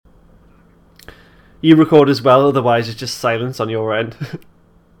You record as well, otherwise it's just silence on your end.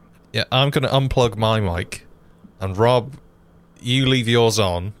 Yeah, I'm going to unplug my mic, and Rob, you leave yours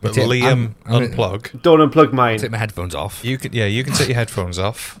on, but Liam, unplug. Don't unplug mine. Take my headphones off. You can take your headphones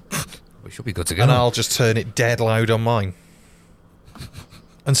off. We should be good to go. And I'll just turn it dead loud on mine.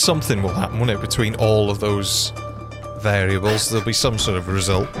 And something will happen, won't it, between all of those variables? There'll be some sort of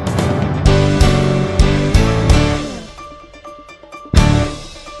result.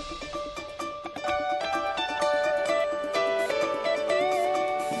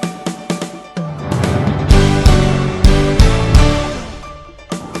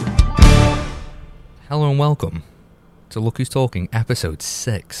 Hello and welcome to Look Who's Talking, episode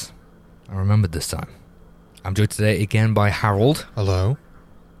 6. I remembered this time. I'm joined today again by Harold. Hello.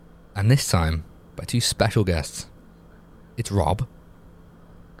 And this time by two special guests. It's Rob.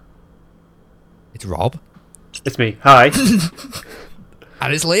 It's me. Hi.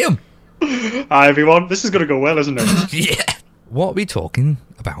 And it's Liam. Hi everyone. This is going to go well, isn't it? Yeah. What are we talking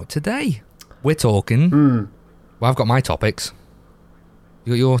about today? We're talking... Well, I've got my topics.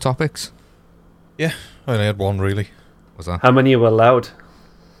 You got your topics? Yeah, I only had one, really. What's that? How many are allowed?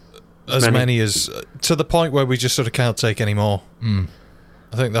 As many as... to the point where we just sort of can't take any more. I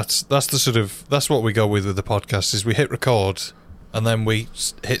think that's the sort of... That's what we go with the podcast, is we hit record, and then we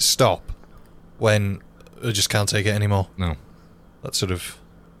hit stop when we just can't take it anymore. No. That's sort of...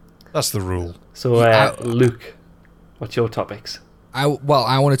 That's the rule. So, Luke, what's your topics? I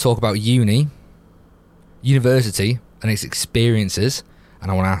want to talk about university, and its experiences. And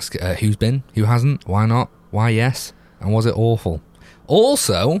I want to ask who's been, who hasn't, why not, why yes, and was it awful?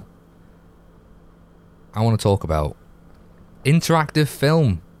 Also, I want to talk about interactive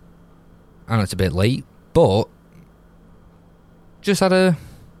film. I know it's a bit late, but just had a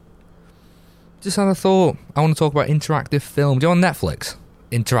thought. I want to talk about interactive film. Do you know on Netflix?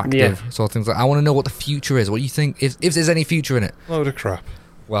 Interactive sort of things. I want to know what the future is. What do you think? If there's any future in it? Load of crap.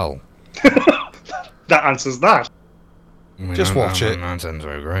 Well, That answers that. Just watch it. That sounds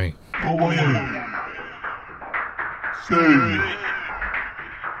very great.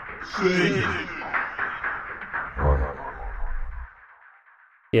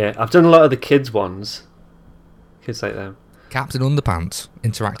 Yeah, I've done a lot of the kids ones. Kids like them. Captain Underpants,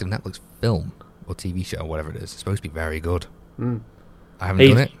 interactive Netflix film or TV show, whatever it is. It's supposed to be very good. I haven't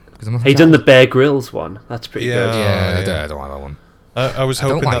done it because I'm not. Hey, done the Bear Grylls one. That's pretty good. Yeah, I don't like that one. I was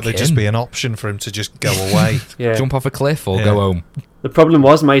hoping like that there'd him. just be an option for him to just go away. Yeah. Jump off a cliff or go home. The problem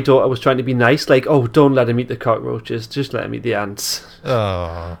was my daughter was trying to be nice, like, oh, don't let him eat the cockroaches, just let him eat the ants.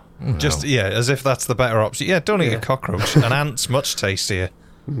 Oh. Just, as if that's the better option. Yeah, don't eat a cockroach. An ant's much tastier.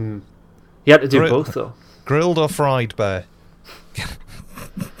 You had to do both, though. Grilled or fried bear?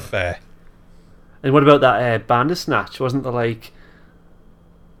 Bear. And what about that Bandersnatch? Wasn't there, like,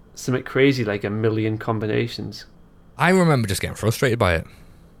 something crazy, like 1 million combinations? I remember just getting frustrated by it.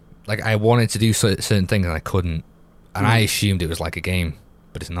 Like, I wanted to do certain things and I couldn't. And I assumed it was like a game,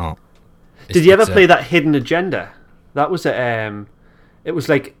 but it's not. Did you ever play that Hidden Agenda? That was it was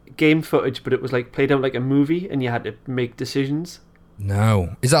like game footage, but it was like played out like a movie, and you had to make decisions.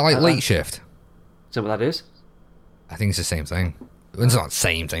 No. Is that like Late Shift? Is that what that is? I think it's the same thing. It's not the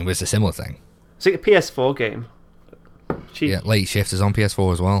same thing, but it's a similar thing. It's like a PS4 game. Cheap. Yeah, Late Shift is on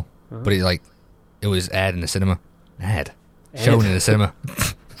PS4 as well. But it was aired in the cinema. Shown in the cinema.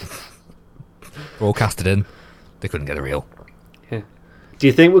 Broadcasted in. They couldn't get a reel. Yeah. Do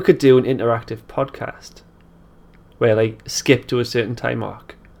you think we could do an interactive podcast where like skip to a certain time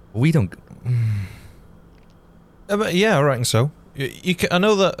arc? We don't... Yeah, I reckon so. I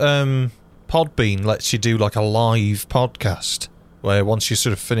know that Podbean lets you do like a live podcast where once you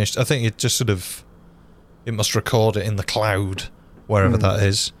sort of finished, I think it must record it in the cloud, wherever that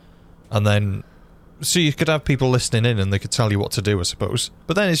is. And then, so you could have people listening in and they could tell you what to do, I suppose.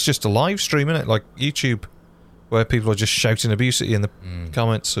 But then it's just a live stream, isn't it? Like YouTube, where people are just shouting abuse at you in the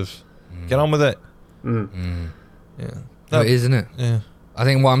comments of, get on with it. Yeah. It is, isn't it? Yeah. I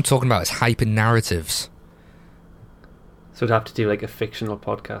think what I'm talking about is hyper narratives. So it'd have to do like a fictional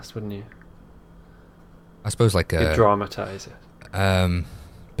podcast, wouldn't you? I suppose like You'd dramatise it.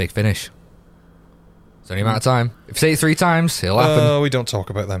 Big Finish. It's only a matter of time. If you say it 3 times, it'll happen. Oh, we don't talk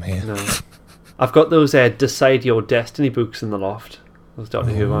about them here. No. I've got those Decide Your Destiny books in the loft. Those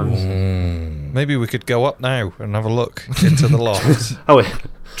Doctor Who ones. Maybe we could go up now and have a look into the loft. Oh, wait.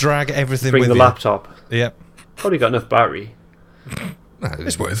 Drag everything Bring with the you. laptop. Yep. Probably got enough battery.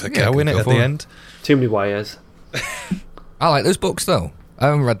 It's worth a go, innit, at the end? Too many wires. I like those books, though. I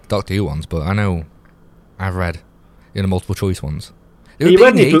haven't read the Doctor Who ones, but I know I've read the multiple choice ones. You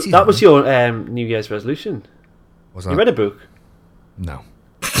read any book? That was your New Year's resolution. Was that? You read a book? No.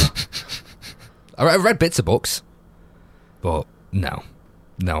 I've read bits of books, but no,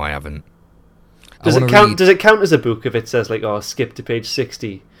 I haven't. Does it count? Does it count as a book if it says like, "Oh, skip to page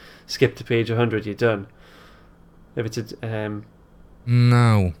 60, skip to page 100, you're done"? If it's a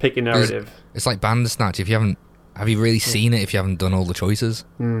no, pick your narrative. It's like Bandersnatch. Have you really seen it if you haven't done all the choices?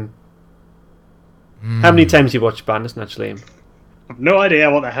 How many times you watched Bandersnatch, Liam? I've no idea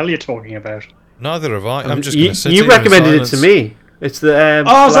what the hell you're talking about. Neither have I. I'm just going to sit You here in recommended it silence. to me. It's the Is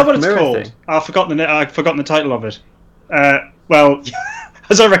that Black what it's Mirror called? thing. I've forgotten the title of it. Well,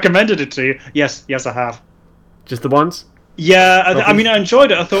 as I recommended it to you, yes, I have. Just the ones? Yeah, I mean, I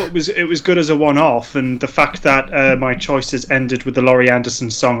enjoyed it. I thought it was good as a one-off, and the fact that my choices ended with the Laurie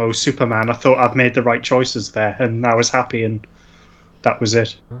Anderson song "Oh Superman," I thought I'd made the right choices there, and I was happy, and that was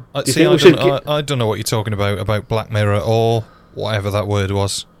it. I think we should I don't know what you're talking about Black Mirror or whatever that word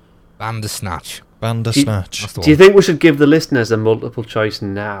was. Bandersnatch. Bandersnatch. That's the Do you one. think we should give the listeners a multiple choice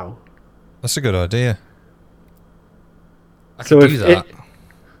now? That's a good idea. I So could do that.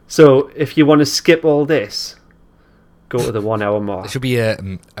 So if you want to skip all this, go to the 1 hour mark. There should be a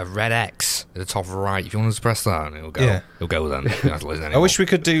red X at the top right. If you want to press that, and it'll go. Yeah. It'll go then. You don't have to listen I anymore. wish we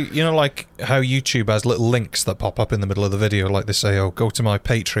could do, like how YouTube has little links that pop up in the middle of the video, like they say, "Oh, go to my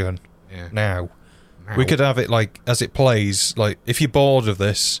Patreon Yeah. now." We could have it like as it plays, like if you're bored of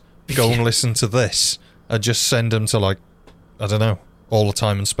this, go and listen to this, and just send them to like, I don't know, All the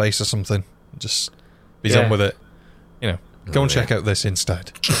Time and Space or something. Just be done with it. Go and check out this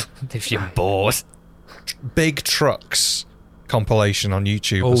instead. If you're bored. Big Trucks compilation on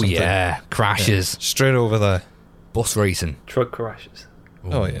YouTube. Or Oh something. yeah, crashes, Straight over there. bus racing. Truck crashes.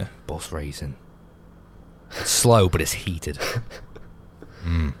 Oh, yeah. Bus racing. It's slow, but it's heated.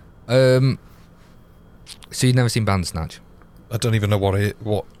 So you've never seen Bandersnatch? I don't even know what.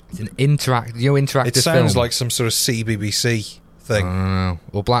 It's an interactive. It sounds film. like some sort of CBBC thing.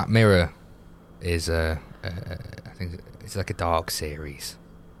 Well, Black Mirror is I think it's like a dark series.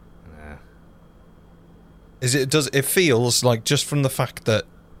 It feels like, just from the fact that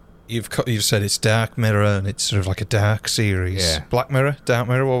you've said it's Dark Mirror and it's sort of like a dark series. Yeah. Black Mirror, Dark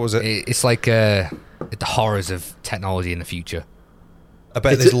Mirror. What was it? It's like the horrors of technology in the future. I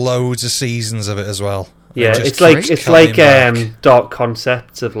bet there's loads of seasons of it as well. Yeah, Just it's coming like back. dark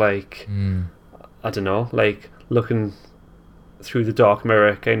concepts of like I don't know, like looking through the dark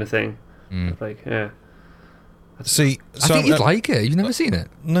mirror kind of thing. Like See, I think you'd like it. You've never seen it?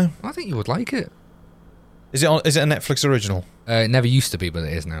 No. I think you would like it. Is it a Netflix original? It never used to be, but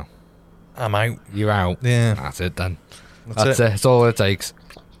it is now. I'm out. You're out. Yeah. That's it then. That's That's it. it. That's all it takes.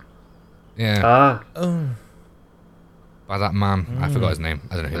 Yeah. Oh. By that man. I forgot his name.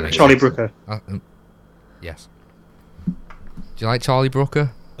 I don't know who. Charlie Brooker. Yes. Do you like Charlie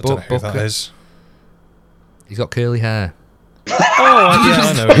Brooker? I don't know who that is. He's got curly hair. Oh,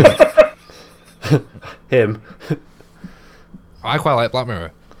 yeah, I know. him. I quite like Black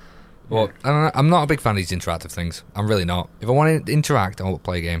Mirror. But I'm not a big fan of these interactive things. I'm really not. If I want to interact, I'll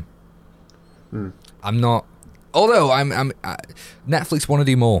play a game. I'm not. Although Netflix want to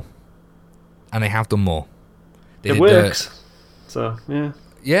do more, and they have done more. They It did works. So yeah.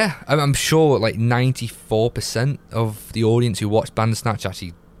 Yeah, I'm sure like 94% of the audience who watched Bandersnatch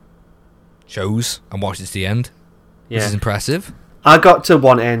actually chose and watched it to the end. Yeah. Which is impressive. I got to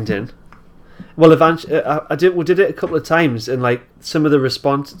one ending. Well, eventually, we did it a couple of times, and like some of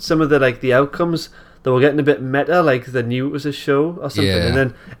the like the outcomes, they were getting a bit meta, like they knew it was a show or something. Yeah. And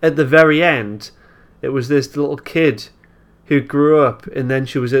then at the very end, it was this little kid who grew up, and then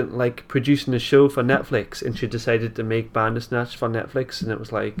she was in like producing a show for Netflix, and she decided to make Bandersnatch for Netflix, and it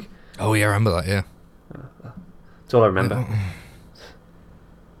was like, Oh yeah, I remember that. Yeah, that's all I remember.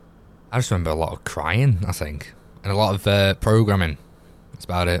 I just remember a lot of crying, I think, and a lot of programming. That's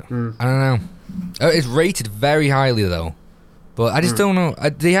about it. I don't know. It's rated very highly though, but I just don't know.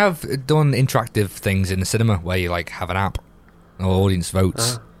 They have done interactive things in the cinema where you like have an app, and the audience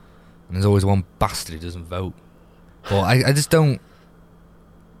votes, and there's always one bastard who doesn't vote. But I just don't.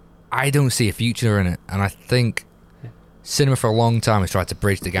 I don't see a future in it, and I think cinema for a long time has tried to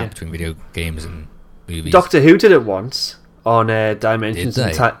bridge the gap between video games and movies. Doctor Who did it once on Dimensions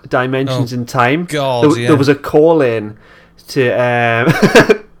Did in Dimensions in Time. God, there was a call in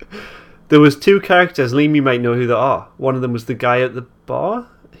to. There was two characters. Liam, you might know who they are. One of them was the guy at the bar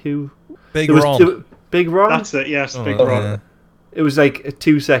who. Big there was Ron. Big Ron. That's it. Yes, Big Oh, Ron. yeah. It was like a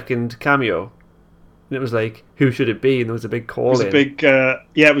 2-second cameo, and it was like, who should it be? And there was a big It call was in. a big,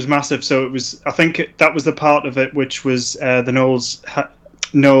 it was massive. So it was. I think that was the part of it which was the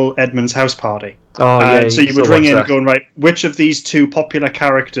Noel Edmonds house party. Oh yeah. So you would still ring watch in that. and going, right, which of these two popular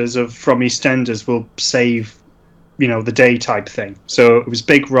characters from EastEnders will save, the day type thing. So it was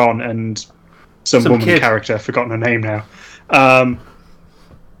Big Ron and some woman kid. character. I've forgotten her name now.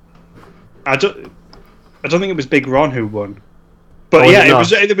 I don't think it was Big Ron who won. But yeah,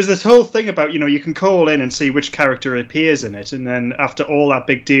 it was this whole thing about, you can call in and see which character appears in it, and then after all that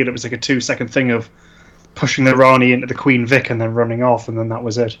big deal, it was like a 2-second thing of pushing the Ronnie into the Queen Vic and then running off, and then that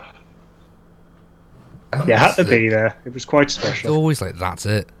was it. Yeah, it had to be there. It was quite It's special. always like, that's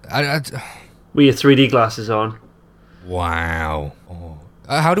it. With your 3D glasses on. Wow. Oh.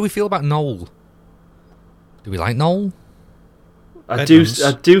 How do we feel about Noel? Do we like Noel? I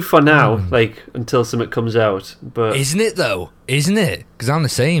Edmonds. do for now, like until something comes out. But Isn't it though? Isn't it? Because I'm the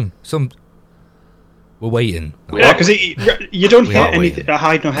same. We're waiting. Yeah, because you don't We hear are anything, waiting.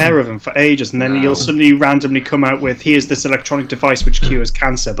 hide nor hair of him for ages, and then No. you'll suddenly randomly come out with, here's this electronic device which cures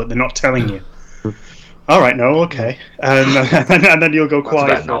cancer, but they're not telling you. All right, no, okay. And then you'll go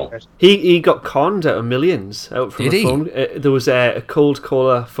quiet. about for a bit. he got conned out of millions out from Did a he? phone. There was a cold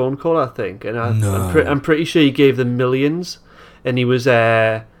caller phone call, I think, and No. I'm pretty sure he gave them millions, and he was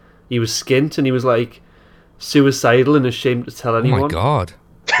skint, and he was like suicidal and ashamed to tell Oh anyone. my god.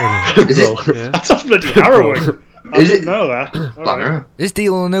 Is it Yeah. That sounds bloody harrowing. I Is didn't it- know that. All right. Bugger? Is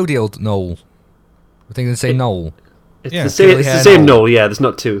Deal or No Deal Noel? I think they say Noel. It's Yeah, the same. curly It's the hair same. Noel. No, yeah. There's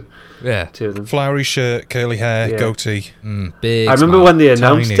not two Yeah. of them. Flowery shirt, curly hair, Yeah. goatee. Big. I remember smile. when they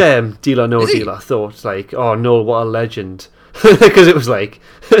announced Tiny. Deal or No Is he? Deal. I thought like, oh no, what a legend, because it was like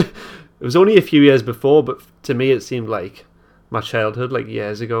it was only a few years before, but to me it seemed like my childhood, like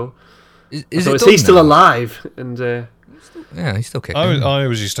years ago. Is So it is done he still now? alive? And Yeah, he's still kicking. I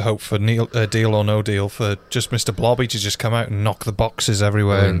always used to hope for Deal or No Deal for just Mr. Blobby to just come out and knock the boxes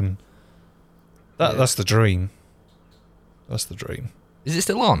everywhere. Brilliant. And that's the dream. That's the dream. Is it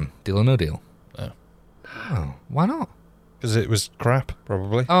still on? Deal or No Deal? No. Oh, why not? Because it was crap,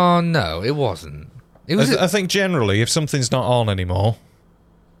 probably. Oh no, it wasn't. It was. I think generally, if something's not on anymore,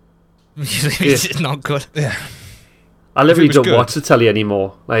 it's not good. yeah. I literally was don't good. watch the telly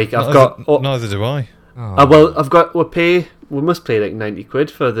anymore. Like I've neither, got. Oh, neither do I. well, I've got. We must pay like 90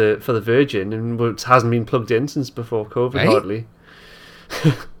 quid for the Virgin, and it hasn't been plugged in since before COVID, Hey? hardly.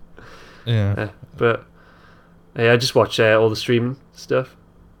 Yeah. But I just watch all the streaming stuff.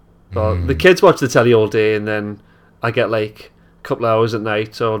 Well, the kids watch the telly all day, and then I get like a couple of hours at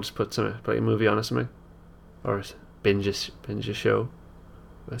night, so I'll just put a movie on or something, or binge a show.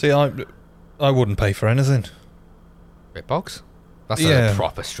 See, I wouldn't pay for anything, Bitbox. That's Yeah. a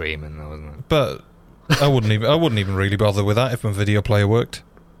proper streaming, though, isn't it? but I wouldn't even really bother with that if my video player worked.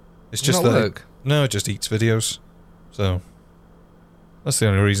 It's just Not that work? no, it just eats videos. So that's the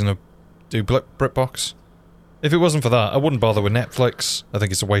only reason I do BritBox. If it wasn't for that, I wouldn't bother with Netflix. I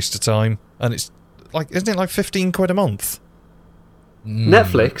think it's a waste of time, and it's like, isn't it like 15 quid a month?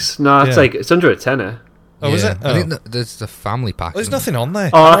 Netflix? No, it's Yeah. like it's under a tenner. Oh, is it? I Oh. think there's the family pack. There's isn't nothing on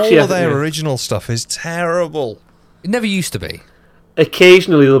there. Oh, And actually, all of their yeah. original stuff is terrible. It never used to be.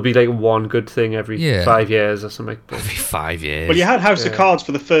 Occasionally there'll be like one good thing every Yeah. 5 years or something. But Every 5 years. Well, you had House of Cards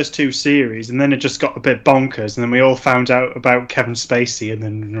for the first 2 series, and then it just got a bit bonkers, and then we all found out about Kevin Spacey, and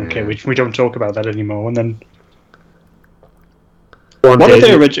then, okay, we don't talk about that anymore, and then... one What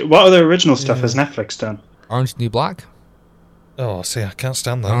day- other original stuff has Netflix done? Orange is the New Black. Oh, see, I can't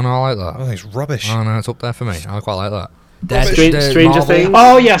stand that. Oh no, I like I that. think it's rubbish. Oh no, it's up there for me. I quite like that. Stranger Marvel- Things?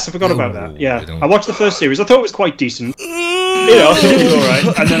 Oh, yes, I forgot about No, that. we Yeah, don't. I watched the first series. I thought it was quite decent. It was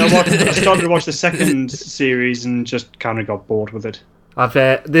alright. And then I started to watch the second series and just kind of got bored with it. I've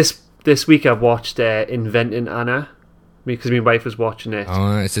this week I've watched Inventing Anna because my wife was watching it.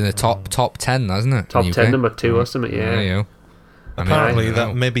 Oh, it's in the top 10, isn't it? Top in 10, UK? number 2 or something. There Yeah. you go. I know, Apparently, I know.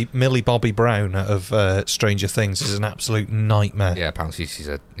 that maybe Millie Bobby Brown out of Stranger Things is an absolute nightmare. Yeah, apparently she's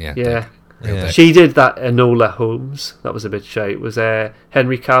a Yeah. dick. Real Yeah. dick. She did that Enola Holmes. That was a bit shy. It was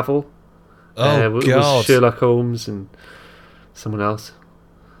Henry Cavill. Oh was God! Sherlock Holmes and someone else.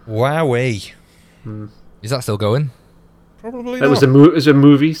 Wowee! Is that still going? Probably It not. was a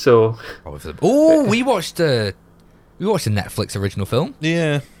movie, so Oh, we watched the Netflix original film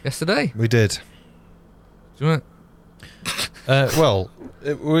Yeah, yesterday. we did. Do you want? Well,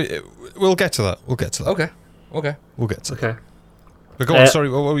 we'll get to that. We'll get to that. Okay. We'll get to that. okay. But go on. Uh, Sorry,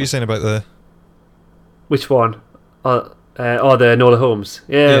 what were you saying about the? Which one? The Enola Holmes.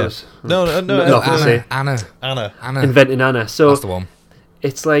 Yeah. It was No, nothing no. to say. Anna. Inventing Anna. So That's the one.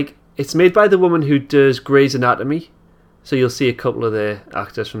 it's like it's made by the woman who does Grey's Anatomy. So you'll see a couple of the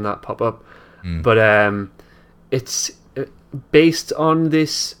actors from that pop up. But it's based on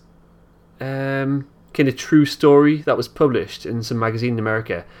this kind of true story that was published in some magazine in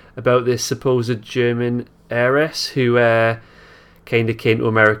America about this supposed German heiress who kind of came to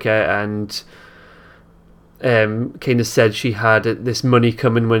America and kind of said she had this money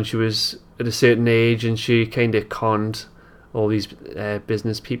coming when she was at a certain age, and she kind of conned all these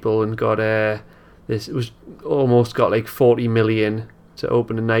business people and got this. It was almost got like 40 million to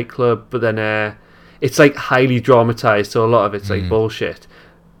open a nightclub, but then it's like highly dramatized, so a lot of it's like bullshit.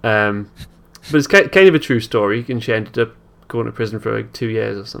 But it's kind of a true story, and she ended up going to prison for like 2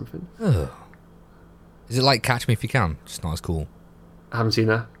 years or something. Ugh. Is it like Catch Me If You Can? Just not as cool. I haven't seen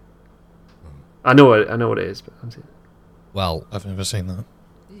that. I know what it is, but I haven't seen it. Well, I've never seen that.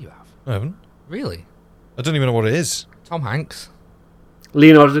 you have. I haven't. Really? I don't even know what it is. Tom Hanks?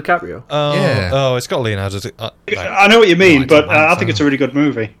 Leonardo DiCaprio. Oh, Yeah. oh, it's got Leonardo. I know what you mean, Right, but right, I think it's a really good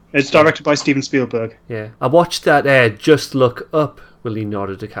movie. It's directed by Steven Spielberg. Yeah, I watched that Just Look Up with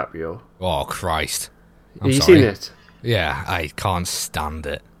Leonardo DiCaprio. Oh, Christ. I'm Have you sorry. seen it? Yeah, I can't stand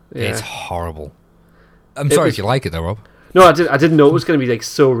it. Yeah. It's horrible. I'm sorry was- if you like it, though, Rob. No, I didn't know it was going to be like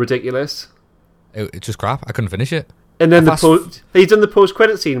so ridiculous. It's just crap. I couldn't finish it. And then Fast- he's done the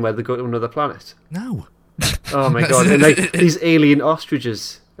post-credit scene where they go to another planet. No. Oh my god! And like these alien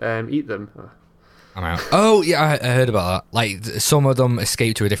ostriches eat them. Oh. I'm out. Oh, yeah, I heard about that. Like, some of them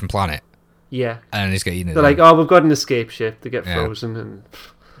escape to a different planet Yeah, and just get eaten. they're like, oh, we've got an escape ship. They get Yeah. frozen and.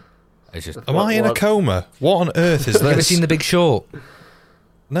 It's just... Am I in a What? coma? What on earth is You ever this? seen The Big Short?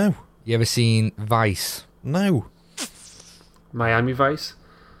 No. You ever seen Vice? No. Miami Vice.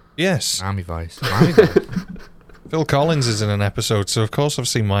 Yes. Miami Vice. Miami Vice. Phil Collins is in an episode, so of course I've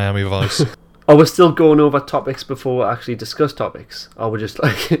seen Miami Vice. Oh, we're still going over topics before we actually discuss topics. Or we're just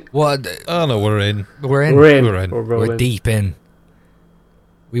like What? Oh no, we're in. We're in. we're in. We're in. We're We're rolling. deep in.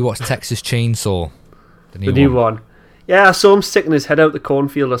 We watched Texas Chainsaw. The new one. Yeah, I saw him sticking his head out the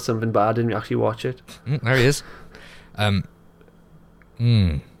cornfield or something, but I didn't actually watch it. There he is.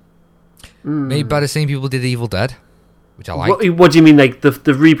 Made by the same people who did Evil Dead, which I like. What do you mean, like the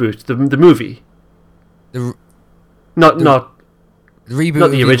reboot, the movie? The Not reboot. not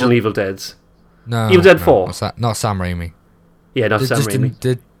of the original Evil Deads. No, Evil Dead no, 4. Not Sam Raimi. Yeah, not Sam just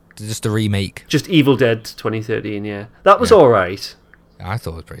Raimi. just a remake. Just Evil Dead 2013. Yeah, that was Yeah. all right. I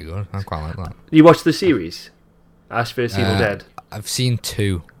thought it was pretty good. I quite like that. You watched the series, Ash vs Evil Dead. I've seen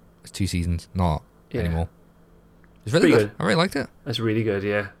two. It's 2 seasons, not Yeah. anymore. It's really Pretty good. good. I really liked it. That's really good.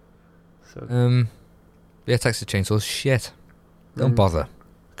 Yeah. So Yeah, Texas Chainsaw shit. Don't bother.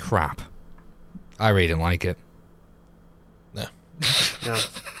 Crap. I really didn't like it. No. no.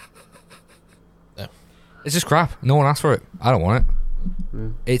 It's just crap. No one asked for it. I don't want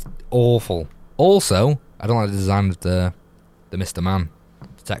it. It's awful. Also, I don't like the design of the Mr. Man,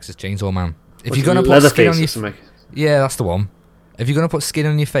 the Texas Chainsaw Man. If you're gonna put skin on your something. yeah, that's the one. If you're gonna put skin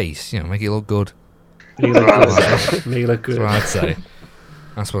on your face, make it look good. Make it look good. Make it look That's good. what I'd say.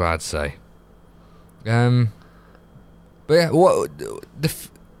 That's what I'd say. But yeah,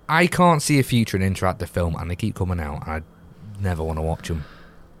 I can't see a future in interactive film, and they keep coming out, and I never want to watch them.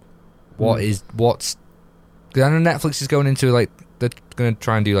 What's? Because I know Netflix is going into they're going to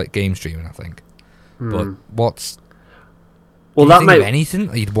try and do game streaming, I think. But what's? Well, do you that think might. of anything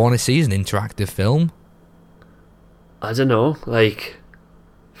that you'd want to see as an interactive film? I don't know.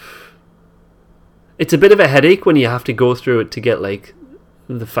 It's a bit of a headache when you have to go through it to get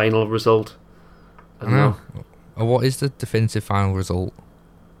the final result. I don't know. Or what is the definitive final result?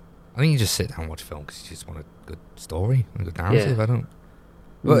 I think you just sit down and watch a film because you just want a good story and a good narrative. Yeah. I don't.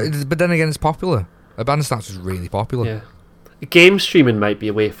 But then again, it's popular. Bandersnatch was really popular. Yeah. Game streaming might be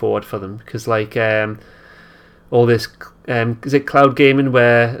a way forward for them because all this is it cloud gaming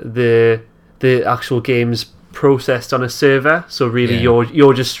where the actual game's processed on a server, so really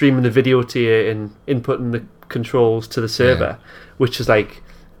you're just streaming the video to you and inputting the controls to the server, which is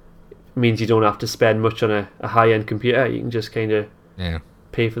means you don't have to spend much on a high-end computer. You can just kind of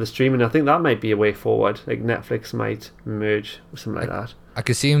pay for the streaming. I think that might be a way forward. Netflix might merge with something like that. I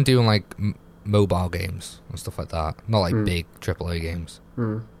could see him doing mobile games and stuff like that, not big AAA games.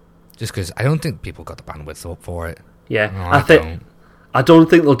 Just because I don't think people got the bandwidth up for it. Yeah, No, I don't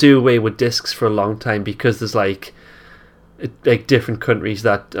think they'll do away with discs for a long time because there's different countries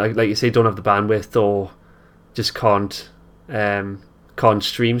that, like you say, don't have the bandwidth or just can't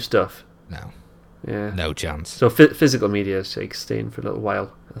stream stuff. No, Yeah, no chance. so physical media is staying for a little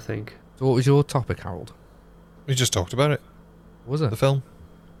while, I think. So what was your topic, Harold? We just talked about it. What was it? The film.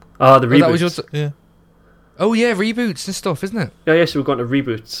 Oh, the Oh, reboots. that was your Yeah. oh yeah, reboots and stuff, isn't it? Yeah, so we're going to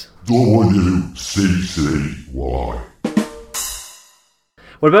reboots. WCCY.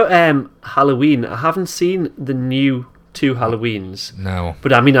 What about Halloween? I haven't seen the new 2 Halloweens, No.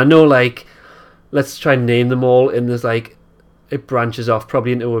 but I know let's try and name them all, and there's it branches off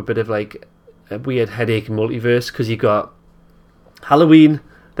probably into a bit of a weird headache multiverse because you got Halloween,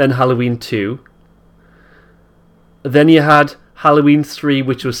 then Halloween 2, then you had Halloween 3,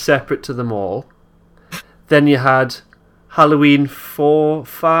 which was separate to them all. Then you had Halloween 4,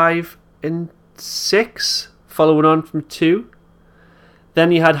 5, and 6, following on from 2.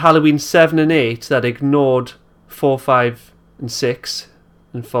 Then you had Halloween 7 and 8 that ignored 4, 5, and 6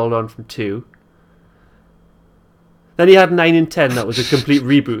 and followed on from 2. Then you had 9 and 10 that was a complete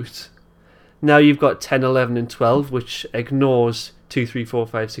reboot. Now you've got 10, 11, and 12, which ignores 2, 3, 4,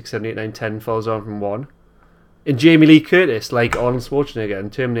 5, 6, 7, 8, 9, 10 and follows on from 1. And Jamie Lee Curtis, like Arnold Schwarzenegger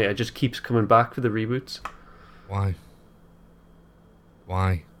and Terminator, just keeps coming back for the reboots. Why?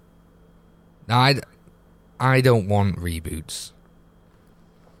 No, I don't want reboots.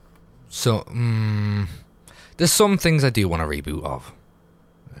 So, there's some things I do want a reboot of.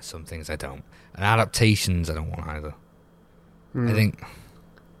 There's some things I don't. And adaptations I don't want either. I think...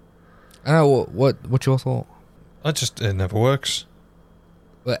 I don't know, what's your thought? It never works.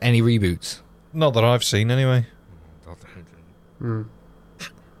 Any reboots? Not that I've seen, anyway.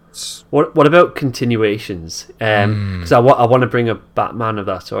 What about continuations? Because I want to bring up Batman, if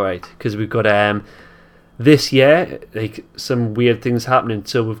that's all right. Because we've got this year, like, some weird things happening.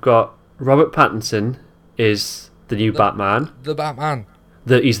 So we've got Robert Pattinson is the new Batman. The Batman.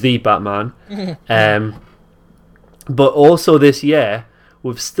 He's the Batman. But also this year,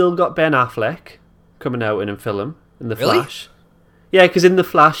 we've still got Ben Affleck coming out in a film in The Flash. Yeah, because in The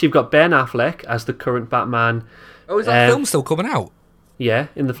Flash, you've got Ben Affleck as the current Batman. Oh, is that film still coming out? Yeah,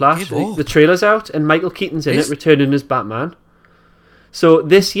 in The Flash. Hey, the trailer's out, and Michael Keaton's in it, returning as Batman. So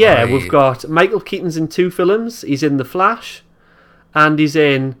this year, we've got Michael Keaton's in 2 films. He's in The Flash, and he's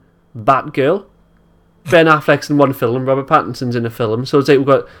in Batgirl. Ben Affleck's in 1 film, Robert Pattinson's in a film. So it's like we've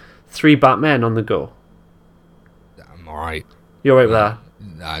got 3 Batmen on the go. I'm alright. You're right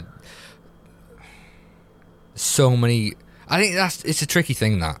with that? So many... I think it's a tricky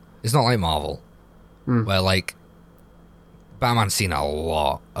thing, that. It's not like Marvel, where, like, Batman's seen a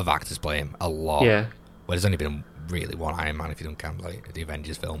lot of actors play him. A lot. Yeah. Well, there's only been really one Iron Man, if you don't count, like, the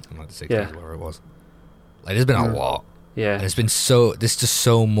Avengers film from, like, the 60s, or whatever it was. Like, there's been a lot. Yeah. And there's just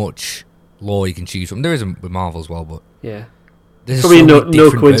so much lore you can choose from. There is with Marvel as well, but... Yeah. There's Probably so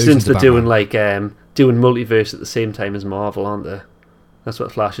no coincidence they're they're doing, like, doing multiverse at the same time as Marvel, aren't they? That's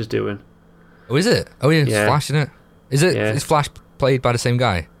what Flash is doing. Oh, is it? Oh, yeah, it's Flash, isn't it? Is it? Yeah. Is Flash played by the same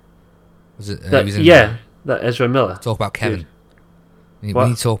guy? Was it? That Ezra Miller. Talk about Kevin. We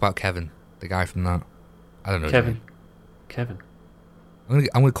need to talk about Kevin, the guy from that. I don't know. Kevin. I'm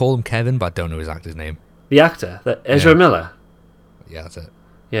gonna call him Kevin, but I don't know his actor's name. The actor, Ezra Miller. Yeah, that's it.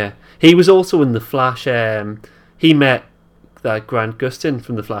 Yeah, he was also in the Flash. He met that Grant Gustin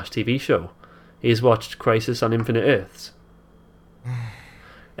from the Flash TV show. He's watched Crisis on Infinite Earths.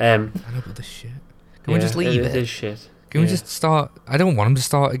 I know about this shit. Can we just leave it? It is shit. Can we just start? I don't want him to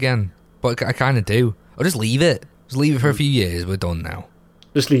start again, but I kind of do. I'll just leave it. Just leave it for a few years. We're done now.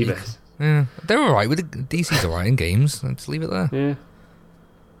 Just leave it. Yeah, they're alright with it. DC's alright in games. Just leave it there. Yeah.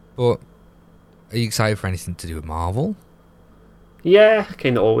 But are you excited for anything to do with Marvel? Yeah,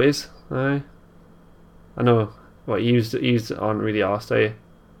 kind of always. I know. What you aren't really asked, are you?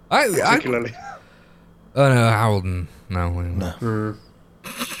 Particularly. Oh no, Harold. No.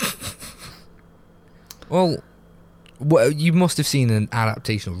 Well, you must have seen an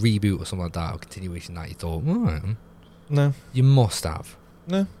adaptation or reboot or something like that, or continuation that you thought, No. You must have.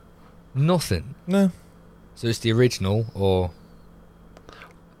 No. Nothing. No. So it's the original, or...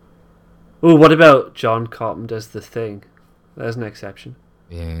 Oh, what about John Carpenter's The Thing? There's an exception.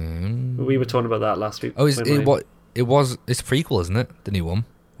 Yeah. We were talking about that last week. Oh, it's a prequel, isn't it? The new one.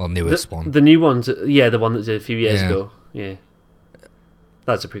 Well, newest one. The new one's, the one that did a few years ago. Yeah.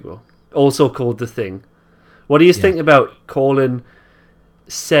 That's a prequel. Also called The Thing. What do you think about calling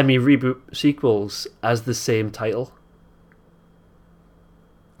semi-reboot sequels as the same title?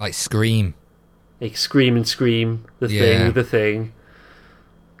 Like Scream. Like Scream and Scream, The Thing, The Thing.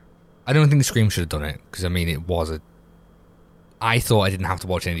 I don't think Scream should have done it, because, I mean, it was I thought I didn't have to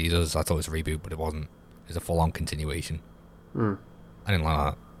watch any of the others. I thought it was a reboot, but it wasn't. It was a full-on continuation. I didn't like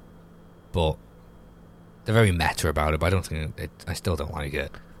that. But they're very meta about it, but I don't think I still don't like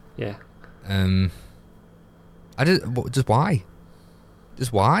it. Yeah. Just why?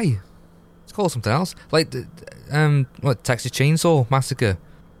 Just why? Let's call it something else. Like, Texas Chainsaw Massacre.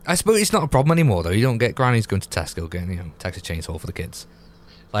 I suppose it's not a problem anymore, though. You don't get grannies going to Tesco getting, Texas Chainsaw for the kids.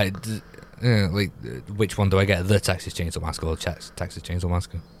 Like, which one do I get? The Texas Chainsaw Massacre or Texas Chainsaw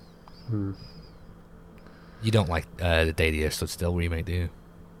Massacre? You don't like the Day the Earth Stood Still remake, do you?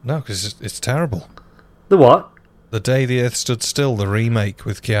 No, because it's terrible. The what? The Day the Earth Stood Still, the remake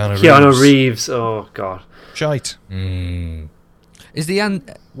with Keanu Reeves. Keanu Reeves. Oh, God. Shite. Is the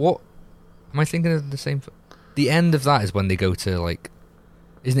end... What? Am I thinking of the same... The end of that is when they go to, like...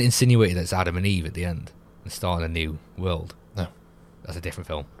 Isn't it insinuated that it's Adam and Eve at the end? And starting a new world? No. That's a different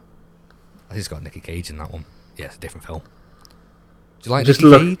film. I think it's got Nicky Cage in that one. Yeah, it's a different film. Do you like Just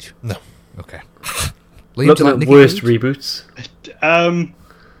Nicky Cage? No. Okay. Liam, Looking do you like at Nicky worst Cage? reboots.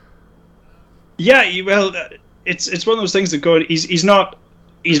 Yeah, well, it's one of those things that go. He's not.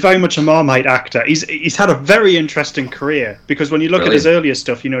 He's very much a Marmite actor. He's had a very interesting career, because when you look at his earlier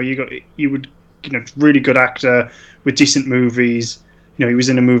stuff, really good actor with decent movies. You know, he was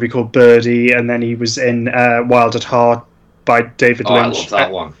in a movie called Birdie, and then he was in Wild at Heart by David Lynch. I love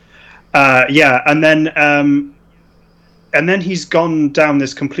that one. Yeah, and then he's gone down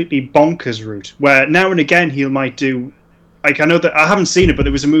this completely bonkers route, where now and again he might do. Like, I know that I haven't seen it, but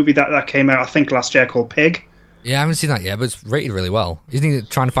there was a movie that came out, I think, last year called Pig. Yeah, I haven't seen that yet, but it's rated really well. Isn't he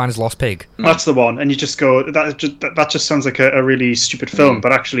trying to find his lost pig? That's the one, and you just go, that just sounds like a really stupid film,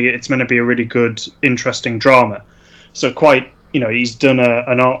 but actually it's meant to be a really good, interesting drama. So quite, he's done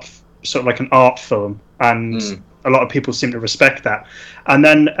an art, sort of like an art film, and a lot of people seem to respect that. And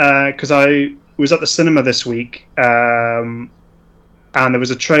then, because I was at the cinema this week, and there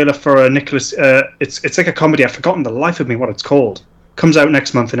was a trailer for a Nicholas. It's like a comedy. I've forgotten the life of me what it's called. Comes out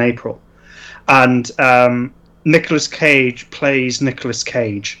next month in April, and Nicolas Cage plays Nicolas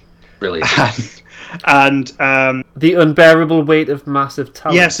Cage. Brilliant. And The Unbearable Weight of Massive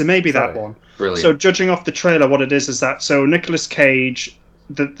Talent. yeah, so maybe that one. Brilliant. So judging off the trailer, what it is that Nicolas Cage,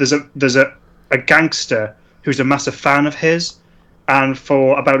 there's a gangster who's a massive fan of his, and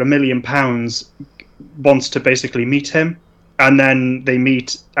for about £1 million wants to basically meet him. And then they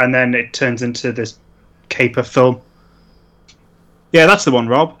meet, and then it turns into this caper film. Yeah, that's the one,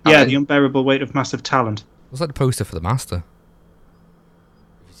 Rob. Yeah, The Unbearable Weight of Massive Talent. What's like the poster for The Master? Have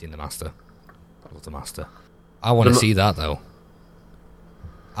you seen The Master? I love The Master. I want to see that, though.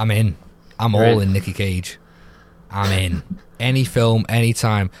 I'm in. I'm all in Nicky Cage. I'm in. Any film,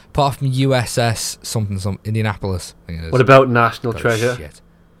 anytime. Apart from USS something, Indianapolis. I think it is. What about National Treasure? Shit.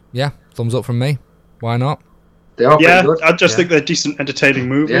 Yeah, thumbs up from me. Why not? They are pretty good. I just think they're decent, entertaining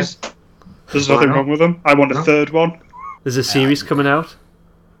movies. Yeah. There's nothing wrong with them. I want a third one. There's a series coming out.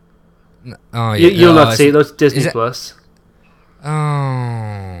 Oh, yeah. You'll not see it, though. It's Disney Plus. Oh,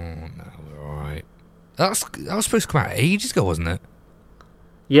 no, we're alright. That was supposed to come out ages ago, wasn't it?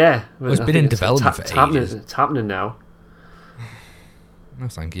 Yeah. Well, it's been in development for ages. It's happening now. No,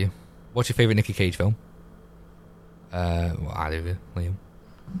 thank you. What's your favourite Nicky Cage film? I do, Liam.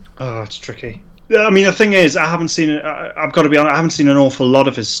 Oh, it's tricky. I mean, the thing is, I haven't seen it. I've got to be honest. I haven't seen an awful lot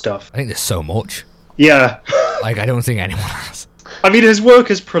of his stuff. I think there's so much. Yeah. Like, I don't think anyone has. I mean, his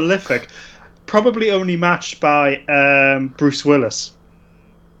work is prolific. Probably only matched by Bruce Willis.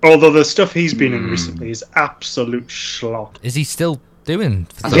 Although the stuff he's been in recently is absolute schlock. Is he still doing?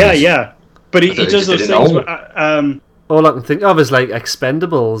 Yeah. But he does those things. All I can think of is like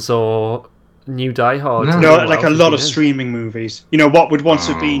Expendables or New Die Hard. No, like a lot of streaming movies. What would once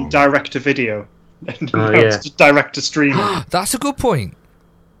have been direct to video. It's direct to streaming. That's a good point.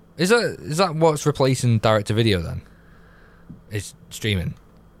 Is that what's replacing direct to video then? Is streaming?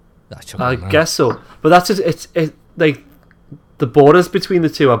 I guess so. But that's it's like the borders between the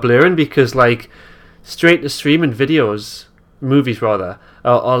two are blurring, because like straight to streaming movies rather,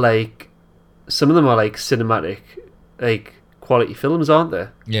 are like, some of them are like cinematic, like quality films, aren't they?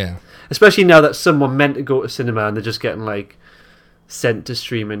 Yeah. Especially now that some were meant to go to cinema and they're just getting like sent to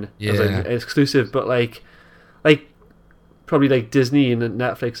streaming as like exclusive. But like probably like Disney and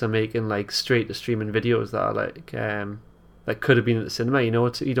Netflix are making like straight to streaming videos that are like that could have been at the cinema. You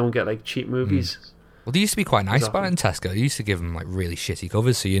don't get like cheap movies. Well, they used to be quite nice about it in Tesco. They used to give them like really shitty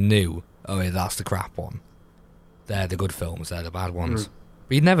covers, so you knew, oh yeah, that's the crap one. They're the good films. They're the bad ones.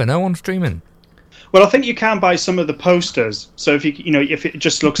 But you'd never know on streaming. Well, I think you can buy some of the posters. So if if it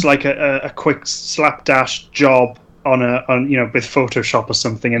just looks like a quick slapdash job on with Photoshop or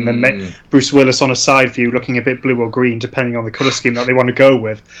something, and then Bruce Willis on a side view looking a bit blue or green, depending on the color scheme that they want to go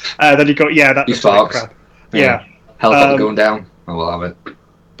with, then you go, that looks like crap. Yeah. Helicopter going down. I will have it.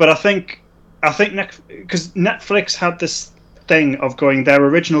 But I think because Netflix had this thing of going their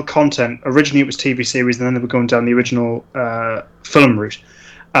original content. Originally, it was TV series, and then they were going down the original film route.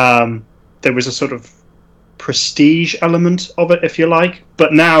 There was a sort of prestige element of it, if you like.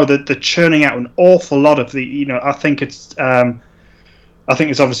 But now they're churning out an awful lot of the. I think it's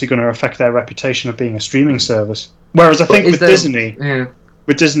obviously going to affect their reputation of being a streaming service. Whereas I think with Disney,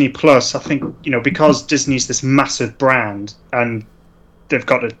 with Disney Plus, I think because Disney's this massive brand and they've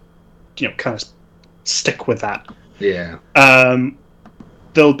got to kind of stick with that. Yeah.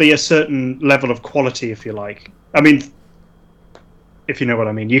 There'll be a certain level of quality, if you like. I mean, if you know what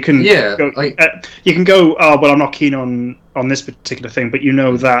I mean. You can Yeah, you can go, oh, well, I'm not keen on this particular thing, but you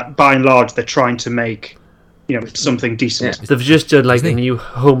know that by and large they're trying to make, something decent. They've just done like the new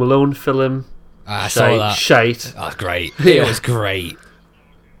Home Alone film. I saw that. Shite. That was great. It was great.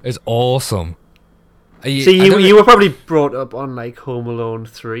 It was awesome. You were probably brought up on like Home Alone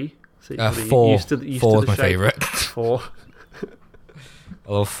 3. So four. Used to Four's my favourite. 4.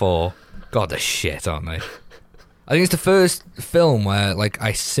 I love 4. God, they're shit, aren't they? I think it's the first film where like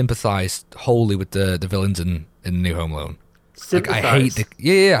I sympathised wholly with the villains in New Home Alone. Like, I hate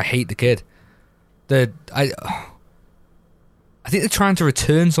I hate the kid. I think they're trying to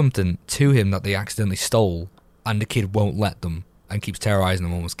return something to him that they accidentally stole, and the kid won't let them and keeps terrorising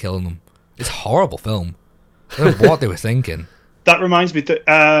them, almost killing them. It's a horrible film. I don't know what they were thinking. That reminds me that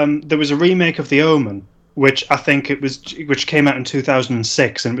there was a remake of The Omen, which came out in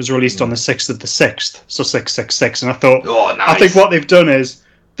 2006, and it was released on the 6th of the 6th, so 666. And I thought, nice. I think what they've done is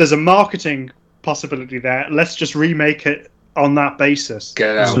there's a marketing possibility there. Let's just remake it on that basis.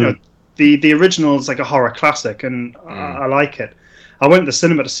 Get it out. So, the original is like a horror classic, and I like it. I went to the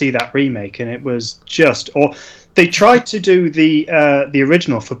cinema to see that remake, and it was they tried to do the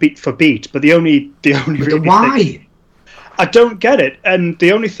original for beat, but the only why? I don't get it. And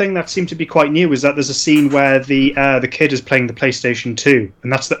the only thing that seemed to be quite new is that there's a scene where the kid is playing the PlayStation 2,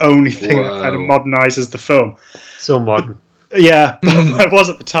 and that's the only thing that kind of modernizes the film. So modern. Yeah, it was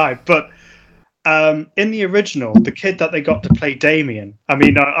at the time. But in the original, the kid that they got to play Damien, I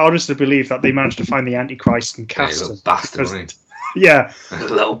mean, I honestly believe that they managed to find the Antichrist and cast him. Little bastard, right? Yeah.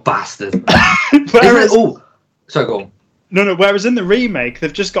 Little bastard. Whereas, sorry, go on. No. Whereas in the remake,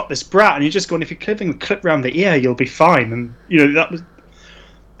 they've just got this brat, and you're just going, if you're clipping the clip around the ear, you'll be fine. And that was,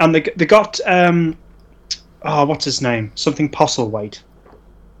 and they got what's his name? Something Postlethwaite.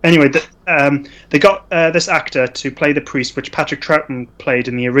 Anyway, they got this actor to play the priest, which Patrick Troughton played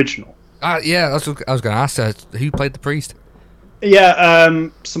in the original. Yeah, that's what I was going to ask. Who played the priest? Yeah,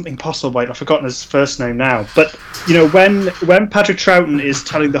 something Postlethwaite. I've forgotten his first name now. But when Patrick Troughton is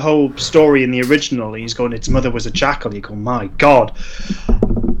telling the whole story in the original, he's going, "Its mother was a jackal." You go, "My God!"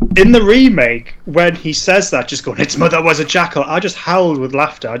 In the remake, when he says that, just going, "Its mother was a jackal," I just howled with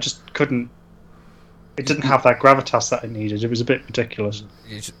laughter. I just couldn't. It didn't have that gravitas that it needed. It was a bit ridiculous.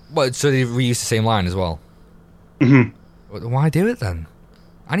 Well, so they reused the same line as well. Mm-hmm. Why do it then?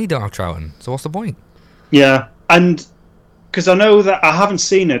 And you don't have Troughton, so what's the point? Yeah, and because I know that I haven't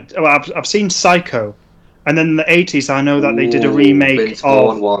seen it. Well, I've seen Psycho, and then in the 80s, I know that they did a remake Vince of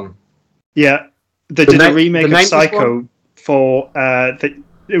Vaughn one. Yeah, they did a remake of Psycho one? For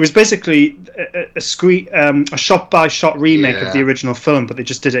it was basically a shot-by-shot remake of the original film, but they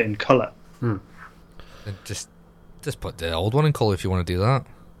just did it in colour. Just put the old one in colour if you want to do that.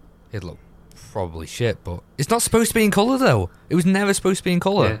 It'd look probably shit, but it's not supposed to be in colour though. It was never supposed to be in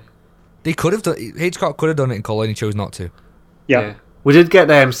colour. Yeah. They could have done. Hitchcock could have done it in colour, and he chose not to. Yeah. We did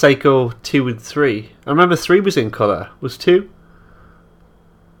get Psycho 2 and 3. I remember 3 was in colour. Was 2?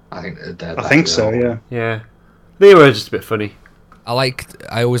 I think so. Yeah. Yeah. They were just a bit funny.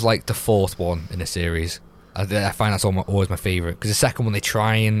 I always liked the fourth one in a series. I find that's always my favourite because the second one they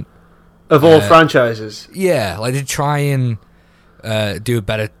try and of all franchises. Yeah, like they try and do a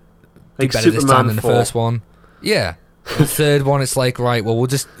better, like better Superman this time than the 4. first one. Yeah. The third one, it's like, right, well, we'll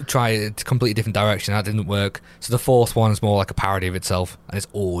just try a completely different direction. That didn't work. So the fourth one is more like a parody of itself, and it's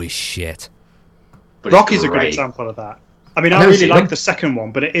always shit. But Rocky's a good example of that. I mean, I really like the second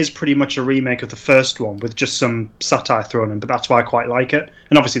one, but it is pretty much a remake of the first one with just some satire thrown in, but that's why I quite like it.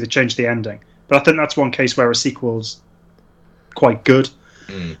 And obviously they changed the ending. But I think that's one case where a sequel's quite good.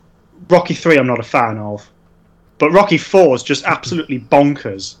 Rocky 3 I'm not a fan of. But Rocky 4 is just absolutely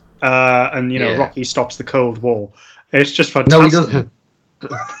bonkers. And, Rocky stops the Cold War. It's just fantastic. No, he doesn't.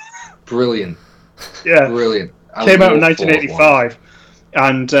 Brilliant. Yeah. Brilliant. Came out in 1985.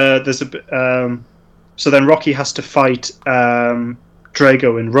 And there's a bit... so then Rocky has to fight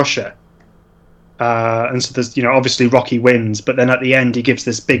Drago in Russia. And so there's, obviously Rocky wins, but then at the end he gives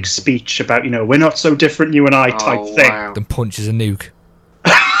this big speech about, we're not so different, you and I, type thing. Wow. Then punches a nuke.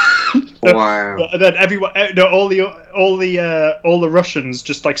 Wow. And then everyone, all the Russians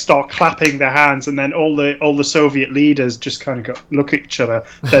just like start clapping their hands, and then all the Soviet leaders just kind of look at each other.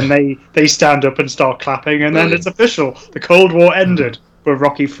 Then they stand up and start clapping, and then it's official. The Cold War ended with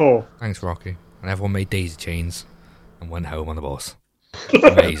Rocky 4. Thanks, Rocky. And everyone made daisy chains and went home on the bus.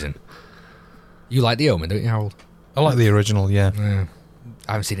 Amazing. You like The Omen, don't you, Harold? I like the original, yeah.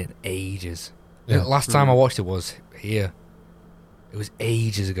 I haven't seen it in ages. Yeah. The last time I watched it was here. It was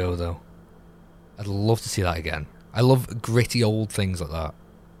ages ago, though. I'd love to see that again. I love gritty old things like that.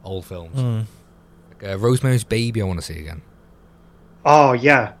 Old films. Like Rosemary's Baby I want to see again. Oh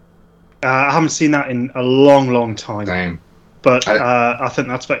yeah, I haven't seen that in a long time. Same. But I think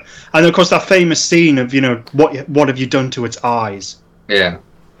that's right. And of course, that famous scene of what have you done to its eyes? Yeah.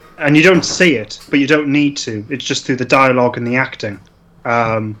 And you don't see it, but you don't need to. It's just through the dialogue and the acting.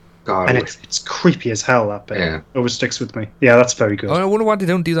 God, And it's creepy as hell, that bit. Yeah. Always sticks with me. Yeah, that's very good. Oh, I wonder why they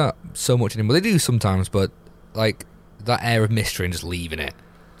don't do that so much anymore. They do sometimes, but like that air of mystery and just leaving it.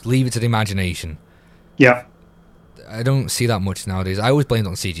 Leave it to the imagination. Yeah. I don't see that much nowadays. I always blamed it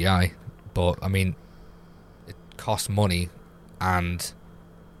on CGI, but I mean, it costs money and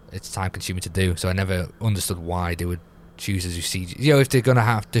it's time consuming to do, so I never understood why they would choose to do CGI. If they're going to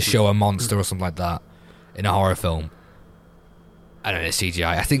have to show a monster or something like that in a horror film, I don't know,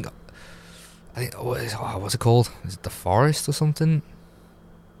 CGI. I think what's it called? Is it The Forest or something?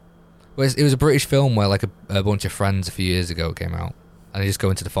 Well, it was a British film where like a bunch of friends a few years ago came out, and they just go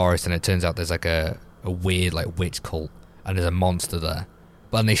into the forest, and it turns out there's like a weird like witch cult, and there's a monster there.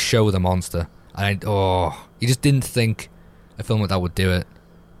 But then they show the monster, and you just didn't think a film like that would do it,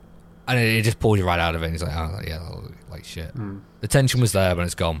 and it just pulls you right out of it. And it's like, oh yeah, that'll look like shit. The tension was there, but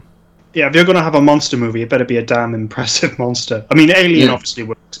it's gone. Yeah, if you're going to have a monster movie, it better be a damn impressive monster. I mean, Alien obviously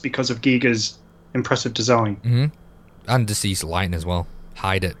works because of Giger's impressive design. Mm-hmm. And deceased lighting as well.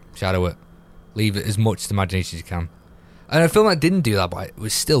 Hide it, shadow it, leave it as much to the imagination as you can. And a film that didn't do that, but it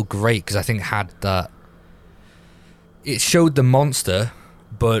was still great because I think it had that. It showed the monster,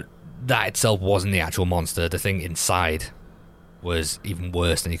 but that itself wasn't the actual monster. The thing inside was even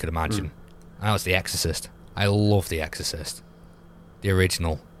worse than you could imagine. And that was The Exorcist. I love The Exorcist. The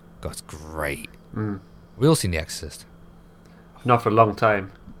original. God, it's great. We all seen The Exorcist. Not for a long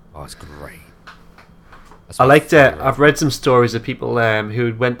time. Oh, it's great. I liked it. I've read some stories of people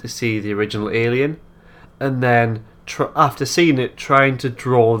who went to see the original Alien, and then after seeing it, trying to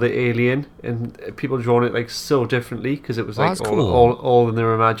draw the alien, and people drawing it like so differently because it was like all in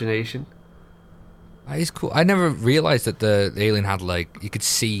their imagination. That is cool. I never realized that the alien had like you could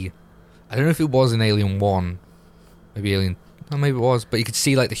see. I don't know if it was in Alien 1, maybe Alien. Oh, maybe it was, but you could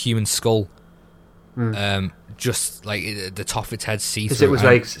see like the human skull, just like the top of its head see through. Because it was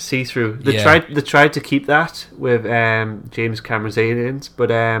like see through. They tried to keep that with James Cameron's Aliens, but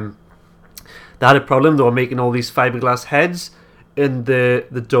they had a problem. They were making all these fiberglass heads, and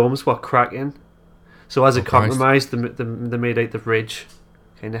the domes were cracking. So as a compromise, they made out the ridge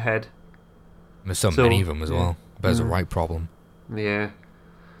kind of head. There's so many of them as well. But it's a right problem. Yeah.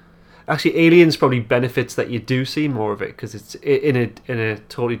 Actually, Aliens probably benefits that you do see more of it because it's in a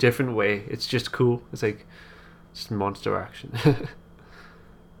totally different way. It's just cool. It's like just monster action.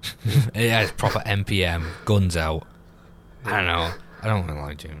 Yeah, it's proper MPM, guns out. I don't know. I don't really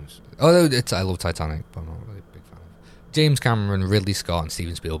like James. Although I love Titanic, but I'm not really a big fan of James Cameron, Ridley Scott, and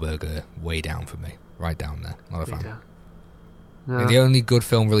Steven Spielberg are way down for me. Right down there. Not a fan. No. I think the only good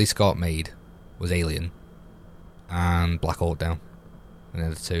film Ridley Scott made was Alien and Black Hawk Down. And they're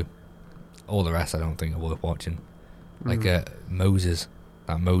the two. All the rest I don't think are worth watching. Like Moses.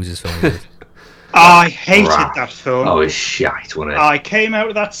 That Moses film. I hated that film. Oh, it's shite, wasn't it? I came out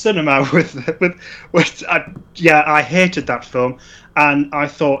of that cinema I hated that film, and I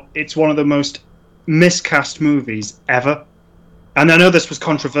thought it's one of the most miscast movies ever. And I know this was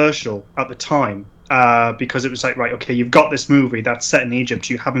controversial at the time, because it was like, right, okay, you've got this movie that's set in Egypt,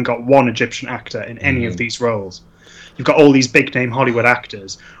 you haven't got one Egyptian actor in any of these roles. You've got all these big-name Hollywood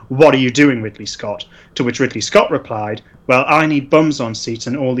actors. What are you doing, Ridley Scott? To which Ridley Scott replied, well, I need bums on seats,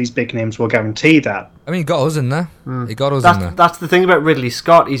 and all these big names will guarantee that. I mean, he got us in there. He got us in there. That's the thing about Ridley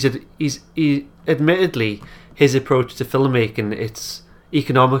Scott. He admittedly, his approach to filmmaking, it's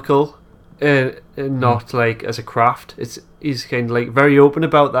economical, not like as a craft. He's kind of like very open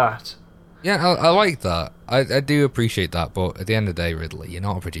about that. Yeah, I like that. I do appreciate that, but at the end of the day, Ridley, you're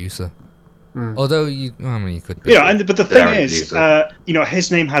not a producer. Although you could be. Yeah, but the thing is,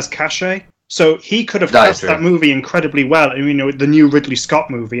 his name has cachet, so he could have cast that movie incredibly well. I mean, the new Ridley Scott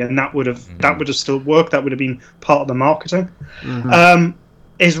movie, and that would have still worked. That would have been part of the marketing.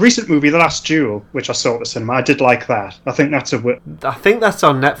 His recent movie, The Last Duel, which I saw at the cinema, I did like that. I think that's on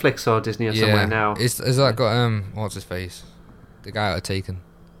Netflix or Disney or somewhere now. Is that got what's his face? The guy out of Taken.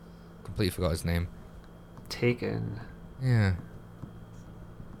 Completely forgot his name. Taken. Yeah.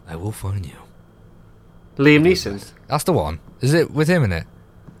 I will find you. Liam Neeson. That's the one. Is it with him in it?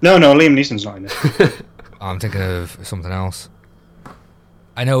 No, Liam Neeson's not in it. I'm thinking of something else.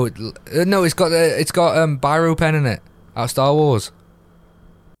 I know. No, it's got Biro Pen in it. Out of Star Wars.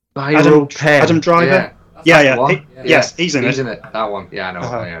 Biro Pen. Adam Driver. Yeah. Yes, he's in it. He's in it. That one. Yeah, I know.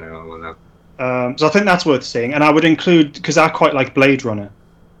 I know that one. So I think that's worth seeing, and I would include because I quite like Blade Runner.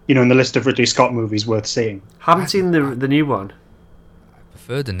 In the list of Ridley Scott movies worth seeing. Haven't seen the new one.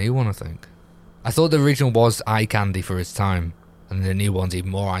 preferred the new one, I think. I thought the original was eye candy for its time, and the new one's even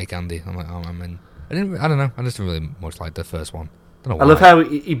more eye candy. I'm like, oh, I mean, I don't know. I just didn't really much like the first one. Don't know why. I love how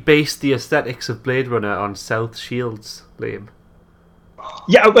he based the aesthetics of Blade Runner on South Shields, Liam.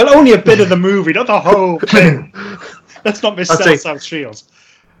 Yeah, well, only a bit of the movie, not the whole thing. Let's not miss South Shields.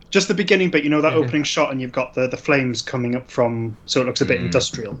 Just the beginning bit, that opening shot, and you've got the flames coming up from, so it looks a bit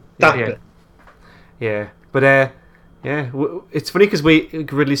industrial. That bit. Yeah, but it's funny because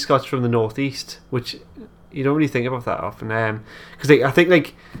Ridley Scott's from the northeast, which you don't really think about that often. Because I think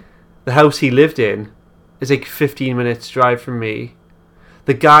like the house he lived in is like 15 minutes drive from me.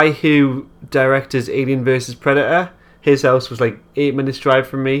 The guy who directed Alien vs Predator, his house was like 8 minutes drive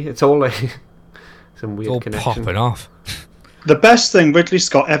from me. It's all like some weird connection. Popping off. The best thing Ridley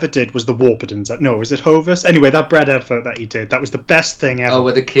Scott ever did was the Warperdons. No, was it Hovis? Anyway, that bread advert that he did, that was the best thing ever. Oh,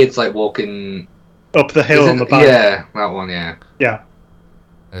 where the kids like walking up the hill on the back. Yeah, that one, yeah. Yeah.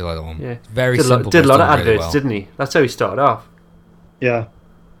 I like that one. Yeah. Very did simple. Did a lot of really adverts, well. didn't he? That's how he started off. Yeah.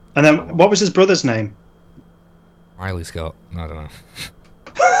 And then, what was his brother's name? Riley Scott. I don't know.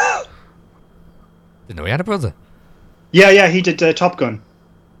 Didn't know he had a brother. Yeah, he did Top Gun.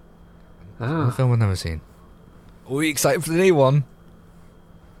 A film I've never seen. Are we excited for the new one?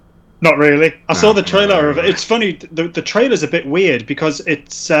 Not really. I saw the trailer of it. It's funny. The trailer's a bit weird because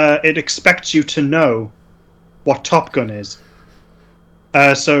it expects you to know what Top Gun is.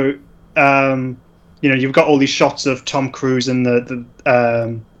 So you've got all these shots of Tom Cruise in the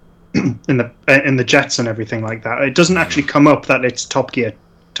in the jets and everything like that. It doesn't actually come up that it's Top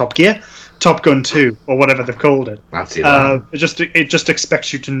Gun 2 or whatever they've called it. That's it. It just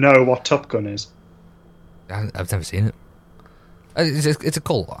expects you to know what Top Gun is. I've never seen it. It's a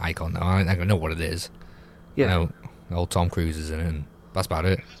cult icon, though. I know what it is. Yeah. Old Tom Cruise is in it, and that's about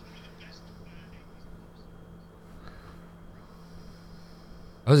it.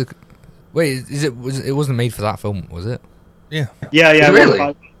 Wait, it wasn't made for that film, was it? Yeah. Yeah. Really?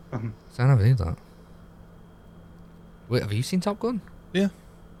 So I never knew that. Wait, have you seen Top Gun? Yeah.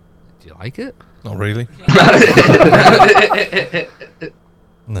 Do you like it? Not really.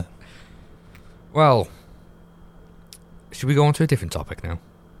 No. Well, should we go on to a different topic now?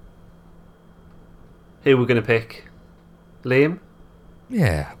 Who we're going to pick? Liam?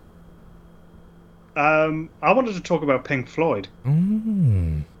 Yeah. I wanted to talk about Pink Floyd.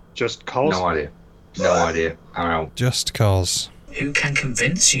 Just cause. No idea. I'm out. Just cause. Who can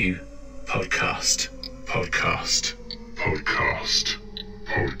convince you? Podcast.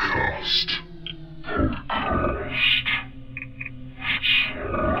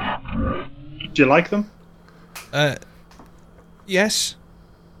 Do you like them? Yes.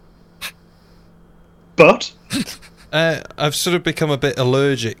 But? I've sort of become a bit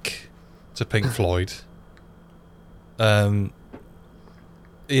allergic to Pink Floyd.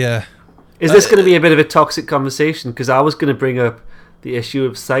 Yeah. Is this going to be a bit of a toxic conversation? Because I was going to bring up the issue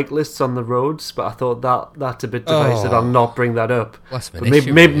of cyclists on the roads, but I thought that's a bit divisive. I'll not bring that up. Less of an But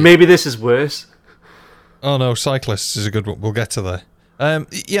issue, maybe this is worse. Oh no, cyclists is a good one. We'll get to there.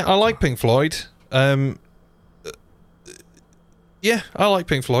 Yeah, I like Pink Floyd. Yeah, I like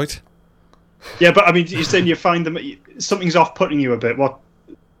Pink Floyd. Yeah, but I mean, you're saying you find them something's off-putting you a bit. What?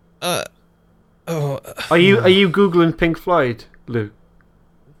 Are you googling Pink Floyd, Lou?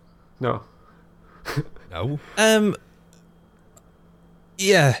 No. No.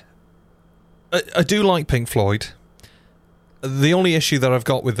 Yeah. I do like Pink Floyd. The only issue that I've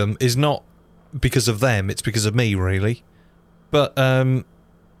got with them is not because of them, it's because of me, really. But,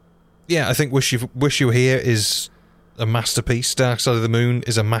 yeah, I think Wish You Were Here is a masterpiece. Dark Side of the Moon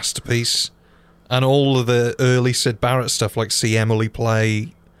is a masterpiece. And all of the early Syd Barrett stuff, like See Emily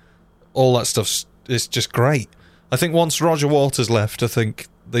Play, all that stuff is just great. I think once Roger Waters left, I think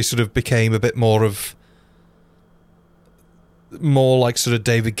they sort of became a bit more like sort of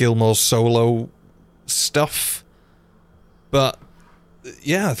David Gilmour's solo stuff. But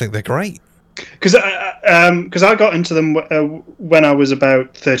yeah, I think they're great. Because I got into them when I was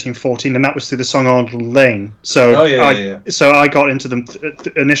about 13, 14, and that was through the song Arnold Lane. So So I got into them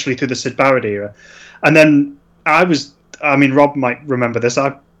initially through the Syd Barrett era. And then Rob might remember this,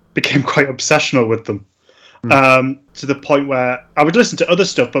 I became quite obsessional with them. To the point where I would listen to other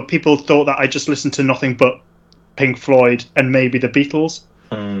stuff, but people thought that I just listened to nothing but Pink Floyd and maybe the Beatles.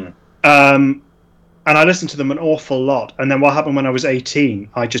 And I listened to them an awful lot. And then what happened when I was 18,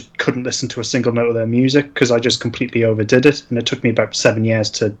 I just couldn't listen to a single note of their music because I just completely overdid it. And it took me about 7 years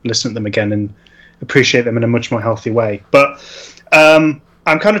to listen to them again and appreciate them in a much more healthy way. But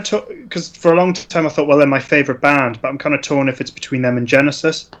I'm kind of because for a long time I thought, well, they're my favourite band, but I'm kind of torn if it's between them and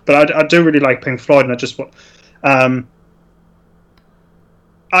Genesis. But I do really like Pink Floyd, and I just want...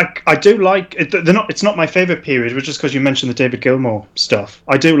 I do like it. They're not. It's not my favorite period, which is because you mentioned the David Gilmour stuff.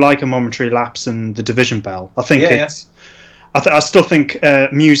 I do like A Momentary Lapse and The Division Bell. I think it's. Yeah. I still think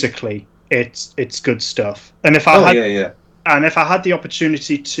musically it's good stuff. And if I and if I had the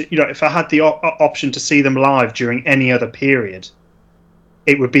opportunity to, if I had the option to see them live during any other period,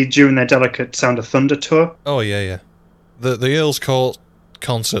 it would be during their Delicate Sound of Thunder tour. Oh yeah. The Earl's Court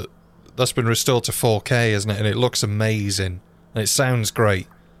concert that's been restored to 4K, isn't it? And it looks amazing and it sounds great.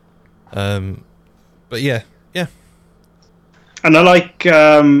 But yeah. And I like,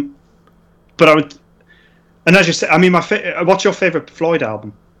 but I would, and as you say, I mean, what's your favourite Floyd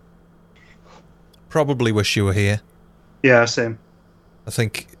album? Probably Wish You Were Here. Yeah, same. I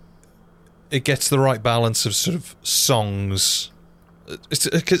think it gets the right balance of sort of songs.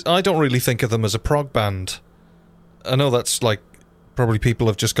 Because I don't really think of them as a prog band. I know that's like, probably people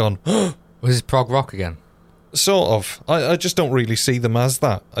have just gone, was this prog rock again? Sort of. I just don't really see them as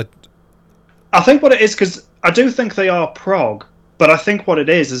that. I think what it is, because I do think they are prog, but I think what it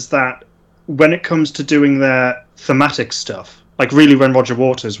is that when it comes to doing their thematic stuff, like really when Roger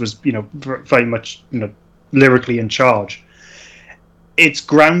Waters was, very much, lyrically in charge, it's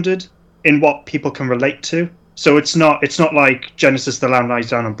grounded in what people can relate to. So it's not like Genesis, The Lamb Lies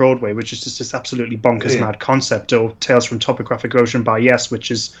Down on Broadway, which is just this absolutely bonkers mad concept, or Tales from Topographic Ocean by Yes, which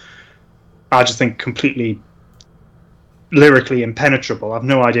is, I just think, completely lyrically impenetrable. I've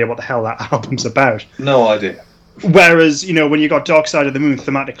no idea what the hell that album's about. No idea. Whereas, when you got Dark Side of the Moon,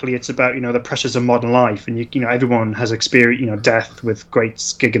 thematically it's about, the pressures of modern life, and everyone has experienced, death with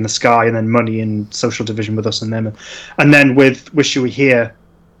Great Gig in the Sky, and then money and social division with Us and Them, and then with Wish You Were Here,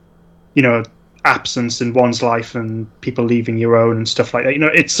 absence in one's life and people leaving your own and stuff like that.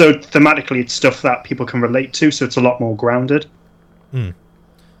 It's so thematically it's stuff that people can relate to, so it's a lot more grounded.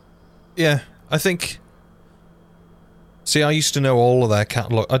 Yeah, I think. See, I used to know all of their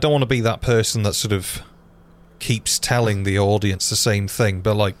catalogue. I don't want to be that person that sort of keeps telling the audience the same thing,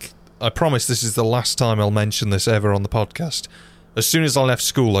 but like, I promise this is the last time I'll mention this ever on the podcast. As soon as I left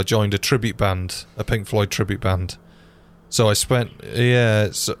school, I joined a tribute band, a Pink Floyd tribute band. So I spent,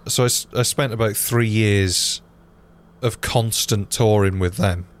 I spent about 3 years of constant touring with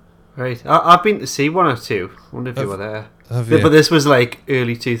them. Right, I've been to see one or two. I wonder if you were there. Have you? But this was like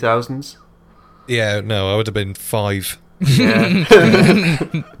early 2000s. Yeah, no, I would have been 5. Yeah.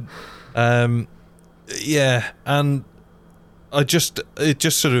 Yeah, and it just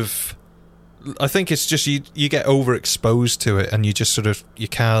sort of, I think it's just you get overexposed to it, and you just sort of you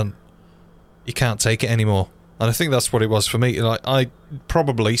can't take it anymore. And I think that's what it was for me. Like, I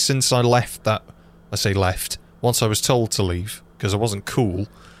probably, since I left that, I say left, once I was told to leave because I wasn't cool,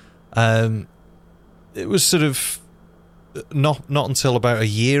 it was sort of not until about a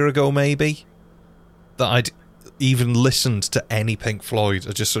year ago maybe that I'd even listened to any Pink Floyd.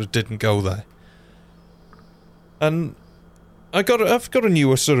 I just sort of didn't go there. And I've got a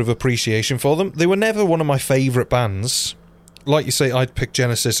newer sort of appreciation for them. They were never one of my favourite bands. Like you say, I'd pick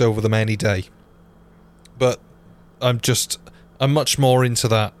Genesis over them any day. But I'm much more into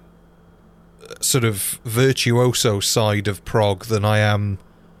that sort of virtuoso side of prog than I am,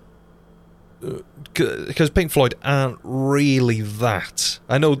 because Pink Floyd aren't really that.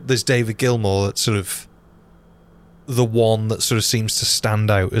 I know there's David Gilmour that's sort of the one that sort of seems to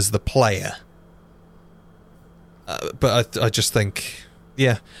stand out as the player. But I just think,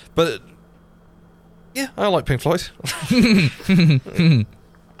 yeah. But, yeah, I like Pink Floyd.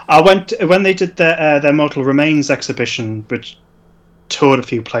 I went, when they did their Mortal Remains exhibition, which toured a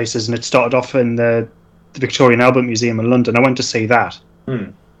few places, and it started off in the Victorian Albert Museum in London. I went to see that.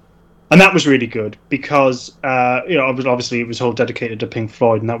 And that was really good because, obviously it was all dedicated to Pink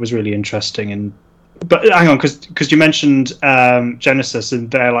Floyd, and that was really interesting. But hang on, because you mentioned Genesis, and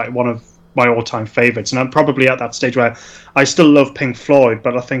they're like one of my all-time favourites, and I'm probably at that stage where I still love Pink Floyd,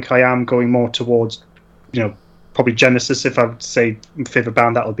 but I think I am going more towards, probably Genesis. If I would say favourite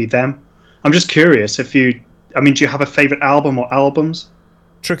band, that would be them. I'm just curious do you have a favourite album or albums?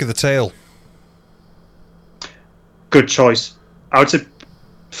 Trick of the Tail. Good choice. I would say,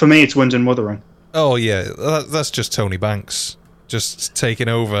 for me, it's Wind and Wuthering. Oh yeah, that's just Tony Banks just taking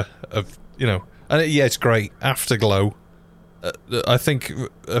over. And yeah, it's great. Afterglow. I think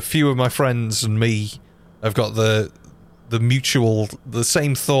a few of my friends and me have got the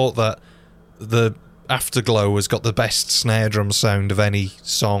same thought that the Afterglow has got the best snare drum sound of any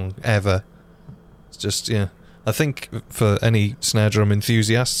song ever. It's just, yeah. I think for any snare drum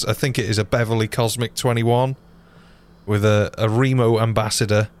enthusiasts, I think it is a Beverly Cosmic 21 with a Remo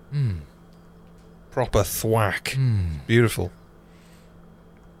Ambassador. Proper thwack. Beautiful.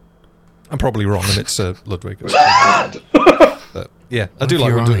 I'm probably wrong, and it's Ludwig. But, Yeah, I do like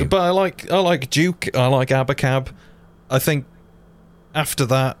you're Wonder right. but I like Duke, I like Abacab. I think after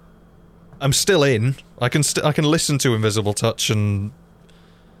that, I'm still in. I can listen to Invisible Touch and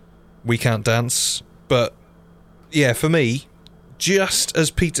We Can't Dance, but yeah, for me, just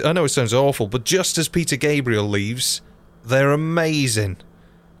as Peter, I know it sounds awful, but just as Peter Gabriel leaves, they're amazing.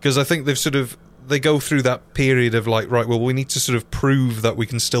 Because I think they go through that period of like, right, well, we need to sort of prove that we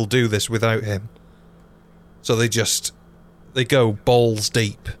can still do this without him. So they go balls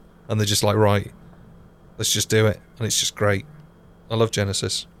deep, and they're just like, right, let's just do it, and it's just great. I love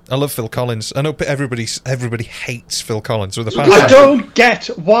Genesis. I love Phil Collins. I know everybody hates Phil Collins with a passion. I don't get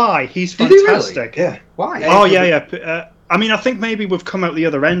why. He's Did he really? fantastic. Yeah. Why? Oh, yeah. I mean, I think maybe we've come out the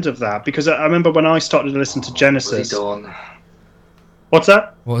other end of that, because I remember when I started to listen to Genesis. What's he done? What's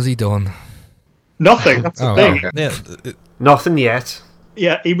that? What has he done? Nothing. That's the Oh, thing. okay. Yeah, Nothing yet.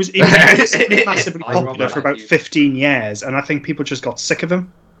 Yeah, he was massively I popular remember for about that. 15 years, and I think people just got sick of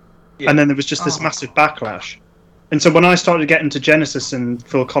him. Yeah. And then there was just this massive backlash. And so when I started getting to Genesis and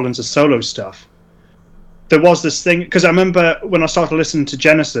Phil Collins' solo stuff, there was this thing, because I remember when I started listening to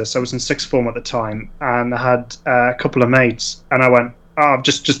Genesis, I was in sixth form at the time, and I had a couple of mates, and I went, I've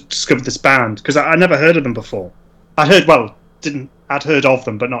just discovered this band, because I never heard of them before. I'd heard of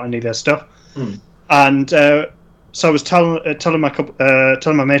them, but not any of their stuff. And so I was telling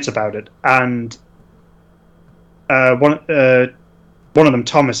my mates about it, and one of them,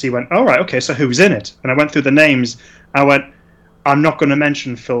 Thomas, he went, all right, okay, so who's in it? And I went through the names. I went, I'm not going to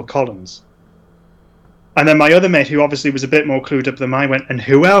mention Phil Collins. And then my other mate, who obviously was a bit more clued up than I, went, and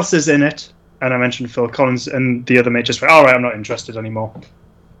who else is in it? And I mentioned Phil Collins, and the other mate just went, all right, I'm not interested anymore.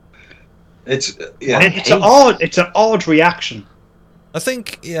 It's It's an odd reaction. I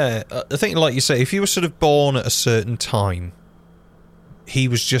think, like you say, if you were sort of born at a certain time, he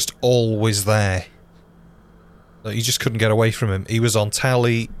was just always there. Like, you just couldn't get away from him. He was on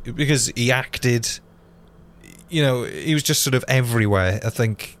telly because he acted. You know, he was just sort of everywhere. I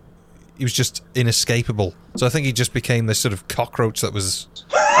think he was just inescapable. So I think he just became this sort of cockroach that was,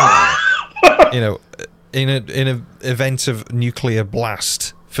 you know, in an event of nuclear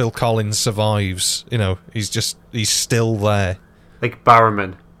blast, Phil Collins survives. You know, he's still there. Like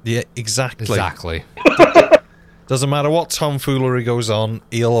Barrowman. Yeah, exactly. Exactly. Doesn't matter what tomfoolery goes on,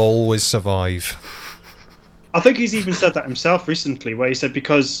 he'll always survive. I think he's even said that himself recently, where he said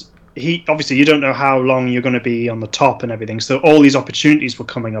because obviously you don't know how long you're going to be on the top and everything, so all these opportunities were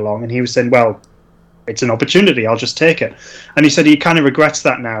coming along, and he was saying, well, it's an opportunity, I'll just take it. And he said he kind of regrets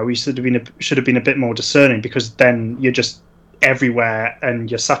that now. He should have been a bit more discerning, because then you're just everywhere and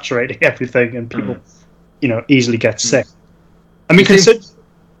you're saturating everything, and people, easily get sick. I mean,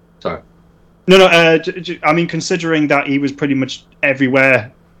 Sorry. No. I mean, considering that he was pretty much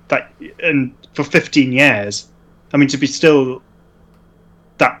everywhere and for 15 years, I mean, to be still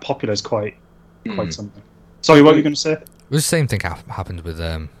that popular is quite something. Sorry, what were you going to say? The same thing happens with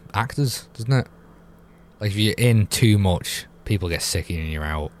actors, doesn't it? Like, if you're in too much, people get sick and you're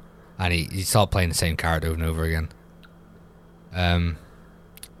out, and you start playing the same character over and over again.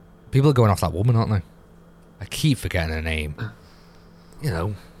 People are going off that woman, aren't they? I keep forgetting her name.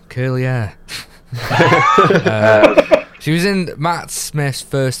 Curly hair. She was in Matt Smith's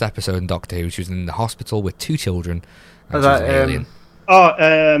first episode in Doctor Who. She was in the hospital with 2 children. And she was an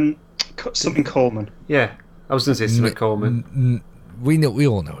alien. Something Coleman. Yeah, I was going to say something Coleman. We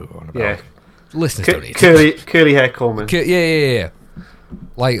all know who we're on about. Yeah. Listeners don't need to. Curly hair Coleman. Yeah.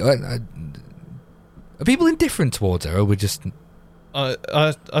 Like, are people indifferent towards her, or we just...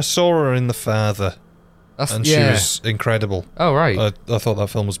 I saw her in The Father, and she was incredible. Oh, right. I thought that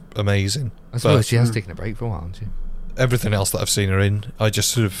film was amazing. I suppose she has taken a break for a while, hasn't she? Everything else that I've seen her in, I'm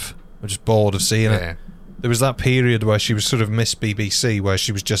just bored of seeing it. There was that period where she was sort of Miss BBC, where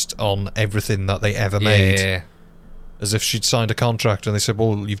she was just on everything that they ever made. Yeah. As if she'd signed a contract and they said,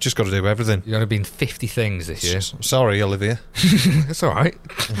 well, you've just got to do everything. You've only been 50 things this year. Sorry, Olivia. It's alright.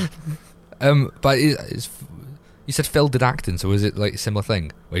 But you said Phil did acting, so was it like a similar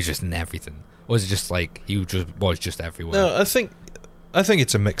thing? Where he's just in everything? Or is it just like he was just everywhere? No, I think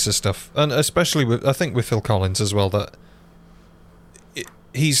it's a mix of stuff. And especially with Phil Collins as well, that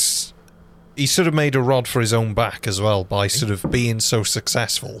he's sort of made a rod for his own back as well by sort of being so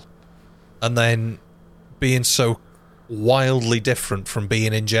successful and then being so wildly different from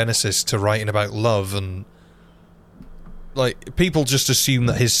being in Genesis to writing about love, and like people just assume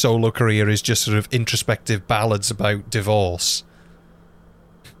that his solo career is just sort of introspective ballads about divorce,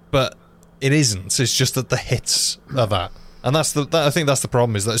 but it isn't. It's just that the hits are that, and I think that's the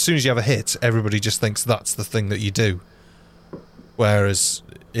problem, is that as soon as you have a hit, everybody just thinks that's the thing that you do, whereas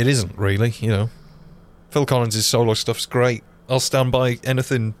it isn't really. Phil Collins' solo stuff's great. I'll stand by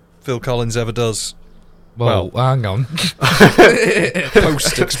anything Phil Collins ever does. Well, hang on.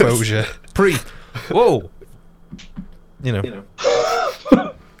 Post exposure, Whoa. you know,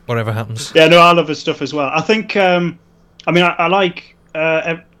 whatever happens. Yeah, no, I love his stuff as well. I think, I like,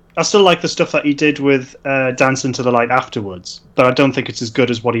 I still like the stuff that he did with Dance Into the Light afterwards, but I don't think it's as good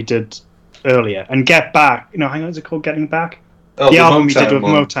as what he did earlier. And Get Back, hang on, is it called Getting Back? The album he did with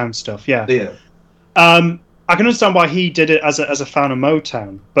Motown stuff, yeah. I can understand why he did it as a fan of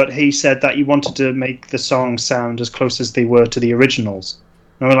Motown, but he said that he wanted to make the songs sound as close as they were to the originals.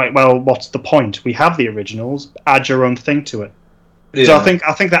 And we're like, well, what's the point? We have the originals. Add your own thing to it. Yeah. So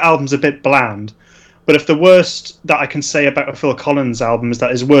I think that album's a bit bland. But if the worst that I can say about a Phil Collins album is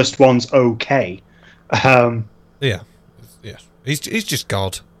that his worst one's okay. Yeah. He's just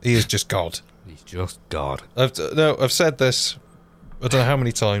God. He is just God. He's just God. I've said this. I don't know how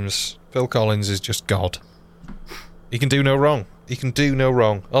many times. Phil Collins is just God. He can do no wrong. He can do no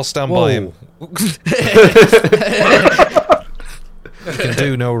wrong. I'll stand by him. He can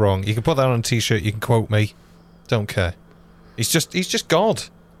do no wrong. You can put that on a t-shirt. You can quote me. Don't care. He's just God.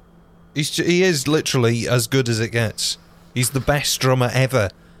 He is literally as good as it gets. He's the best drummer ever.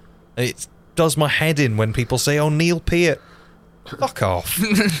 It does my head in when people say, "Oh, Neil Peart." Fuck off.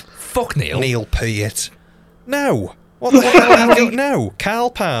 Fuck Neil. Neil Peart. No. What the hell have you got now? Carl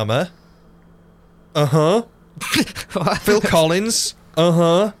Palmer. Uh-huh. Phil Collins.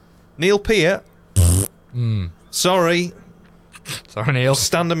 Uh-huh. Neil Peart. Sorry. Sorry, Neil.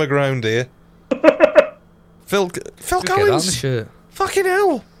 Standing my ground here. Phil Collins. Fucking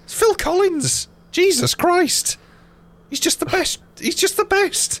hell. It's Phil Collins. Jesus Christ. He's just the best. He's just the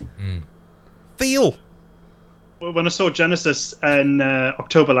best. Phil. When I saw Genesis in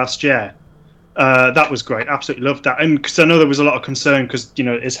October last year, that was great. Absolutely loved that. And because I know there was a lot of concern because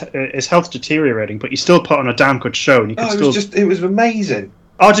his health's deteriorating, but he still put on a damn good show. And it was amazing.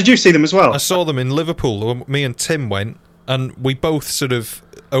 Oh, did you see them as well? I saw them in Liverpool. Me and Tim went, and we both sort of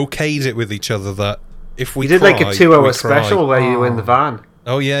okayed it with each other that if we did like a 2-hour special where you were in the van.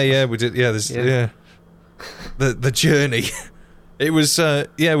 Oh yeah, we did. Yeah, the journey. It was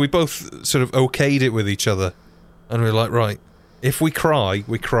we both sort of okayed it with each other, and we were like, right, if we cry,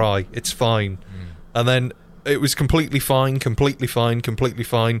 we cry. It's fine. And then it was completely fine.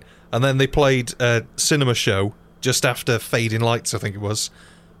 And then they played a cinema show just after Fading Lights, I think it was,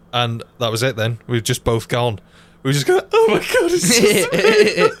 and that was it. Then we were just both gone. We were just going, oh my god, it's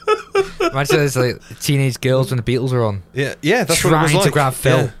so Imagine there's like teenage girls when the Beatles were on. Yeah, that's trying what it was like. to grab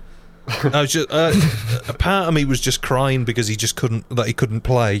Phil. Yeah. I was just, a part of me was just crying because he couldn't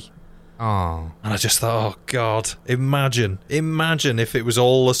play. Oh. And I just thought, oh god, imagine if it was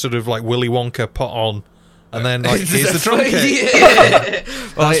all a sort of like Willy Wonka put on, and then like here's the drum kit.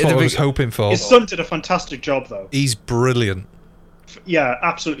 That's what I was hoping for. His son did a fantastic job, though. He's brilliant. Yeah,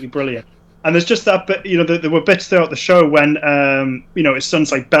 absolutely brilliant. And there's just that bit, there were bits throughout the show when, his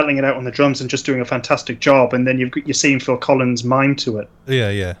son's like belting it out on the drums and just doing a fantastic job, and then you're seeing Phil Collins mime to it.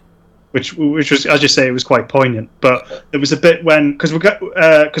 Yeah. Which was, as you say, it was quite poignant. But there was a bit when, because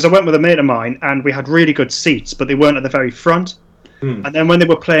I went with a mate of mine, and we had really good seats, but they weren't at the very front. And then when they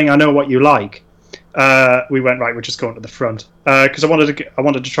were playing "I Know What You Like," we went, right, we're just going to the front because I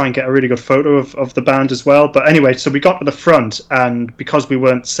wanted to try and get a really good photo of the band as well. But anyway, so we got to the front, and because we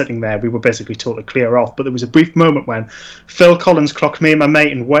weren't sitting there, we were basically told to clear off. But there was a brief moment when Phil Collins clocked me and my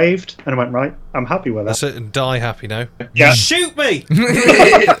mate and waved, and I went, right, I'm happy with that. That's it, and die happy now. Yeah. Shoot me.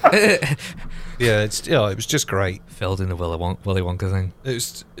 Yeah, it was just great. Filled in the Willy Wonka thing. It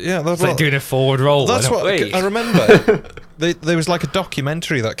was that's it's like doing a forward roll. That's what I remember. There was like a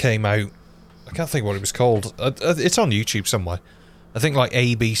documentary that came out. I can't think what it was called. It's on YouTube somewhere. I think like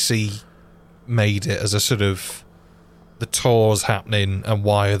ABC made it as a sort of the tour's happening and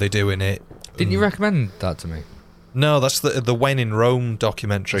why are they doing it. Didn't you recommend that to me? No, that's the When in Rome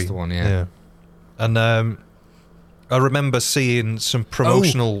documentary. That's the one, yeah. And I remember seeing some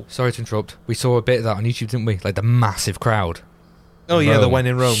promotional... sorry to interrupt. We saw a bit of that on YouTube, didn't we? Like the massive crowd. Oh yeah, the When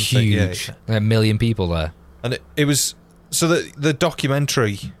in Rome thing. Huge. Yeah. Like 1 million people there. And it was... So the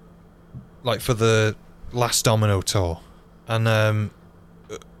documentary... like for the last Domino tour, and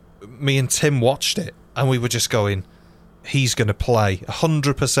me and Tim watched it, and we were just going, he's going to play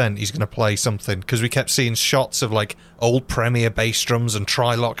 100%. He's going to play something, because we kept seeing shots of like old Premier bass drums and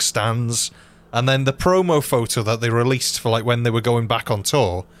Trilock stands, and then the promo photo that they released for like when they were going back on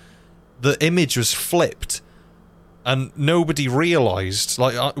tour, the image was flipped, and nobody realised,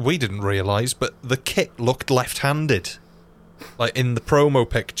 like we didn't realise, but the kit looked left-handed, like in the promo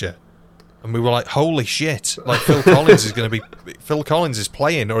picture. And we were like, holy shit, like Phil Collins is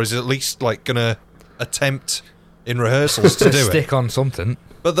playing, or is at least like going to attempt in rehearsals to do it. Stick on something.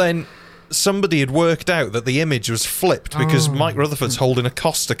 But then somebody had worked out that the image was flipped because Mike Rutherford's holding a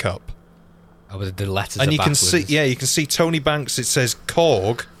Costa cup. Oh, but the letters And are you can backwards. see, you can see Tony Banks. It says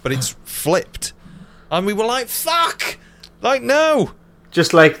Korg, but it's flipped, and we were like, "Fuck!" Like, no.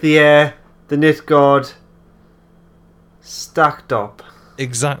 Just like the Knit God stacked up.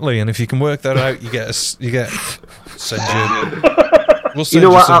 Exactly, and if you can work that out, you get send you. We'll send You know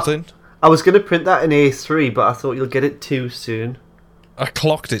you what? something. I was going to print that in A3, but I thought you'll get it too soon. I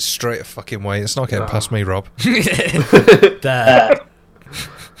clocked it straight a fucking way. It's not getting past me, Rob. There.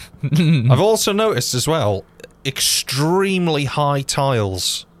 I've also noticed as well extremely high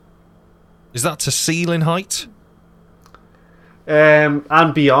tiles. Is that to ceiling height?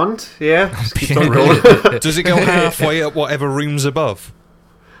 And beyond, yeah. Just keep on Beyond. going. Does it go halfway up whatever room's above?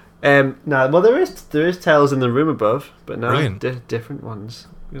 No, well, there is tiles in the room above, but no, Brilliant. different ones.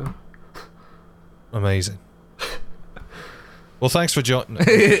 Yeah. Amazing. Well, thanks for joining.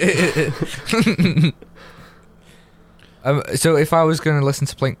 So if I was going to listen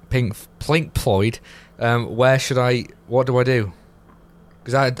to Pink Floyd, what do I do?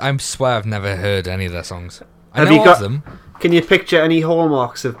 Because I swear I've never heard any of their songs. I know of them. Can you picture any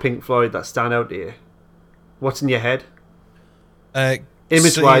hallmarks of Pink Floyd that stand out to you? What's in your head?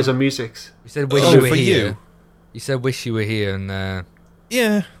 Image-wise or musics? You said "Wish You Were for Here." you. You said "Wish You Were Here" and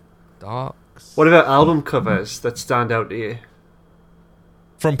Yeah. Darks. What about album covers that stand out to you?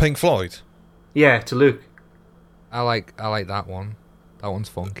 From Pink Floyd. Yeah, to Luke. I like that one. That one's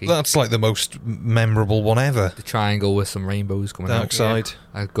funky. That's like the most memorable one ever. The triangle with some rainbows coming Dark out. Side.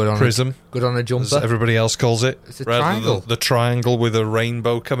 Good on Prism. Good on a As jumper. everybody else calls it. It's a rather than triangle. The triangle with a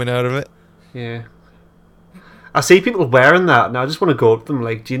rainbow coming out of it. Yeah. I see people wearing that, and I just want to go up to them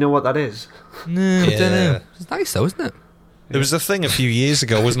like, do you know what that is? No, I don't Yeah. know. It's nice though, isn't it? There was a thing a few years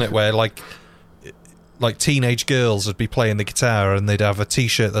ago, wasn't it, where like teenage girls would be playing the guitar and they'd have a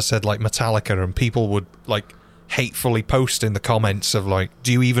T-shirt that said like Metallica, and people would like hatefully post in the comments of like,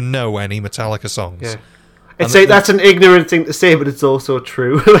 "Do you even know any Metallica songs?" Yeah. It's like, that's an ignorant thing to say, but it's also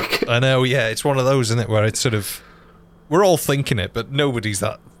true. Like, I know, yeah, it's one of those, isn't it, where it's sort of we're all thinking it, but nobody's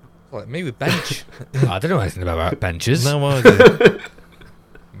that. Like me with bench. I don't know anything about benches. No idea.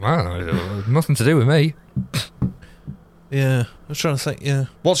 Well, nothing to do with me. Yeah, I was trying to think. Yeah,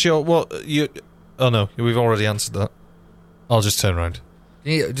 Oh no, we've already answered that. I'll just turn around.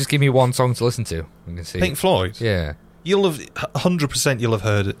 Just give me one song to listen to. We can see. Pink Floyd. Yeah. You'll have 100%. You'll have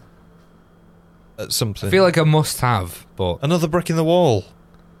heard it at something. I feel like I must have, but Another Brick in the Wall.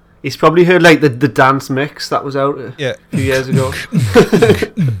 he's probably heard like the dance mix that was out a Yeah. few years ago.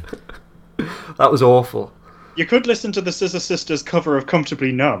 That was awful. You could listen to the Scissor Sisters cover of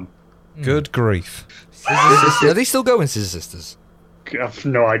Comfortably Numb. Good grief. are they still going, Scissor Sisters? I have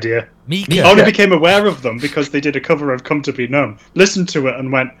no idea. Mika. I only became aware of them because they did a cover of Comfortably Numb. Listened to it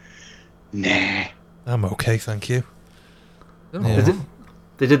and went, nah. I'm okay, thank you. Oh. Yeah.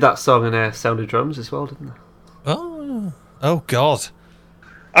 They did that song in Sound of Drums as well, didn't they? Oh God.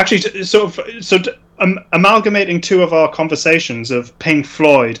 Actually, amalgamating two of our conversations of Pink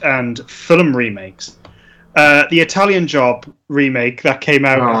Floyd and film remakes. The Italian Job remake that came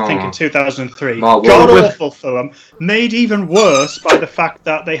out, I think, in 2003. Mark God-awful film, made even worse by the fact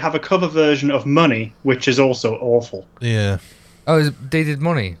that they have a cover version of Money, which is also awful. Yeah. Oh, they did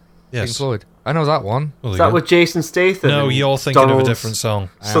Money. Yes. Pink Floyd. I know that one. Well, Is there that you with Jason Statham? go. No, and you're thinking of a Donald different song.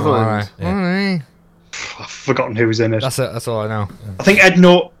 Sutherland. Alright. I've forgotten who was in it. That's it. That's all I know. I think Ed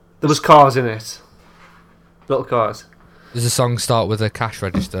Norton. There was cars in it. Little cars. Does the song start with a cash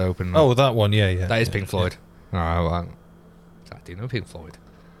register open? Oh, that one. Yeah, yeah. that is yeah, Pink Floyd. Alright, well, I do know Pink Floyd.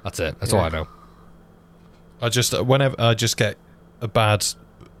 That's it. That's all I know. I just whenever I just get a bad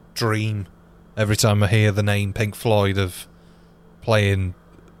dream every time I hear the name Pink Floyd of playing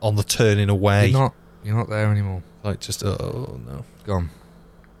on the Turning Away. You're not there anymore. Like just oh no, Gone.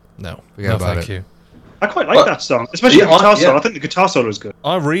 no, Forget no, about thank it. you. I quite like that song, especially Yeah, the guitar solo. yeah. I think the guitar solo is good.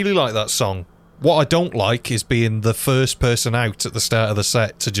 I really like that song. What I don't like is being the first person out at the start of the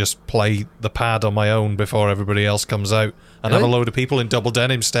set to just play the pad on my own before everybody else comes out and have a Really? load of people in double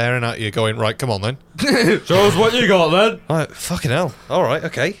denim staring at you going, right, come on then. Show us what you got then. Like, fucking hell. All right,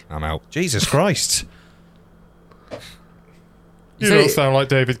 okay. I'm out. Jesus Christ. You don't sound like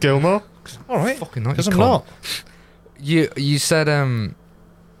David Gilmour. All right, Fucking not, because you I'm cunt. not. You said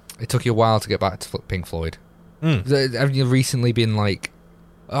it took you a while to get back to Pink Floyd. Mm. Have you recently been like,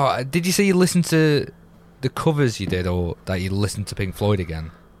 oh, did you say you listened to the covers you did, or that you listened to Pink Floyd again?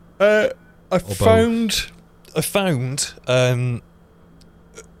 I both. found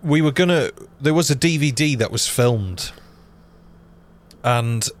we were gonna. There was a DVD that was filmed,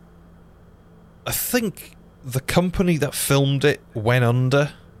 and I think the company that filmed it went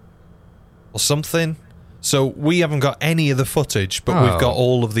under or something. So we haven't got any of the footage, but we've got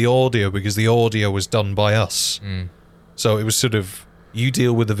all of the audio because the audio was done by us. So it was sort of, you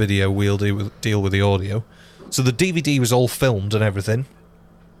deal with the video, we'll deal with the audio. So the DVD was all filmed and everything.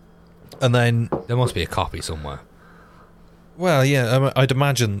 And then... There must be a copy somewhere. Well, yeah, I'd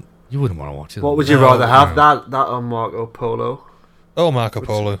imagine... You wouldn't want to watch it. What would you rather have, that on Marco Polo? Oh, Marco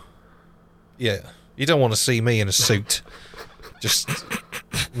Polo. Yeah. You don't want to see me in a suit. Just...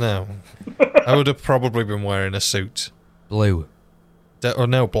 No. I would have probably been wearing a suit. Blue. Or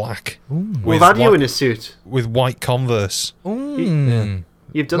no, black. We've had you in a suit. With white Converse. Mm.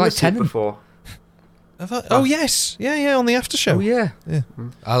 You've done Like the suit Tenon. before. Oh, yes. Yeah, on the after show. Oh, yeah. Yeah.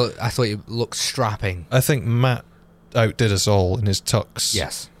 I thought you looked strapping. I think Matt outdid us all in his tux.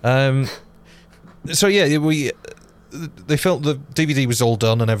 Yes. So, yeah, they felt the DVD was all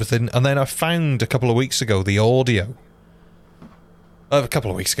done and everything, and then I found a couple of weeks ago the audio. A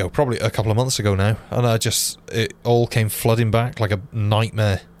couple of weeks ago, probably a couple of months ago now, and it all came flooding back like a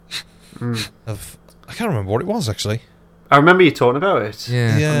nightmare. I can't remember what it was, actually. I remember you talking about it.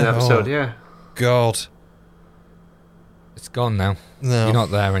 Yeah. On the episode, yeah. God. It's gone now. No. You're not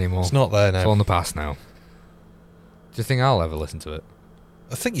there anymore. It's not there It's now. all in the past now. Do you think I'll ever listen to it?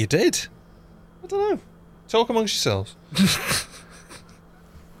 I think you did. I don't know. Talk amongst yourselves. Do you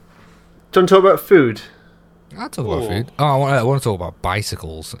want to talk about food? I'll talk about food. Oh, I want to talk about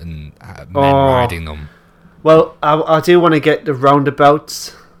bicycles and men riding them. Well, I do want to get the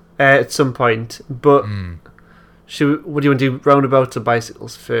roundabouts at some point, but what do you want to do, roundabouts or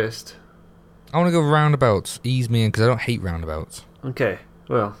bicycles first? I want to go roundabouts. Ease me in, because I don't hate roundabouts. Okay,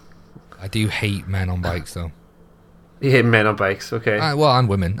 well. I do hate men on bikes, though. You hate men on bikes, okay. Well, and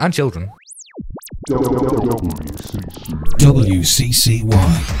women. And children.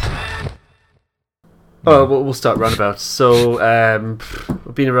 WCCY. Oh, we'll start roundabouts. So,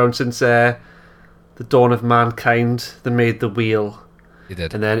 we've been around since the dawn of mankind. They made the wheel. They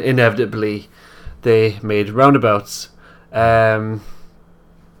did. And then, inevitably, they made roundabouts.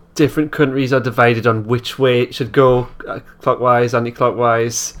 Different countries are divided on which way it should go, clockwise,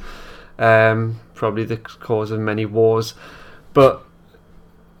 anti-clockwise. Probably the cause of many wars. But,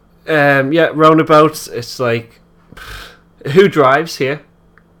 roundabouts, it's like... Who drives here?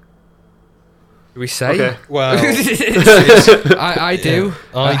 Do we say? Okay. Well, I do.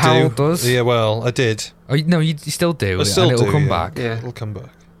 I do. Harold does. Yeah, well, I did. Oh, no, you still do. I still and it'll do, come yeah. back. Yeah. It'll come back.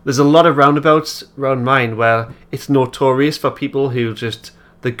 There's a lot of roundabouts around mine where it's notorious for people who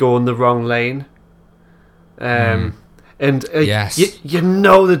they go in the wrong lane. And Yes. you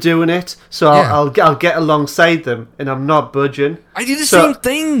know they're doing it, so Yeah. I'll get alongside them, and I'm not budging. I do the So- same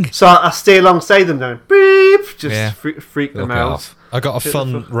thing. So I stay alongside them now, beep, just Yeah. freak them Look out. off. I got a Bit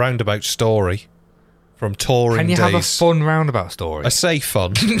fun of roundabout story from touring Can you days. have a fun roundabout story? I say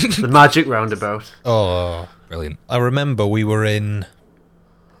fun. The magic roundabout. Oh, Brilliant. I remember we were in...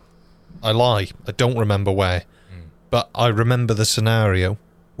 I lie. I don't remember where. But I remember the scenario.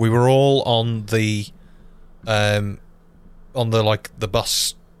 We were all on the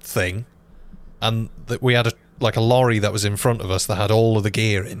bus thing, and we had a lorry that was in front of us that had all of the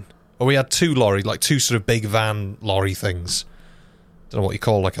gear in. Or we had two sort of big van lorry things. Don't know what you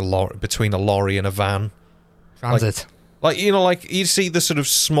call a lorry, between a lorry and a van. Transit. You see the sort of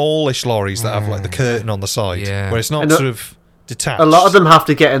smallish lorries that have the curtain on the side, where it's not And sort of detached. A lot of them have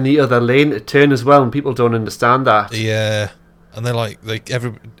to get in the other lane to turn as well, and people don't understand that. Yeah, and they're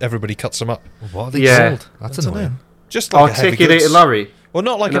everybody cuts them up. What are they Yeah. called? That's I don't annoying. know. Just like a heavy Articulated goods. lorry. Well,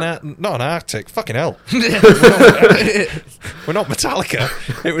 not like not an Arctic. Fucking hell. We're not Metallica.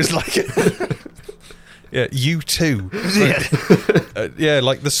 It was like U2.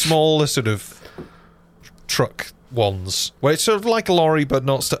 Like the smaller sort of truck ones, where it's sort of like a lorry but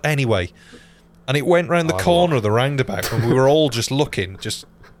not. Anyway, and it went round the corner of the roundabout, and we were all just looking, just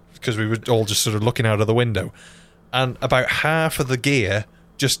because we were all just sort of looking out of the window, and about half of the gear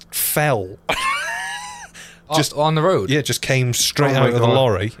just fell. Just on the road? Yeah, just came straight out of the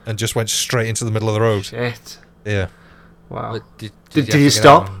lorry and just went straight into the middle of the road. Shit. Yeah. Wow. But Did you have to get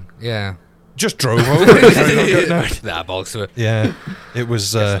stop? out? Yeah. Just drove over it. Nah, bollocks to it. Yeah. It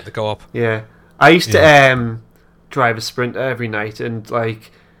was... The co-op. Yeah. I used to drive a Sprinter every night, and I'd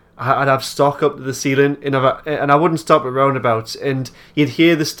have stock up to the ceiling, and I wouldn't stop at roundabouts, and you'd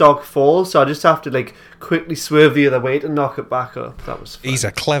hear the stock fall, so I just have to quickly swerve the other way to knock it back up. That was fun. He's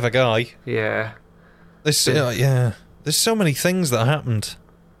a clever guy. Yeah. There's so many things that happened.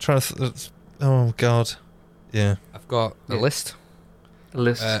 Oh God. Yeah. I've got a list. A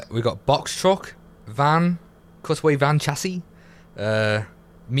list. We got box truck, van, cutaway van chassis,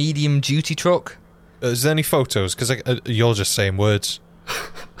 medium duty truck, Is there any photos? Because you're just saying words.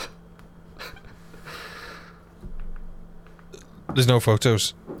 There's no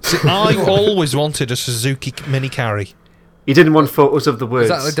photos. See, I always wanted a Suzuki Mini Carry. You didn't want photos of the words. Is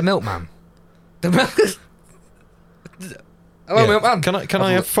that like the milkman? The milk. Hello, Yeah. milkman. Can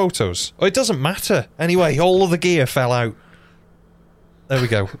I have photos? Oh, it doesn't matter. Anyway, all of the gear fell out. There we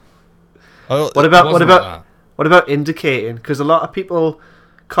go. Oh, What Wasn't that? about indicating? Because a lot of people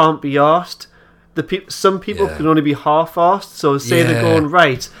can't be arsed. Some people Yeah. can only be half arsed. So say they're Yeah. going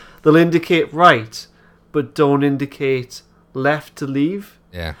right, they'll indicate right, but don't indicate left to leave.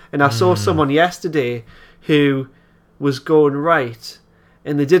 Yeah. And I saw someone yesterday who was going right,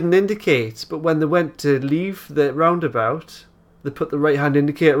 and they didn't indicate. But when they went to leave the roundabout, they put the right hand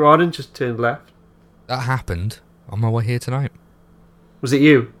indicator on and just turned left. That happened on my way here tonight. Was it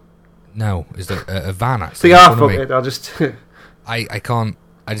you? No, is there a van So actually? yeah, in front of fuck me. it. I'll just. I can't.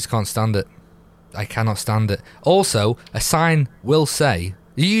 I just can't stand it. I cannot stand it. Also, a sign will say.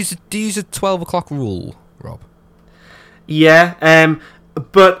 Do you use a 12 o'clock rule, Rob? Yeah,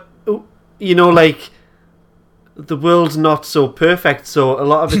 but you know, like the world's not so perfect, so a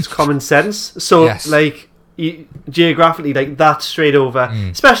lot of it's common sense. So, Yes. like geographically, like that's straight over.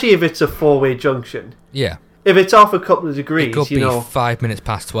 Especially if it's a four-way junction. Yeah. If it's off a couple of degrees, It could you be know. 5 minutes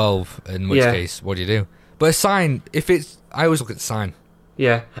past 12, in which Yeah. case, what do you do? But a sign, if it's. I always look at the sign.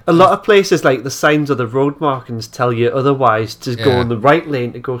 Yeah, a lot of places like the signs or the road markings tell you otherwise to go Yeah. in the right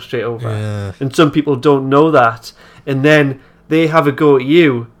lane to go straight over. Yeah. And some people don't know that, and then they have a go at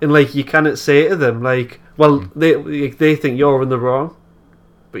you, and like you cannot say to them like, well, they think you're in the wrong,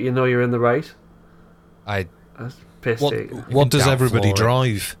 but you know you're in the right. That's piss What, take. what does doubt everybody for it.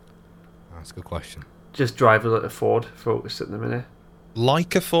 drive? That's a good question. Just drive a Ford Focus at the minute.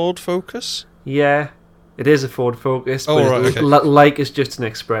 Like a Ford Focus? Yeah, it is a Ford Focus, Oh, but right, it's okay. like is just an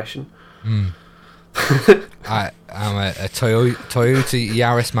expression. I'm a Toyota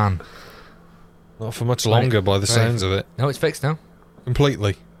Yaris man. Not for much longer by the sounds of it. No, it's fixed now.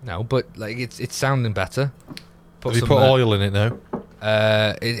 Completely. No, but like it's sounding better. Have you put oil in it now?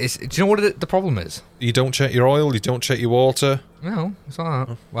 Do you know what the problem is? You don't check your oil, you don't check your water. No, it's not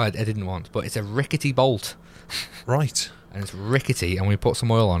that. Well, I didn't want, but it's a rickety bolt, Right. and it's rickety, and we put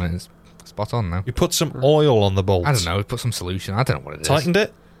some oil on it. It's spot on now. You put some oil on the bolt. I don't know. We put some solution. I don't know what it is. Tightened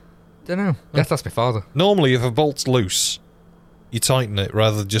it? Don't know. Guess that's my father. Normally, if a bolt's loose, you tighten it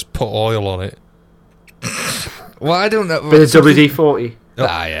rather than just put oil on it. Well, I don't know. Bit of WD-40.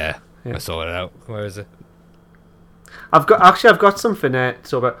 Ah, yeah. I saw it out. Where is it? I've got something to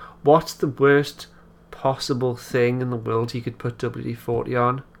talk about. What's the worst possible thing in the world you could put WD-40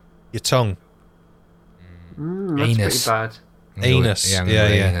 on? Your tongue. That's Anus. pretty bad. Anus. Yeah, Yeah,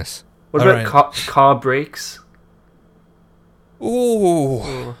 yeah. anus. What All about right. car brakes? Ooh,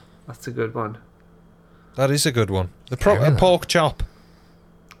 Oh, that's a good one. that is a good one. A Yeah. pork chop.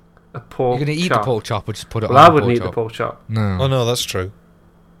 A pork You're going to eat chop. the pork chop or just put it Well, on I the wouldn't pork eat chop? the pork chop. No. Oh no, that's true.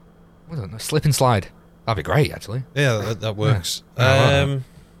 I don't know. Slip and slide. That'd be great, actually. Yeah, that works. Yeah.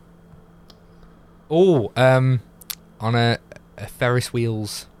 On a Ferris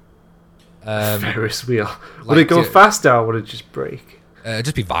wheels. Ferris wheel. Would like it go to- faster or would it just break?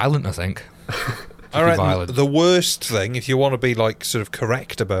 Just be violent, I think. All right. violent. The worst thing, if you want to be like sort of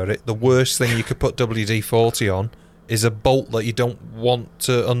correct about it, the worst thing you could put WD-40 on is a bolt that you don't want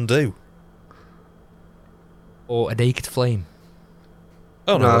to undo. Or a naked flame.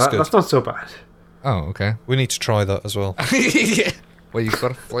 Oh no, that's good. That's not so bad. Oh, okay. We need to try that as well Well, you've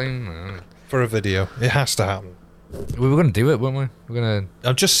got a flame. for a video. It has to happen. We were going to do it, weren't we? We're going to.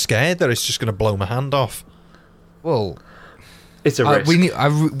 I'm just scared that it's just going to blow my hand off. Well, It's a risk.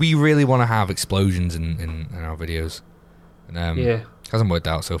 we really want to have explosions in our videos. And, Yeah. Hasn't worked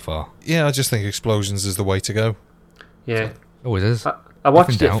out so far. Yeah, I just think explosions is the way to go. Yeah. Oh, it is. I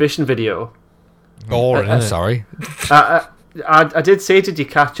watched Different a doubt. fishing video. Boring, I'm innit? sorry. I did say, did you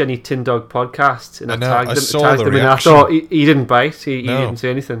catch any Tin Dog podcasts? And I I know, tagged I him, saw tagged the him and I reaction. thought he didn't bite. He No. didn't say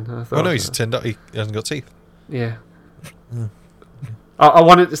anything. I thought, Oh no, he's a tin dog. He hasn't got teeth. Yeah. I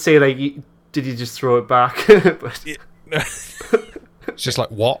wanted to say, like, did you just throw it back? But It's just like,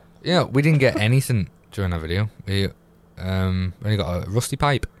 what? Yeah, we didn't get anything during that video. We only got a rusty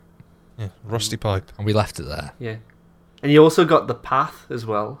pipe, Yeah, rusty pipe. and we left it there. yeah. And you also got the path as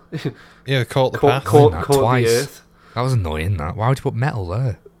well. Yeah, caught the Caught, path. caught, that caught twice. the earth. That was annoying. That. Why would you put metal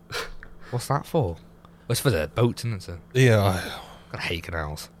there? What's that for? Well, it's for the boats, isn't it? So, Yeah, I hate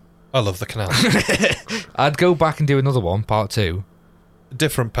canals. I love the canal. I'd go back and do another one, part 2.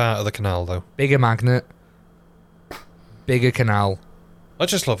 Different part of the canal, though. Bigger magnet, bigger canal. I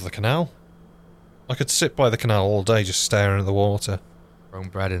just love the canal. I could sit by the canal all day just staring at the water. Thrown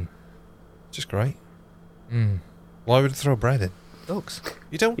bread in. Just great. Why would it throw bread in? Ducks.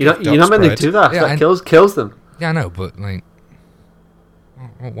 You don't. You're give not ducks meant to bread. do that. Yeah, That kills them. Yeah, I know, but like,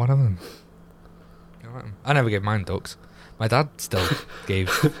 what of them? I never gave mine ducks. My dad still gave.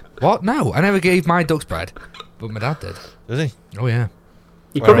 What? No, I never gave my ducks bread, but my dad did. Does he? Oh yeah,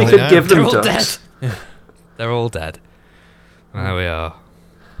 You Where probably are they could now? give them they're all ducks. dead. They're all dead. There we are.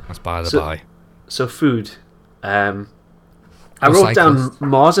 That's by the So- by. So food. I Or wrote down cyclists.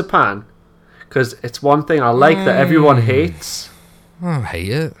 marzipan because it's one thing I like that everyone hates. I don't hate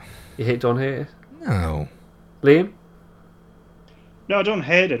it. Don't hate it, No. Liam? No, I don't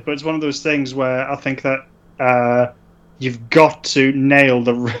hate it, but it's one of those things where I think that you've got to nail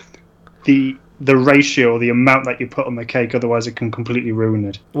the ratio, the amount that you put on the cake, otherwise it can completely ruin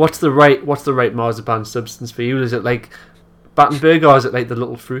it. What's the right marzipan substance for you? Is it like Battenberg or is it like the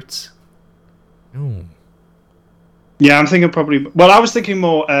little fruits? Ooh. Yeah, I'm thinking probably. Well, I was thinking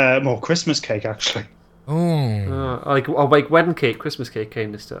more Christmas cake actually. Oh. Like wedding cake, Christmas cake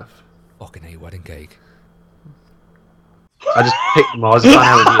kind of stuff. Fucking hate wedding cake. I just picked marzipan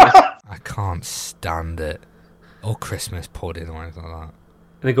out of the air, I can't stand it. Or Christmas pudding or anything like that.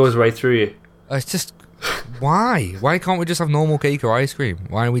 and it goes right through you. It's just why? Why can't we just have normal cake or ice cream?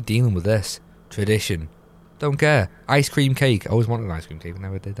 Why are we dealing with this tradition? Don't care. Ice cream cake. I always wanted an ice cream cake.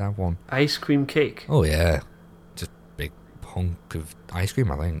 Never did have one. Ice cream cake. Oh yeah, just big hunk of ice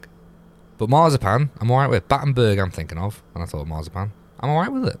cream. I think. But marzipan, I'm alright with. Battenberg, I'm thinking of, and I thought marzipan. I'm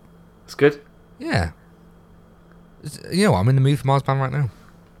alright with it. It's good. Yeah. You know, I'm in the mood for marzipan right now.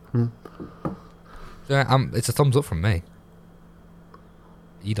 So, it's a thumbs up from me.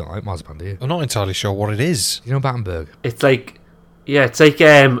 You don't like marzipan, do you? I'm not entirely sure what it is. You know Battenberg? It's like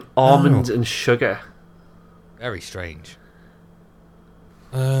almonds and sugar. Very strange.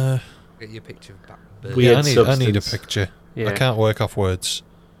 Uh, Get you a picture of Battenberg. Weird yeah, I need a substance. picture. Yeah. I can't work off words.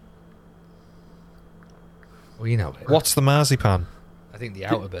 Well, you know it. What's the marzipan? I think the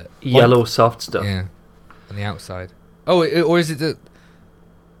outer bit. Yellow soft stuff. Yeah. On the outside. Oh, or is it the...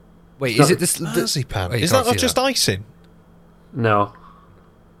 Wait, is it this... Marzipan? Wait, you Is can't that not see just that. icing? No,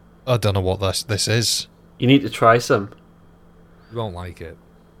 I don't know what this is. you need to try some. You won't like it.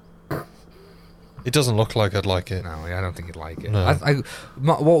 It doesn't look like I'd like it. No, yeah, I don't think you'd like it. No.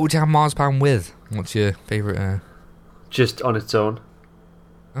 What would you have marzipan with? What's your favourite... Just on its own.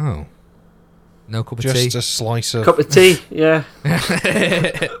 Oh. No cup of Just tea? a slice of. Cup of tea, yeah.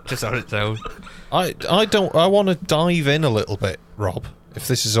 Just on its own. I want to dive in a little bit, Rob, if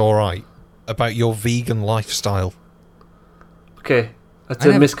this is all right, about your vegan lifestyle. Okay, that's I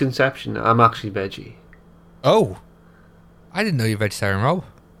a never- misconception. I'm actually veggie. Oh, I didn't know you're vegetarian, Rob.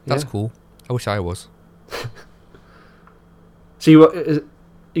 That's Yeah. cool. I wish I was. So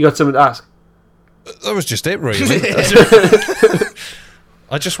you got something to ask? that was just it, really.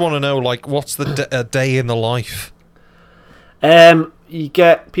 I just want to know, like, what's the a day in the life? You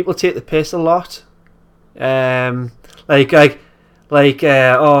get people take the piss a lot.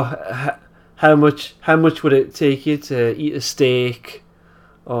 How much would it take you to eat a steak,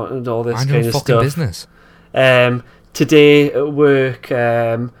 and all this Mind kind your of fucking stuff? business. Today at work,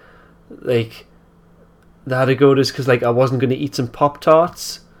 they had to go to this because I wasn't going to eat some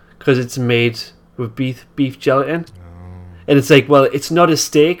Pop-Tarts because it's made with beef gelatin. And it's like, well, it's not a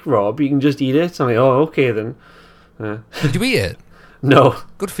steak, Rob. You can just eat it. I'm like, oh, okay then. Did you eat it? No.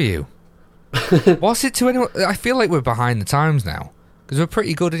 Good for you. What's it to anyone? I feel like we're behind the times now because we're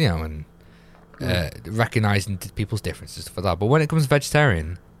pretty good, you know, and recognizing people's differences for that. But when it comes to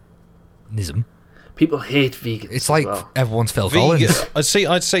vegetarianism, People hate vegans. it's like as well. everyone's Phil Collins.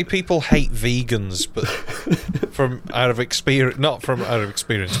 I'd say people hate vegans, but from out of experience, not from out of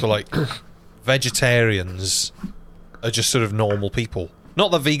experience, but like vegetarians are just sort of normal people.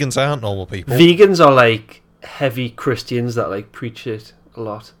 Not that vegans aren't normal people. Vegans are like heavy Christians that like preach it a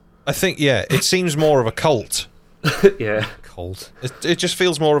lot. I think, yeah, it seems more of a cult. Yeah. Cult. It just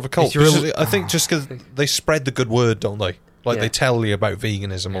feels more of a cult. It's your- Because I think just because they spread the good word, don't they? Like Yeah. they tell you about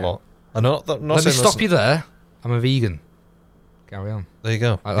veganism a lot. I'm not Let me saying stop you there. I'm a vegan. Carry on. There you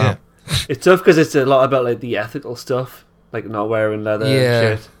go. Like Yeah. that. It's tough because it's a lot about like the ethical stuff, like not wearing leather Yeah.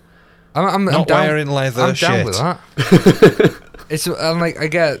 and shit. I'm Not down, wearing leather I'm shit. down with that. I'm like, I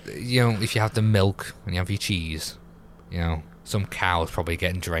get, you know, if you have the milk and you have your cheese, you know, some cow's probably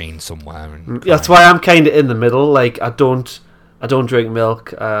getting drained somewhere. And That's why I'm kind of in the middle. Like I don't drink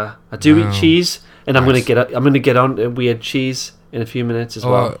milk. I do No. eat cheese, and I'm Nice. gonna get on to weird cheese in a few minutes as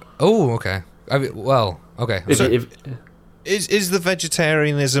well. Okay. I mean, well, okay. If- So- if- Is the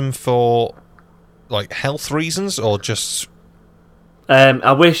vegetarianism for like health reasons or just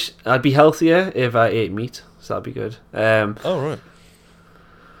I wish I'd be healthier if I ate meat, so that'd be good. oh right.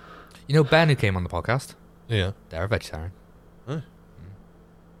 You know Ben, who came on the podcast? Yeah. They're a vegetarian. Oh.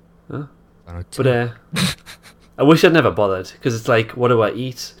 Huh? I know two. But I wish I'd never bothered, because it's like, what do I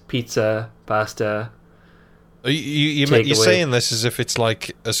eat? Pizza, pasta. You're Takeaway. saying this as if it's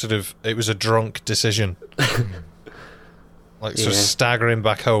like a sort of, it was a drunk decision. Like sort of Yeah. staggering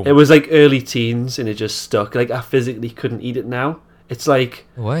back home. It was like early teens, and it just stuck. Like, I physically couldn't eat it now. It's like,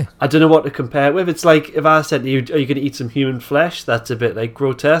 No way. I don't know what to compare it with. It's like, if I said to you, are you going to eat some human flesh? That's a bit like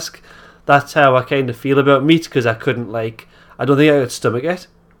grotesque. That's how I kind of feel about meat, because I couldn't like, I don't think I could stomach it.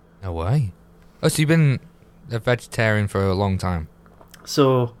 No way. Oh, so you've been a vegetarian for a long time?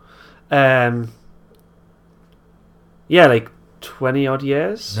 So, yeah, like 20 odd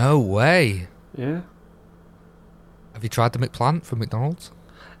years. No way. Yeah. Have you tried the McPlant from McDonald's?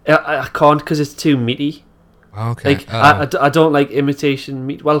 I can't, because it's too meaty. Okay. Like, I don't like imitation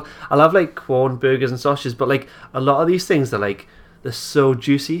meat. Well, I'll have like corn burgers and sausages, but like a lot of these things, they're so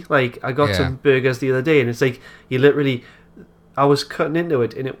juicy. Like, I got Yeah. some burgers the other day, and it's like, you literally, I was cutting into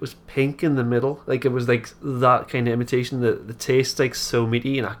it, and it was pink in the middle. Like, it was like that kind of imitation. The taste like so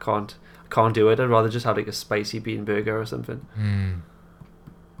meaty, and I can't do it. I'd rather just have like a spicy bean burger or something.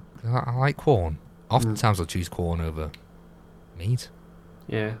 I like corn. Oftentimes I'll choose corn over meat.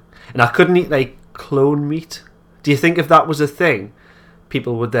 Yeah, and I couldn't eat like clone meat. Do you think if that was a thing,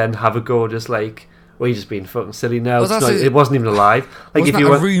 people would then have a go, just like, well, you're just being fucking silly now. Well, It's that's not, it wasn't even alive. Like, Wasn't if you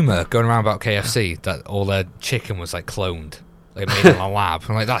that were, a rumour going around about KFC that all their chicken was like cloned? They made it in a lab.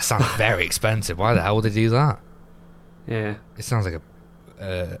 I'm like, that sounds very expensive. Why the hell would they do that? yeah, It sounds like a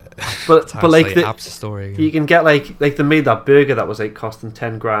but like the, abs story. you can get like they made that burger that was like costing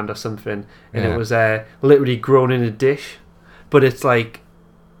 10 grand or something, and Yeah. it was literally grown in a dish, but it's like,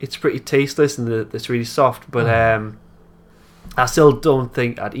 it's pretty tasteless, and it's really soft. But I still don't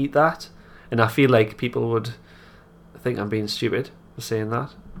think I'd eat that, and I feel like people would think I'm being stupid for saying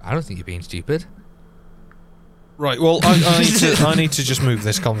that. I don't think you're being stupid. Right, well, I need to just move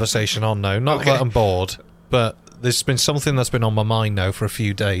this conversation on now. Not that I'm bored, but there's been something that's been on my mind now for a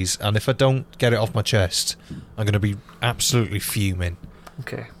few days, and if I don't get it off my chest, I'm going to be absolutely fuming.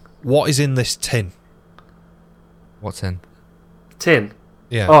 Okay, What is in this tin? What's in? tin.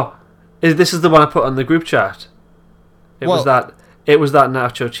 Yeah. Oh, this is the one I put on the group chat. It was Well- that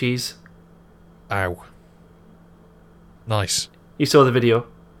nacho cheese. Ow. Nice. You saw the video.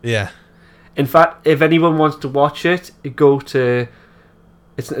 Yeah. In fact, if anyone wants to watch it, go to,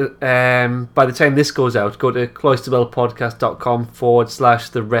 it's by the time this goes out, go to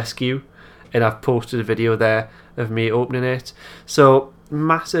cloisterwellpodcast.com/the rescue, and I've posted a video there of me opening it. So,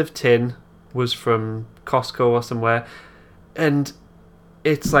 massive tin was from Costco or somewhere, and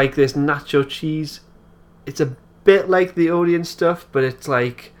it's like this nacho cheese. It's a bit like the Odeon stuff, but it's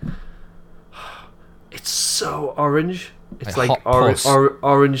like, it's so orange. It's Like like hot puss.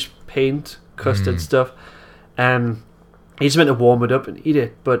 orange paint, custard stuff. You just meant to warm it up and eat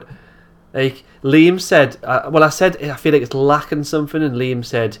it. But like Liam said, I said I feel like it's lacking something, and Liam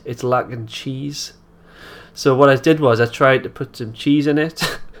said it's lacking cheese. So what I did was I tried to put some cheese in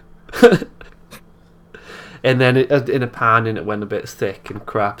it, and then in a pan, and it went a bit thick and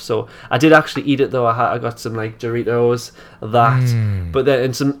crap. So I did actually eat it though. I got some like Doritos, but then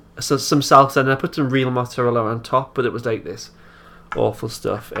and some salsa, and I put some real mozzarella on top. But it was like this awful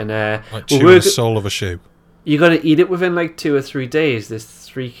stuff, and Like chewing the sole of a shoe. you got to eat it within like 2 or 3 days. There's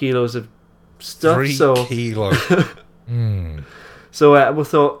 3 kilos of stuff. 3 so kilos. So we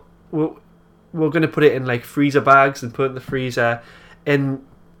thought we're going to put it in like freezer bags and put it in the freezer. And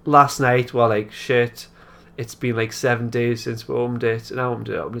last night, well, like shit, it's been like 7 days since we opened it, and I opened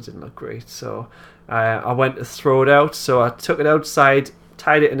it up. It didn't look great, so I went to throw it out. So I took it outside,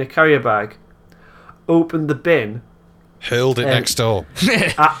 tied it in a carrier bag, opened the bin, Hurled it next door.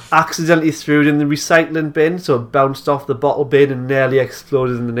 I accidentally threw it in the recycling bin, so it bounced off the bottle bin and nearly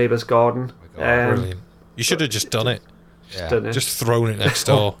exploded in the neighbour's garden. Brilliant. You should have just done it. Done it. Just thrown it next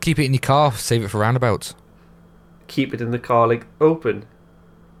door. Keep it in your car. Save it for roundabouts. Keep it in the car, like open.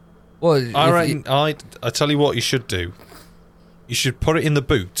 Well, I reckon. I tell you what you should do. You should put it in the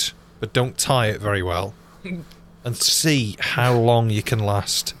boot, but don't tie it very well, and see how long you can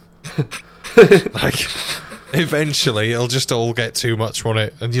last. Like, eventually it'll just all get too much on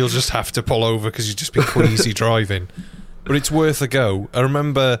it, and you'll just have to pull over because you'll just be queasy driving. But it's worth a go. I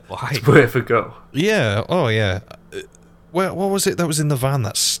remember. Why? It's worth a go. Yeah. Oh yeah. What was it that was in the van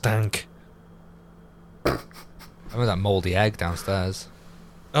that stank? I remember that mouldy egg downstairs.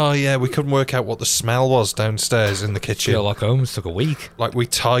 Oh yeah, we couldn't work out what the smell was downstairs in the kitchen. Sherlock Holmes took a week. Like, we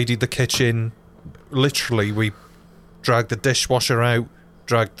tidied the kitchen. Literally, we dragged the dishwasher out,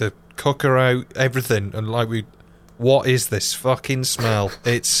 dragged the cooker out, everything, and like we what is this fucking smell?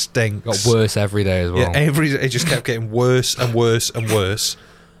 It stinks. Got worse every day as well. Yeah, it just kept getting worse and worse and worse.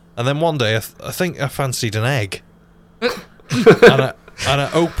 And then one day, I think I fancied an egg. and I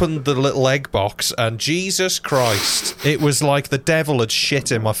opened the little egg box, and Jesus Christ, it was like the devil had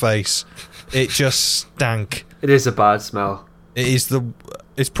shit in my face. It just stank. It is a bad smell. It's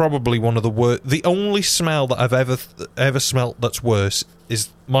probably one of the worst. The only smell that I've ever smelt that's worse is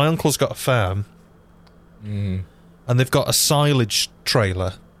my uncle's got a farm, and they've got a silage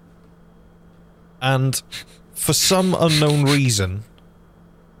trailer, and for some unknown reason,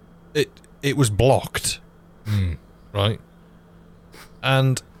 it was blocked, right?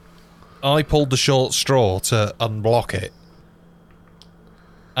 And I pulled the short straw to unblock it,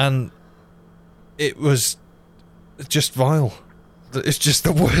 and it was just vile. It's just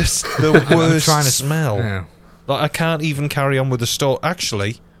the worst smell. Yeah. Like, I can't even carry on with the store.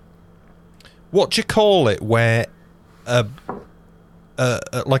 Actually, what do you call it where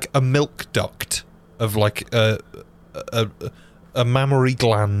like a milk duct of like a mammary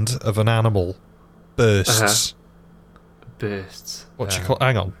gland of an animal bursts? Bursts. What do you call?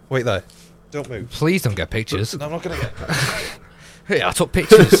 Hang on, wait there. Don't move. Please don't get pictures. No, I'm not going to get. Hey, I took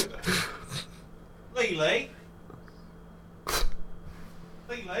pictures. Lily,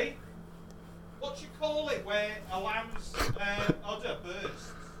 what do you call it where a lamb's udder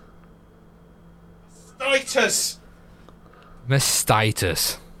bursts? Mastitis.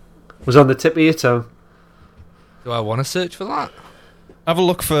 Mastitis. Was on the tip of your tongue. Do I want to search for that? Have a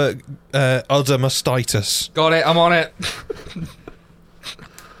look for udder mastitis. Got it. I'm on it.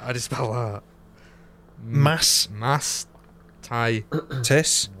 How do you spell that? Mastitis.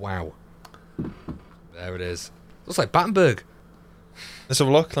 Wow. There it is. Looks like Battenberg. Let's have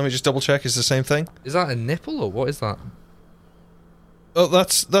a look. Let me just double check. It's the same thing. Is that a nipple or what is that? Oh,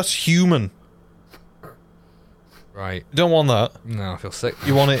 that's human. Right. You don't want that. No, I feel sick.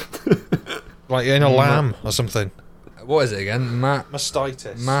 You want it like in a lamb or something. What is it again?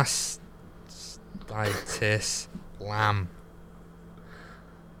 Mastitis. Mastitis. Lamb.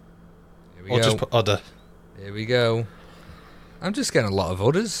 Here we Or go. just put udder. Here we go. I'm just getting a lot of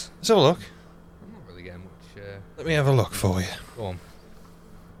udders. Let's have a look. I'm not really getting much. Let me have a look for you. Go on.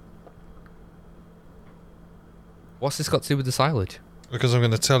 What's this got to do with the silage? Because I'm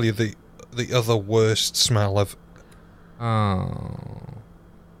going to tell you the other worst smell of Oh.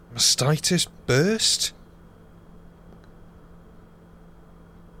 mastitis burst.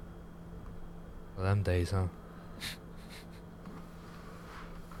 Well, them days, huh?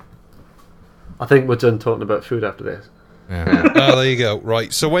 I think we're done talking about food after this. Yeah. Oh, there you go.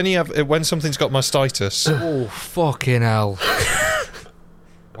 Right. So when something's got mastitis, Oh, fucking hell.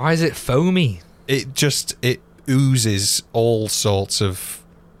 Why is it foamy? it oozes all sorts of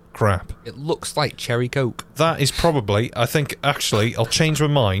crap. It looks like cherry coke. That is probably, I think, actually, I'll change my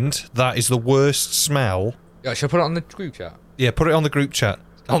mind. That is the worst smell. Yeah, should I put it on the group chat? Yeah, put it on the group chat.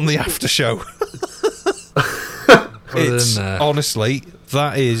 On the after show. Put it It's, in there. honestly,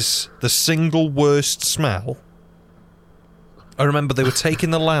 that is the single worst smell. I remember they were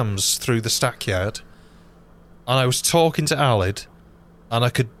taking the lambs through the stackyard, and I was talking to Alid, and I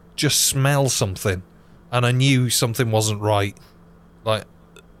could just smell something, and I knew something wasn't right. Like,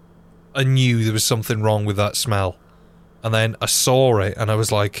 I knew there was something wrong with that smell. And then I saw it, and I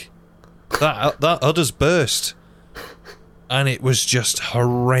was like, that udder's burst. And it was just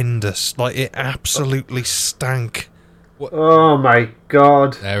horrendous. Like, it absolutely stank. Oh my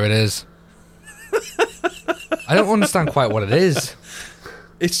god. There it is. I don't understand quite what it is.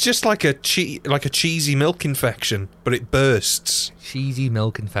 It's just like a cheesy milk infection, but it bursts. Cheesy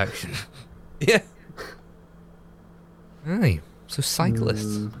milk infection. Yeah. Aye. So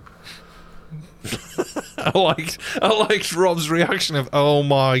cyclists. I liked Rob's reaction of, oh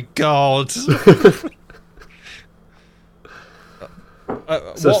my god.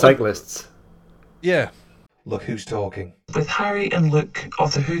 So cyclists. Yeah. Look who's talking. With Harry and Luke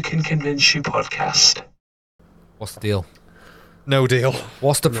of the Who Can Convince You podcast. What's the deal? No deal.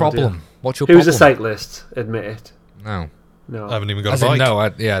 What's the problem? deal. What's your Who's problem? a cyclist? Admit it. No. No. I haven't even got As a in, bike. no, I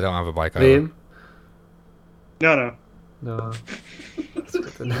don't have a bike. either. Liam? No. No. That's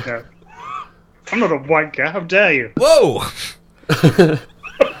good to know. No. I'm not a wanker. How dare you? Whoa!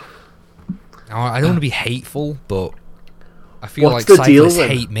 Now, I don't want to be hateful, but I feel What's like the deal, cyclists then?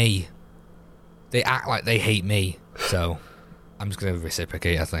 hate me. They act like they hate me, so I'm just going to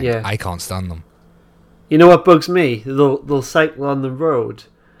reciprocate, I think. Yeah. I can't stand them. You know what bugs me? They'll cycle on the road,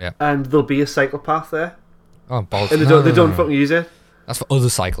 Yeah. and there'll be a cycle path there, Oh, balls. and they No, don't no, no. fucking use it. That's for other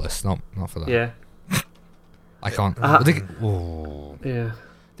cyclists, not for them. Yeah, I can't. Uh,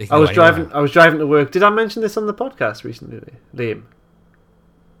 They They can I go was anywhere. driving. I was driving to work. Did I mention this on the podcast recently, Liam?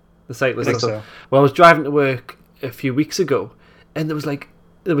 The cyclist. I think stuff. so. Well, I was driving to work a few weeks ago, and there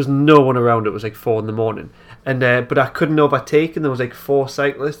was no one around. It was like 4 a.m, and but I couldn't overtake, and there was like 4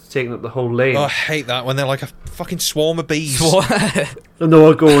 cyclists taking up the whole lane, Oh, I hate that when they're like a fucking swarm of bees. and they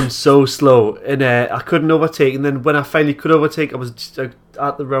were going so slow, and I couldn't overtake. And then when I finally could overtake, I was just,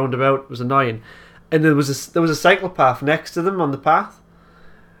 at the roundabout. It was annoying, and there was a cycle path next to them on the path.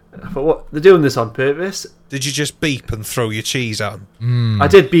 I thought, what? They're doing this on purpose. Did you just beep and throw your cheese at them? I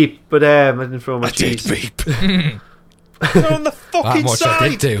did beep, but I didn't throw my I cheese. did beep. They're on the That fucking much I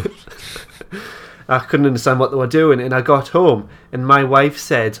side. did do. I couldn't understand what they were doing, and I got home, and my wife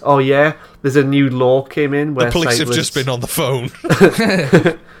said, "Oh yeah, there's a new law came in where The police have cyclists," just been on the phone.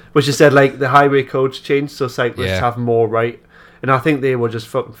 which she said like the highway code's changed, so cyclists Yeah. have more right. And I think they were just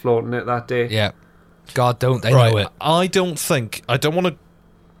fucking flaunting it that day. Yeah. God, don't they Right. know it?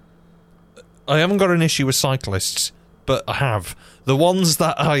 I haven't got an issue with cyclists, but I have. The ones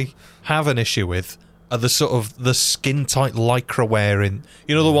that I have an issue with are the sort of the skin tight lycra wearing,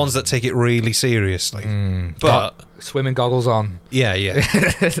 you know, the ones that take it really seriously. But Swimming goggles on. yeah.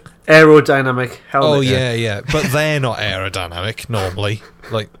 Aerodynamic helmet. Oh yeah. But they're not aerodynamic normally.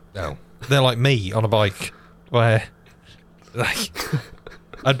 Like No. they're like me on a bike, where like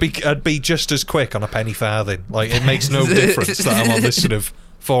I'd be just as quick on a penny farthing. Like it makes no difference that I'm on this sort of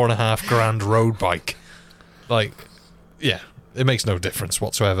 $4,500 road bike. Like, yeah, it makes no difference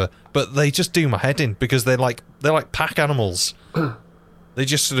whatsoever. But they just do my head in because they're like pack animals. They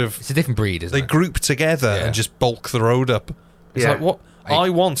just sort of It's a different breed, isn't they it? group together Yeah. and just bulk the road up. It's Yeah. like what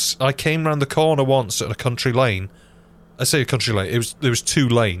I came round the corner once at a country lane. I say a country lane. There was 2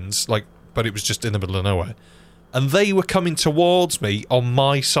 lanes, but it was just in the middle of nowhere, and they were coming towards me on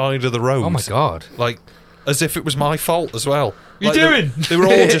my side of the road. Oh my god. Like as if it was my fault as well. You Like, doing? They were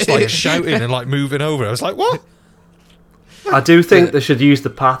all just like shouting and like moving over. I was like, what? I do think they should use the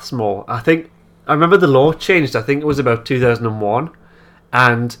paths more. I remember the law changed. I think it was about 2001,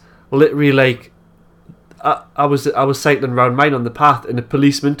 and literally like I was cycling around mine on the path, and a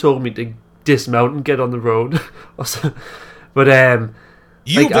policeman told me to dismount and get on the road. But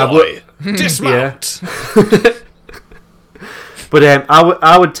You like, I boy, dismount. But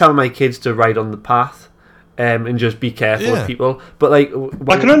I would tell my kids to ride on the path, and just be careful Yeah. with people. But like,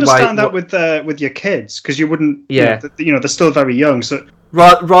 I can understand that with your kids because you wouldn't. Yeah. They're still very young. So,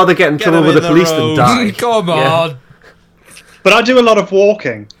 rather get in trouble them with in the the police road. than die. Come Yeah. on. but I do a lot of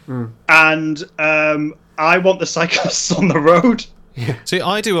walking, and I want the cyclists on the road. See,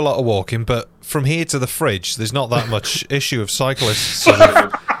 I do a lot of walking, but from here to the fridge, there's not that much issue of cyclists. Sort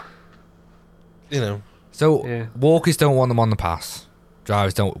of, So Yeah. walkers don't want them on the paths.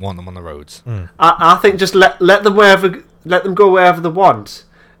 Drivers don't want them on the roads. I think just let them go wherever they want.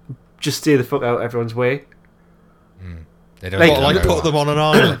 Just stay the fuck out of everyone's way. They don't Like- know like very put well. them on an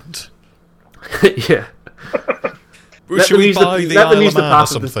island. Yeah. Should we buy the Isle of Man or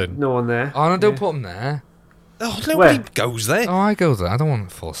path if there's something? no one there. Oh no, don't put them there. Oh, nobody Where? goes there. Oh, I go there. I don't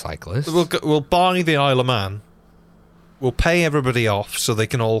want full cyclists. We'll buy the Isle of Man. We'll pay everybody off so they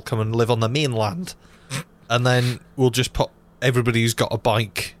can all come and live on the mainland, and then we'll just put everybody who's got a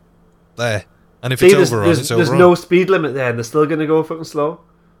bike there. And if See, it's there's, overrun, there's, it's there's overrun. no speed limit there, and they're still going to go fucking slow.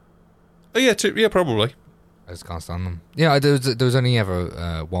 Oh, yeah, probably. I just can't stand them. Yeah, there was only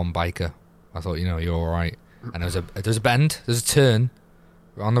ever one biker. I thought, you're all right. And there's a bend, there's a turn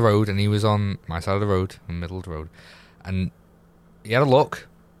on the road, and he was on my side of the road, in the middle of the road, and he had a look,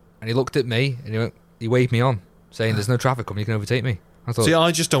 and he looked at me, and he waved me on, saying, "There's no traffic coming, you can overtake me." I thought, See,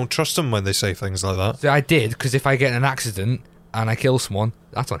 I just don't trust them when they say things like that. See, I did, because if I get in an accident and I kill someone,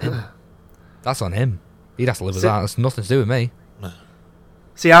 that's on him. That's on him. He'd have to live with See- that. That's nothing to do with me.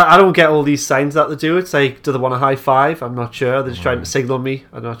 See, I don't get all these signs that they do. It's like, do they want a high five? I'm not sure. They're just trying to signal me.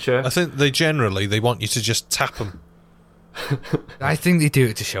 I'm not sure. I think they want you to just tap them. I think they do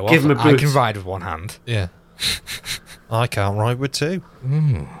it to show Give off. him a I boot. can ride with one hand. Yeah. I can't ride with 2. I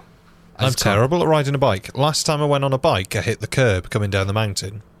I'm just can't- terrible at riding a bike. Last time I went on a bike, I hit the curb coming down the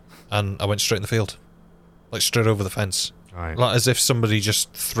mountain, and I went straight in the field. Like, straight over the fence. Right. Like, as if somebody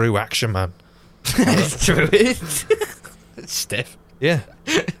just threw Action Man. It's true. It's stiff. Yeah.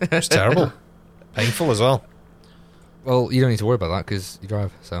 It's terrible. Painful as well. Well, you don't need to worry about that because you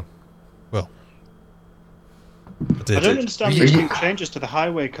drive. So I did. I don't understand the new changes to the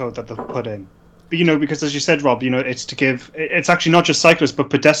highway code that they've put in. But, because as you said, Rob, it's to give... It's actually not just cyclists, but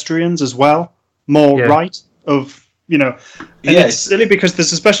pedestrians as well. More Yeah. right of, And it's silly because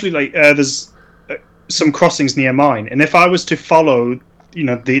there's especially, there's some crossings near mine. And if I was to follow,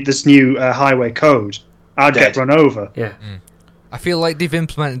 this new highway code, I'd get run over. Yeah. I feel like they've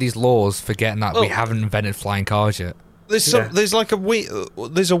implemented these laws forgetting that we haven't invented flying cars yet. There's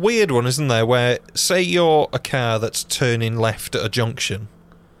a weird one, isn't there, where say you're a car that's turning left at a junction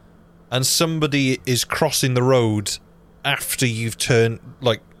and somebody is crossing the road after you've turned,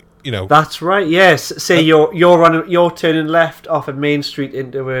 like, you know. That's right. Yes. Say you're turning left off a main street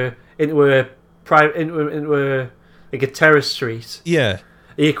into a like a terrace street. Yeah.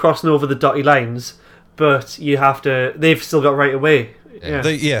 You're crossing over the dotty lines, but you have to. They've still got right of way.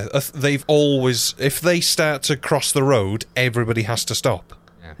 Yeah. They've always. If they start to cross the road, everybody has to stop.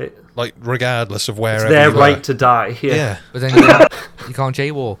 Yeah. Like, regardless of wherever. It's their right to die. Yeah. But then you can't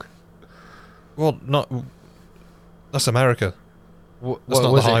jaywalk. Well, not. That's America. That's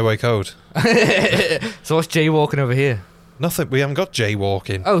not the highway code. So what's jaywalking over here? Nothing. We haven't got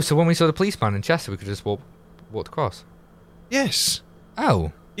jaywalking. Oh, so when we saw the policeman in Chester, we could just walk across. Yes.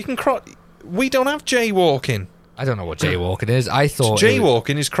 Oh. You can cross. We don't have jaywalking. I don't know what jaywalking is. I thought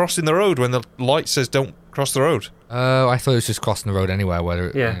jaywalking is crossing the road when the light says don't cross the road. Oh, I thought it was just crossing the road anywhere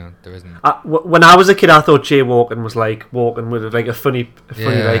where there isn't. When I was a kid, I thought jaywalking was like walking with like a funny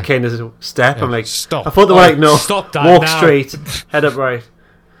like kind of step. I'm like, stop. I thought they were like, no, stop that walk now. straight, head up right.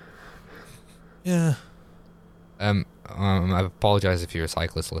 Yeah. I apologise if you're a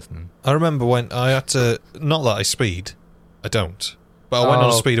cyclist listening. I remember when I had to. Not that I speed, I don't. But I went on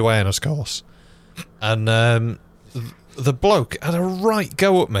a speed awareness course, and the bloke had a right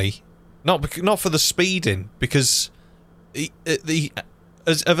go at me. Not for the speeding, because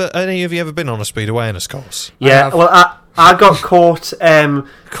have any of you ever been on a speed awareness course? Yeah, well, I got caught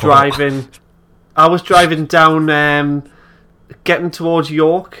driving. I was driving down, getting towards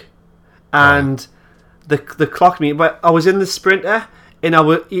York, and the clocked me. But I was in the Sprinter,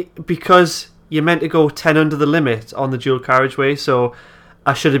 and because you're meant to go 10 under the limit on the dual carriageway, so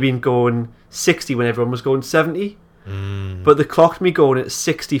I should have been going 60 when everyone was going 70. But they clocked me going at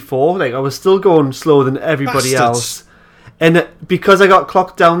 64. Like, I was still going slower than everybody else. And because I got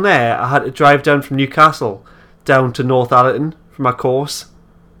clocked down there, I had to drive down from Newcastle down to North Allerton for my course.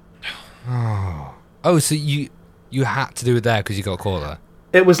 Oh, so you had to do it there because you got caught there?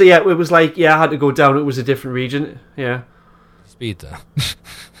 It was like I had to go down. It was a different region. Yeah. Speed there.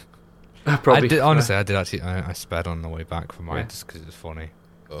 Probably. I did actually. I sped on the way back from mine just because it was funny.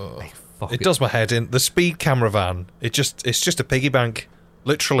 It does my head in. The speed camera van. It's just a piggy bank.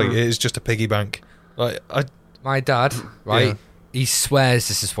 Literally, it is just a piggy bank. My dad, right? He swears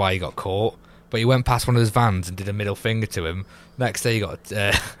this is why he got caught, but he went past one of his vans and did a middle finger to him. Next day, he got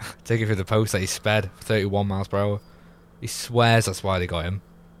taken through the post that he sped 31 miles per hour. He swears that's why they got him.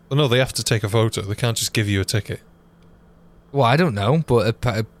 Well, no, they have to take a photo. They can't just give you a ticket. Well, I don't know, but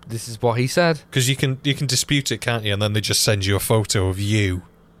this is what he said. Because you can dispute it, can't you? And then they just send you a photo of you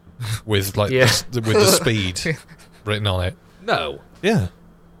with with the speed written on it. No. Yeah.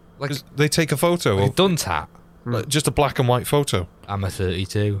 Like they take a photo like of Duntat. Just a black and white photo. I'm a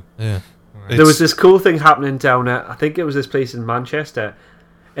 32. Yeah. There was this cool thing happening down at, I think it was this place in Manchester,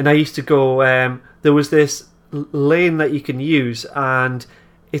 and I used to go, there was this lane that you can use, and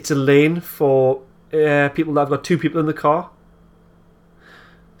it's a lane for people that have got two people in the car.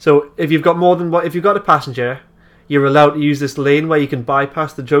 So if you've got a passenger, you're allowed to use this lane where you can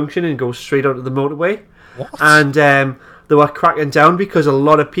bypass the junction and go straight onto the motorway. What? And they were cracking down because a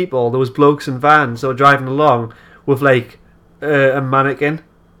lot of people, there was blokes in vans that were driving along with like a mannequin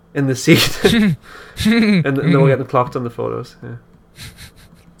in the seat, and they were getting clocked on the photos. Yeah.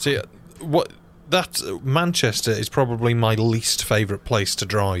 See, Manchester is probably my least favourite place to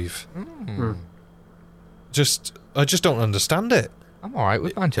drive. I just don't understand it. I'm alright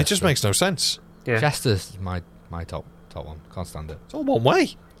with Manchester. It just makes no sense. Yeah. Chester's my top one. Can't stand it. It's all one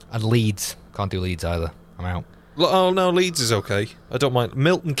way. And Leeds. Can't do Leeds either. I'm out. Oh no, Leeds is okay. I don't mind.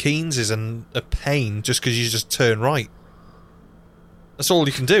 Milton Keynes is a pain just because you just turn right. That's all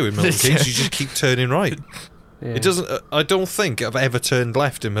you can do in Milton Keynes. You just keep turning right. Yeah. It doesn't. I don't think I've ever turned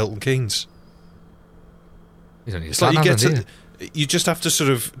left in Milton Keynes. You don't need It's like you just have to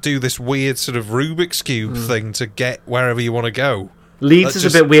sort of do this weird sort of Rubik's Cube thing to get wherever you want to go. Leeds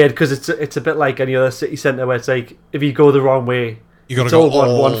is a bit weird because it's a bit like any other city centre where it's like if you go the wrong way, you got to it's go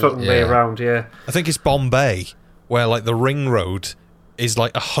all one fucking way around. Yeah, I think it's Bombay where like the ring road is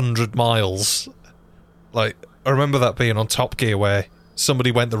like 100 miles. Like I remember that being on Top Gear where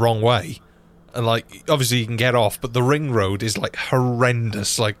somebody went the wrong way, and like obviously you can get off, but the ring road is like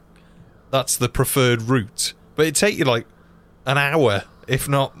horrendous. Like that's the preferred route, but it'd take you like an hour, if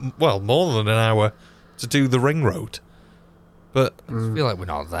not more than an hour, to do the ring road. But I feel like we're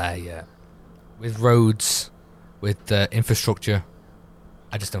not there yet. With roads, with infrastructure,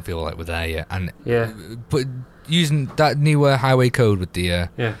 I just don't feel like we're there yet. And Yeah. but using that new highway code with the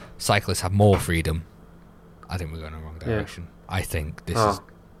Yeah. cyclists have more freedom, I think we're going in the wrong direction. I think this is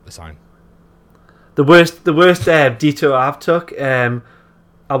the sign. The worst detour I've took.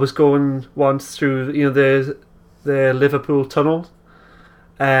 I was going once through the Liverpool tunnel,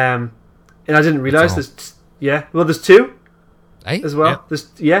 and I didn't realise there's two Hey? as well.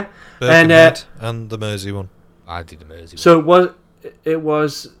 Yeah. And Birkenhead and the Mersey one. I did the Mersey. so it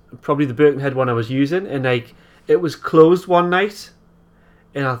was probably the Birkenhead one I was using, and like it was closed one night,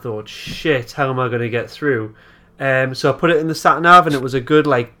 and I thought, shit, how am I going to get through? So I put it in the sat nav, and it was a good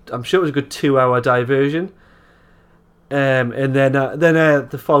I'm sure it was a good 2-hour diversion. And then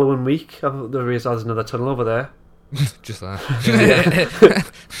the following week, I realised there's another tunnel over there. Just that.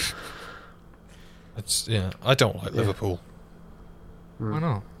 I don't like Liverpool. Why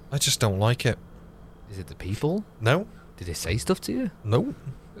not? I just don't like it. Is it the people? No. Did they say stuff to you? No.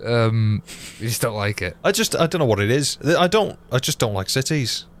 You just don't like it. I don't know what it is. I just don't like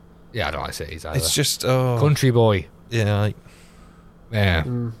cities. Yeah, I don't like cities either. It's just Country boy. Yeah. Yeah.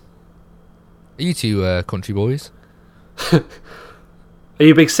 Are you two country boys? Are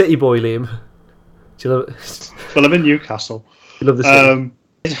you a big city boy, Liam? Do you love? Well, I'm in Newcastle. You love the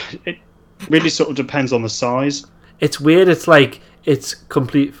city? It really sort of depends on the size. It's weird. It's like it's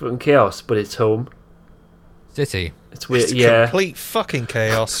complete fucking chaos, but it's home. City. It's weird. It's yeah. complete fucking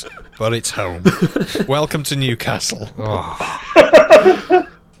chaos, but it's home. Welcome to Newcastle. Oh.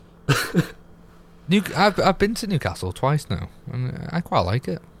 I've been to Newcastle twice now, and I quite like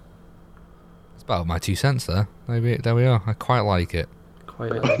it. It's about my 2 cents there. Maybe there we are. I quite like it.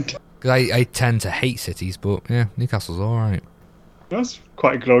 Quite. Like, Because I tend to hate cities, but yeah, Newcastle's all right. That's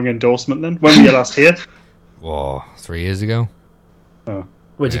quite a glowing endorsement then. When were you last here? Whoa, 3 years ago. Oh.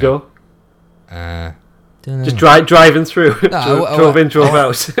 where'd you Yeah. go? Dunno. Just driving through. No, drove in, drove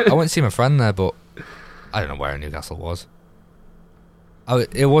out. I went to see my friend there, but I don't know where Newcastle was.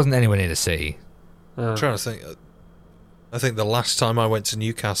 It wasn't anywhere near the city. I'm trying to think. I think the last time I went to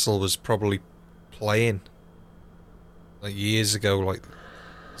Newcastle was probably playing. Like years ago, like...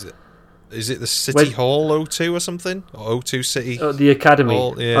 Is it the City Hall O2 or something? Or O2 City? Oh, the Academy.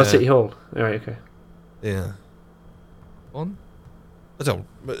 Hall, yeah. Oh, City Hall. All right, okay. Yeah. One? I don't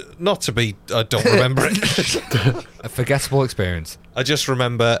remember it. A forgettable experience. I just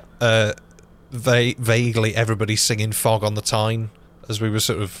remember vaguely everybody singing Fog on the Tyne as we were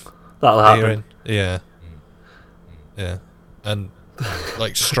sort of That'll happen. hearing. Yeah. Yeah. And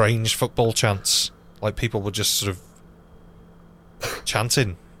like strange football chants. Like people were just sort of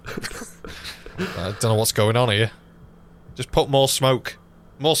chanting. I don't know what's going on here. Just put more smoke.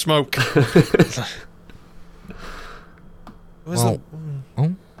 More smoke.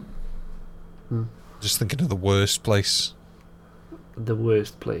 Just thinking of the worst place. The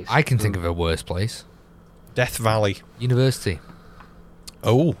worst place. I can think of a worse place. Death Valley. University.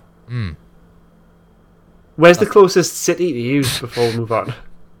 Oh. Where's the closest city to use before we move on?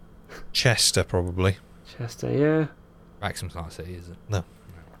 Chester, probably. Chester, yeah. Wrexham's not a city, is it? No.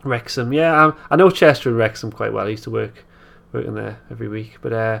 Wrexham, yeah. I know Chester and Wrexham quite well. I used to work in there every week.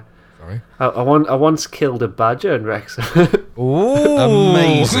 But Sorry. I once killed a badger in Wrexham. Ooh.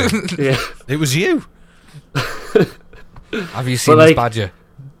 Amazing. Yeah. It was you. Have you seen But, this like- badger?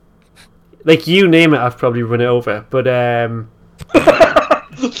 Like, you name it, I've probably run it over. But a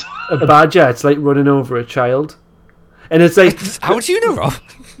badger, it's like running over a child. And it's like... How do you know, Rob?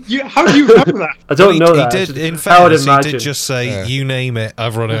 How do you know that? I don't know that. He did, in I would fairness, he imagine. did just say, Yeah. you name it,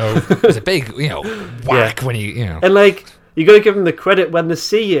 I've run it over. It's a big, whack when you know. And like, you got to give them the credit when they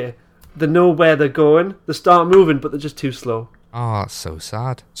see you. They know where they're going. They start moving, but they're just too slow. Oh, that's so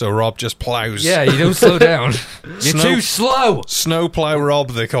sad. So Rob just plows. Yeah, you don't slow down. You're Snow- too slow. Snowplow Rob,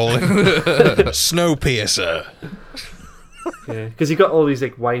 they call him. Snowpiercer. Yeah, because you got all these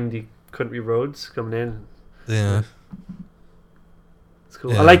like windy country roads coming in. Yeah. It's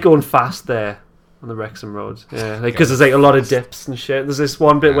cool. Yeah. I like going fast there on the Wrexham roads. Yeah, like because there's like a lot of dips and shit. There's this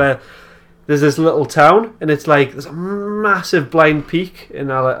one bit where there's this little town and it's like there's a massive blind peak and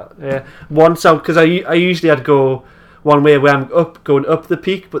once out because I usually had to go one way where I'm going up the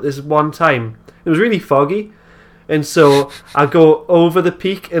peak, but there's one time it was really foggy. And so I go over the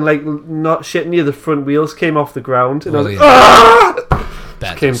peak and like not shit near the front wheels came off the ground and I was like, ah!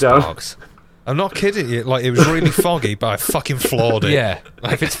 That came down. sparks. I'm not kidding you. Like, it was really foggy, but I fucking floored it. Yeah.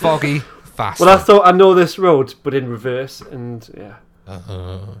 If it's foggy, fast. Well, I thought I know this road, but in reverse, and yeah,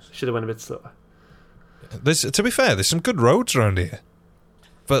 should have went a bit slower. To be fair, there's some good roads around here.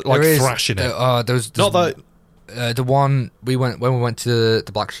 But, like, There is- thrashing it. There's Not that... the one we went when we went to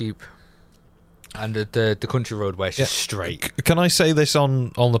the Black Sheep. And the country road where it's just straight. Can I say this on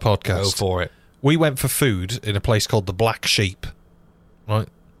the podcast? Go for it. We went for food in a place called the Black Sheep, right?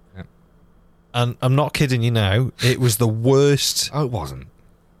 Yep. And I'm not kidding you now. It was the worst. Oh, it wasn't.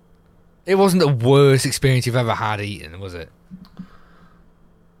 It wasn't the worst experience you've ever had eating, was it?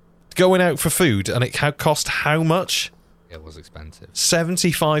 Going out for food, and it cost how much? It was expensive.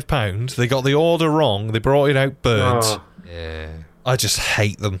 £75. They got the order wrong. They brought it out burnt. Oh. Yeah. I just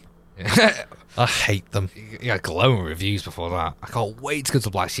hate them. I hate them. You had glowing reviews before that. I can't wait to go to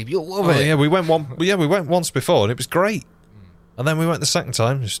Black Sheep. You'll love it. Yeah, we went once before, and it was great. And then we went the second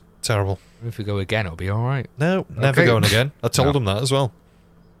time. It was terrible. If we go again, it'll be all right. No, never Okay. going again. I told them that as well.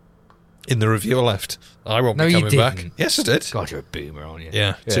 In the review I left. I won't No, be you coming back. didn't. Yes, I did. God, you're a boomer, aren't you?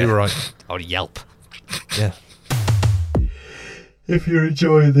 Yeah, too right. Oh, Yelp. Yeah. If you're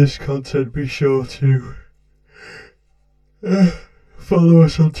enjoying this content, be sure to follow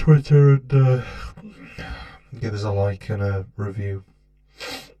us on Twitter and give us a like and a review.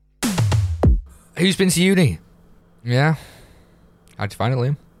 Who's been to uni? Yeah. How'd you find it,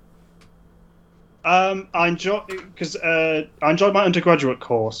 Liam? I enjoyed my undergraduate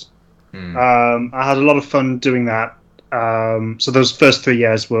course. I had a lot of fun doing that. So those first 3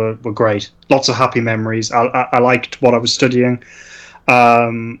 years were great. Lots of happy memories. I liked what I was studying.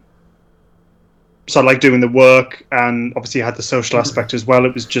 So I liked doing the work, and obviously I had the social aspect as well. I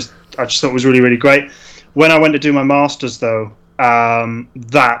just thought it was really, really great. When I went to do my masters, though,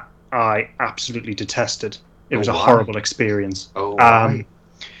 that I absolutely detested. It was a horrible experience.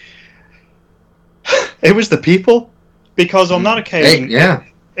 It was the people, because on that occasion,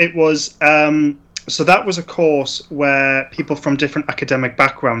 it was. So that was a course where people from different academic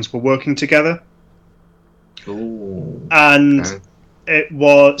backgrounds were working together. Ooh. And Okay. it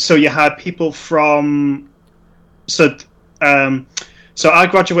was, so you had people from, so I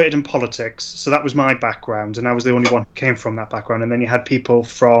graduated in politics, so that was my background, and I was the only one who came from that background. And then you had people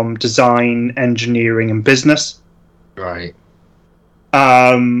from design, engineering, and business. Right.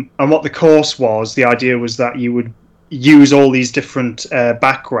 And what the course was, the idea was that you would use all these different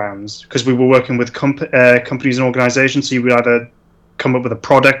backgrounds, because we were working with companies and organizations, so you would either come up with a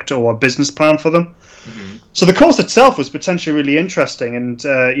product or a business plan for them. Mm-hmm. So the course itself was potentially really interesting, and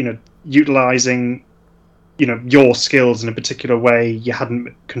utilizing your skills in a particular way you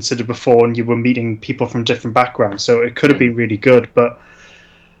hadn't considered before, and you were meeting people from different backgrounds, so it could have been really good, but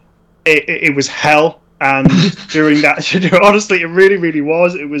it was hell. And during that, honestly, it really, really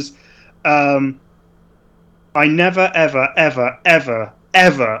was. It was. I never, ever, ever, ever,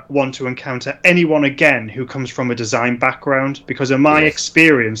 ever want to encounter anyone again who comes from a design background, because in my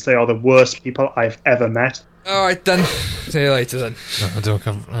experience, they are the worst people I've ever met. All right, then. See you later, then. No, I don't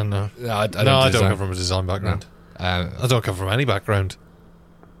come. No, I I don't come from a design background. I don't come from any background.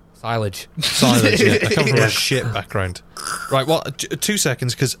 Silage. Silence. Yeah. I come from a shit background. Right. Well, 2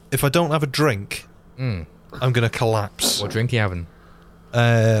 seconds, because if I don't have a drink, I'm gonna collapse. What drink are you having?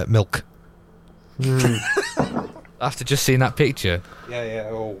 Milk. After just seeing that picture. Yeah.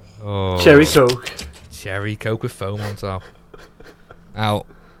 Oh. Cherry Coke. Cherry Coke with foam on top. Now,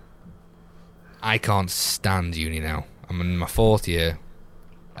 I can't stand uni now. I'm in my 4th year.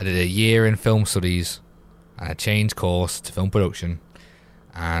 I did a year in film studies, and I changed course to film production,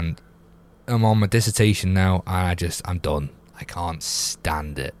 and I'm on my dissertation now, and I'm done. I can't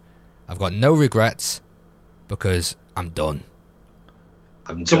stand it. I've got no regrets, because I'm done.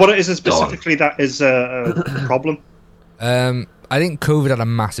 So what is it specifically that is a problem? I think COVID had a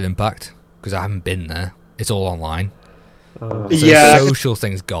massive impact, because I haven't been there. It's all online. So Yeah. the social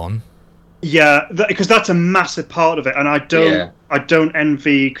thing's gone. Yeah, because that's a massive part of it, and I don't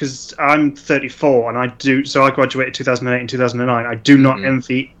envy, because I'm 34 and I graduated 2008 and 2009. I do not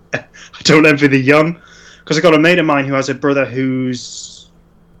envy. I don't envy the young, because I got a mate of mine who has a brother who's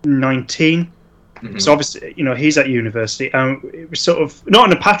 19. So obviously, he's at university, and it was sort of not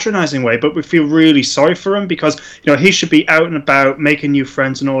in a patronising way, but we feel really sorry for him, because he should be out and about making new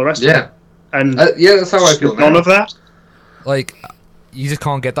friends and all the rest of it. And that's how I feel. None of that. Like, you just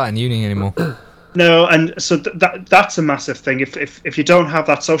can't get that in uni anymore. No, and so that's a massive thing. If you don't have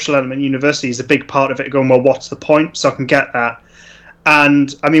that social element, university is a big part of it. Going, well, what's the point? So I can get that.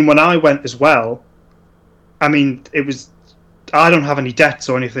 And I mean, when I went as well, I mean, I don't have any debts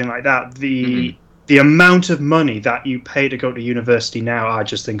or anything like that. The amount of money that you pay to go to university now, I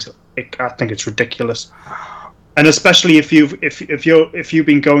just think it's ridiculous. And especially if you've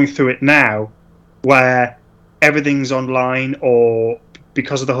been going through it now, where everything's online, or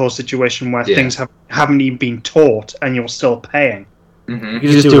because of the whole situation where things haven't even been taught and you're still paying. You can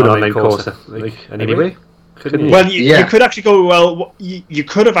just do an online course, anyway. Couldn't you? Well, you could actually go. Well, you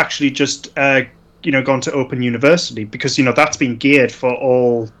could have actually just gone to Open University, because that's been geared for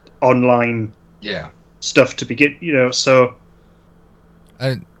all online stuff to begin. So.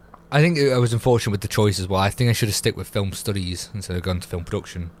 I think I was unfortunate with the choice as well. I think I should have stick with film studies instead of going to film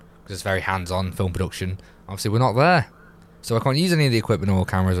production, because it's very hands-on film production. Obviously, we're not there, so I can't use any of the equipment or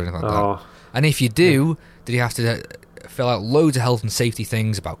cameras or anything like that. And if you do, then you have to fill out loads of health and safety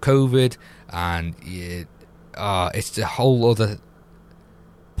things about COVID, and it's a whole other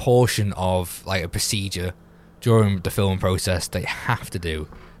portion of like a procedure during the film process that you have to do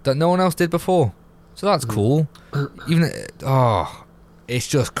that no one else did before. So that's cool. It's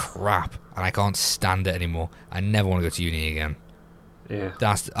just crap, and I can't stand it anymore. I never want to go to uni again. Yeah.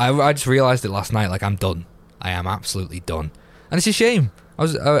 I just realised it last night. Like, I'm done. I am absolutely done, and it's a shame.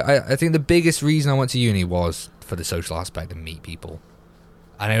 I think the biggest reason I went to uni was for the social aspect and meet people,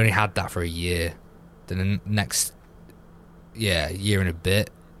 and I only had that for a year. Then the next, year and a bit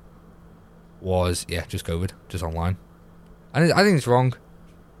was just COVID, just online, and I think it's wrong.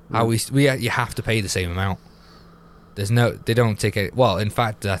 How you have to pay the same amount. They don't take it. Well, in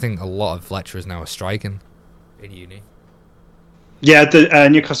fact, I think a lot of lecturers now are striking in uni. Yeah, the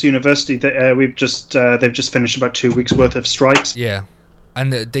Newcastle University, they've just finished about 2 weeks worth of strikes. Yeah,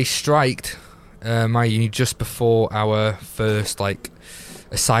 and they striked my uni just before our first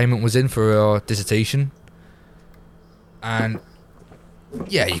assignment was in for our dissertation, and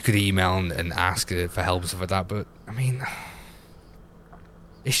you could email and ask for help and stuff like that. But I mean,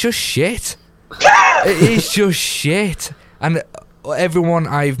 it's just shit. It is just shit, and everyone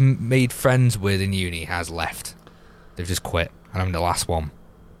I've made friends with in uni has left. They've just quit, and I'm the last one.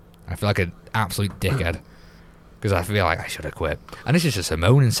 I feel like an absolute dickhead because I feel like I should have quit. And this is just a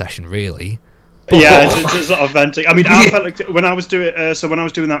moaning session, really. Yeah, it's just sort of venting. I mean, I felt like when I was doing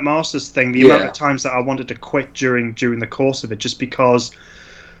that masters thing, the amount of times that I wanted to quit during the course of it, just because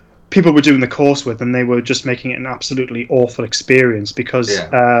people were doing the course with, and they were just making it an absolutely awful experience. Because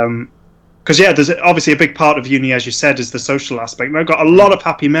there's obviously a big part of uni, as you said, is the social aspect. And I've got a lot of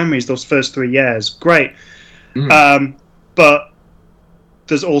happy memories those first 3 years. Great. But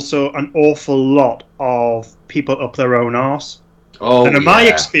there's also an awful lot of people up their own arse. And in my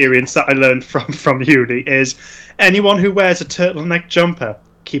experience that I learned from uni is anyone who wears a turtleneck jumper,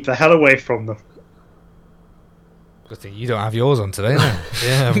 keep the hell away from them. Good thing you don't have yours on today, then.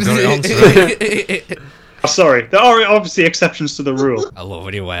 Yeah, I've got it on today. Sorry, there are obviously exceptions to the rule. I love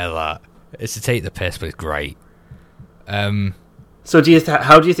when you wear that. It's to take the piss, but it's great. So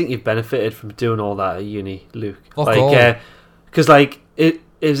how do you think you've benefited from doing all that at uni, Luke? Because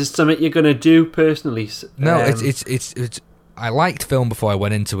is it something you're going to do personally? No, it's. I liked film before I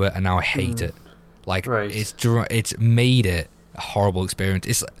went into it, and now I hate it. It's made it a horrible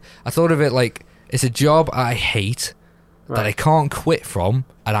experience. I thought of it like it's a job I hate that I can't quit from,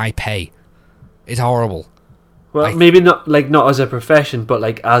 and I pay. It's horrible. Well, maybe not as a profession, but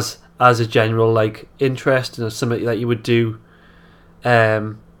as a general interest and something that you would do.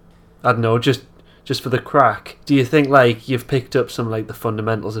 I don't know, just for the crack. Do you think you've picked up some the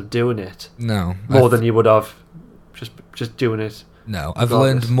fundamentals of doing it? No, more than you would have just doing it. No, I've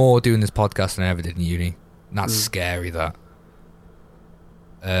learned more doing this podcast than I ever did in uni. And that's scary. That.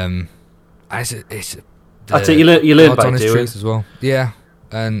 I'd say you learn by doing as well. Yeah,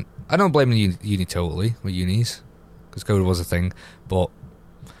 and I don't blame the uni totally with unis because COVID was a thing, but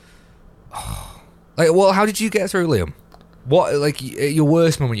how did you get through, Liam? What your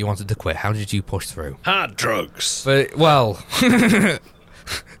worst moment you wanted to quit? How did you push through? Hard drugs. But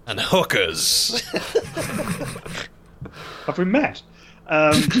and hookers. Have we met? I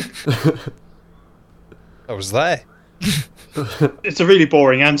was there. It's a really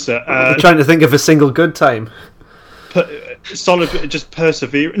boring answer. I'm trying to think of a single good time. Solid, just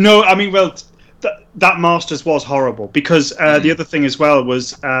persevere. No, I mean, that Masters was horrible because the other thing as well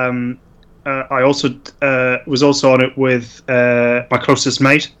was I also was also on it with my closest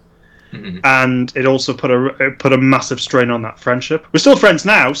mate, and it also put a massive strain on that friendship. We're still friends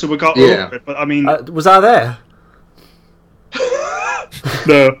now, so we got over it. But I mean, was I there?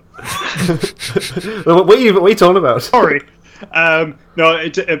 No. What are you talking about? Sorry. No,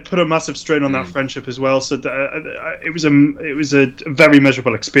 it put a massive strain on that friendship as well. So it was a very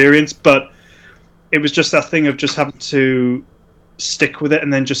miserable experience, but it was just that thing of just having to stick with it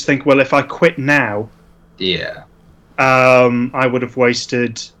and then just think, well, if I quit now, I would have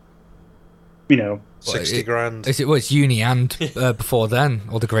wasted, 60 grand. It's uni and before then,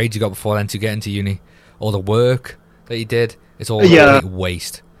 all the grades you got before then to get into uni, all the work that you did, it's all a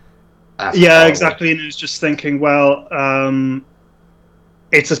waste. Yeah, exactly. And it was just thinking, well,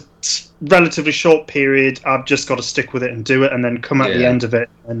 it's a relatively short period. I've just got to stick with it and do it, and then come at the end of it,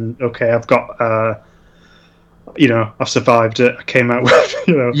 and okay, I've got, I've survived it. I came out with,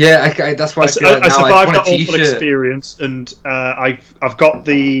 Yeah, that's why I feel like I now survived I that want a awful t-shirt. experience, and I've got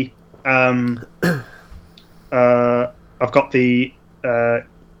the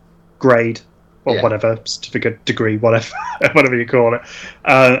grade or whatever, certificate, degree, whatever, whatever you call it.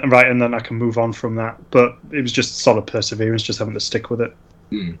 Right, and then I can move on from that. But it was just solid perseverance, just having to stick with it.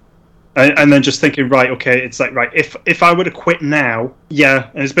 Mm. And then just thinking, right, okay, it's like, right, if I were to quit now, and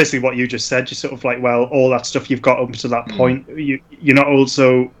it's basically what you just said. You're sort of like, well, all that stuff you've got up to that point, you're not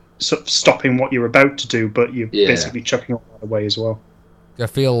also sort of stopping what you're about to do, but you're basically chucking all that away as well. I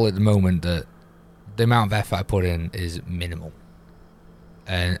feel at the moment that the amount of effort I put in is minimal.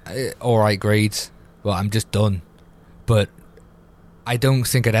 And alright grades, well, I'm just done. But I don't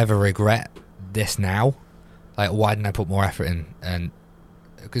think I'd ever regret this now. Like, why didn't I put more effort in? And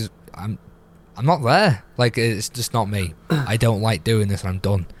because I'm not there. Like, it's just not me. I don't like doing this, and I'm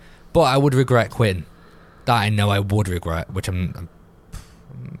done. But I would regret quitting. That I know I would regret, which I'm not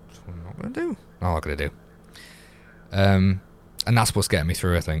going to do. I'm not going to do. And that's what's getting me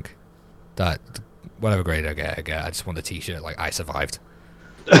through, I think. That whatever grade I get, I just want the t-shirt, like, I survived.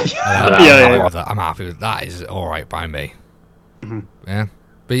 I'm happy with that. Is alright by me. Mm-hmm. Yeah.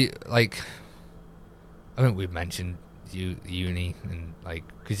 But, like, I think we've mentioned uni, and, like,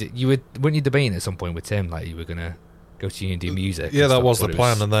 because weren't you debating at some point with Tim, like, you were going to go to uni and do music? Yeah, that was the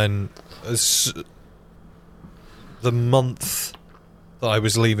plan, and then the month that I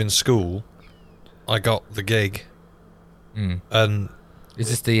was leaving school, I got the gig. And is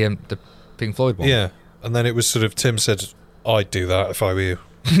this the Pink Floyd one? Yeah, and then it was sort of, Tim said, I'd do that if I were you.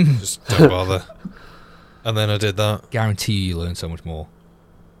 Just don't bother. And then I did that. Guarantee you learn so much more.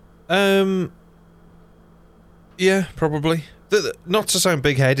 Yeah, probably. Not to sound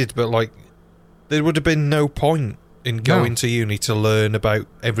big-headed, but, like, there would have been no point in going to uni to learn about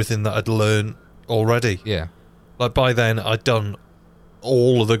everything that I'd learned already. Yeah. Like, by then, I'd done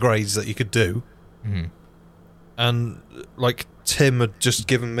all of the grades that you could do. Mm-hmm. And, like, Tim had just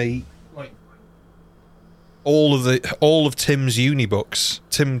given me, like, all of Tim's uni books.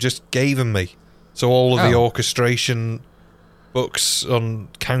 Tim just gave them me. So all of the orchestration books on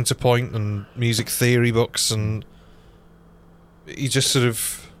counterpoint and music theory books, and he just sort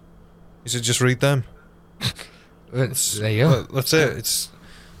of, he said, just read them. There you go. That's it. It's,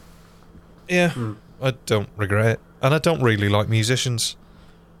 I don't regret it. And I don't really like musicians.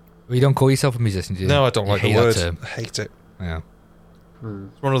 Well, you don't call yourself a musician, do you? No, I don't like the word. Term. I hate it. Yeah.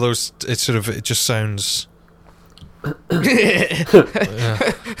 It's one of those, it just sounds...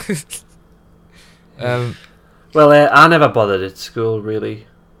 Well, I never bothered at school, really.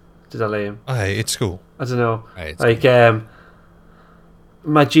 Did I, Liam? I hated school. I don't know. Like,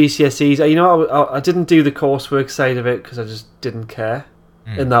 my GCSEs, I didn't do the coursework side of it because I just didn't care.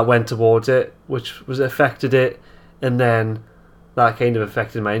 And that went towards it, which affected it. And then that kind of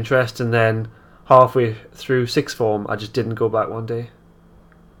affected my interest. And then halfway through sixth form, I just didn't go back one day.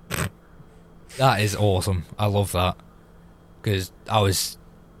 that is awesome. I love that. Because I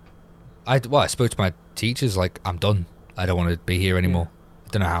spoke to my teachers, like, I'm done. I don't want to be here anymore. I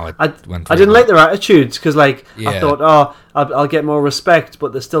don't know how I went through I didn't that. like their attitudes because, like, I Yeah. thought, I'll get more respect,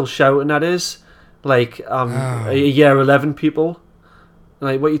 but they're still shouting at us. Like, year 11 people.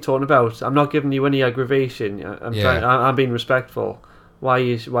 Like, what are you talking about? I'm not giving you any aggravation. I'm being respectful. Why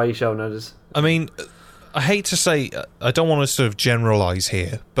are you shouting at us? I mean, I hate to say, I don't want to sort of generalise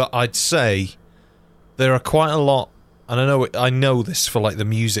here, but I'd say there are quite a lot, and I know this for, like, the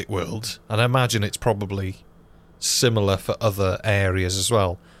music world, and I imagine it's probably similar for other areas as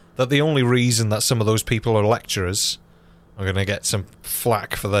well, that the only reason that some of those people are lecturers, I'm going to get some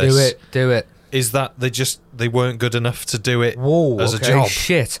flack for this. Do it. Is that they weren't good enough to do it as a job.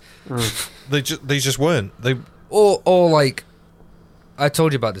 Shit. They just weren't. Or like, I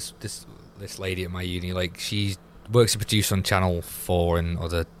told you about this lady at my uni. Like, she works as a producer on Channel 4 and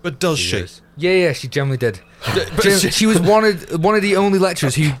other. But does she? Yeah, she generally did. She was one of the only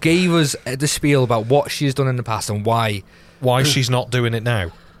lecturers who gave us the spiel about what she has done in the past and why she's not doing it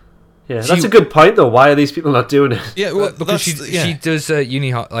now. Yeah, that's a good point, though. Why are these people not doing it? Yeah, well, because she does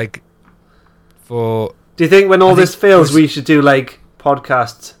uni, like, for. Do you think when all this fails, we should do, like,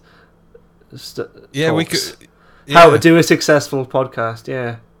 podcasts? We could. Yeah. How to do a successful podcast?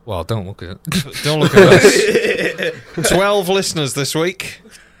 Yeah. Well, don't look at it. Don't look at us. 12 listeners this week.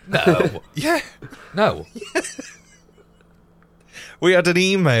 No. Yeah. No. We had an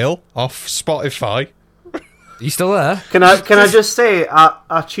email off Spotify. Are you still there? Can I just say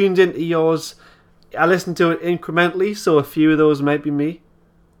I tuned into yours. I listened to it incrementally, so a few of those might be me.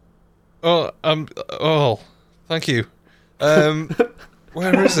 Thank you.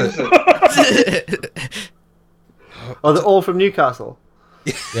 Where is it? Are they all from Newcastle?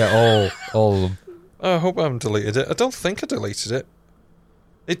 Yeah, all of them. I hope I haven't deleted it. I don't think I deleted it.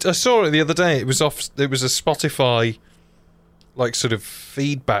 I saw it the other day. It was a Spotify, like, sort of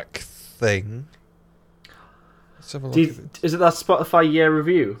feedback thing. Let's have a look at it. Is it that Spotify year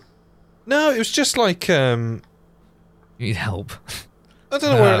review? No, it was just like You need help. I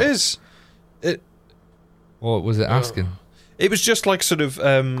don't know where it is. What was it asking? It was just like sort of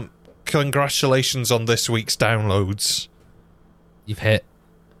congratulations on this week's downloads. You've hit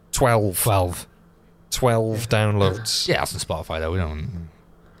 12 downloads. Yeah, that's on Spotify though. We don't.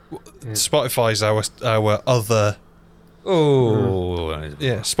 Spotify's our other.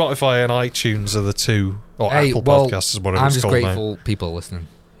 Yeah, Spotify and iTunes are the two, or Apple Podcasts is what I'm it's just called grateful people are listening.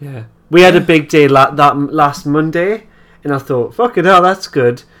 Yeah. We had a big day that last Monday, and I thought, fucking hell, that's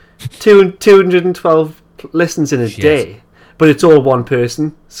good. 212 listens in a day. But it's all one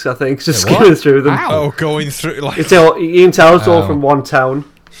person, so I think it's just skimming through them. How? Oh, going through like It's all, you can tell it's all from one town.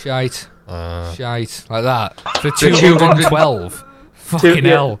 Shite like that for 212. Fucking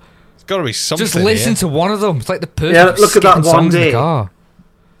hell! It's got to be something. Just listen to one of them. It's like the person. Yeah, look at that one songs in day. the car.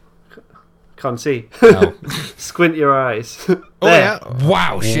 Can't see. No. Squint your eyes. Oh yeah!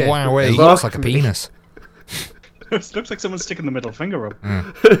 Wow, shit! Wowee. It looks like a penis. It looks like someone's sticking the middle finger up.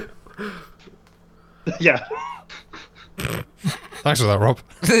 Yeah. Thanks for that, Rob.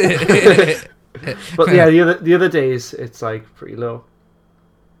 But yeah, the other days it's like pretty low.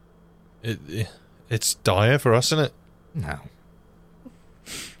 It's dire for us, isn't it? No.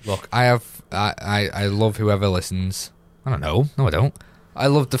 Look, I love whoever listens. I don't know. No, I don't. I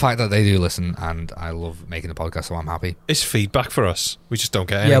love the fact that they do listen, and I love making the podcast, so I'm happy. It's feedback for us. We just don't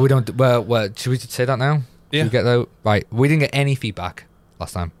get any. Yeah, we don't. Well, should we say that now? Yeah. We get that right. We didn't get any feedback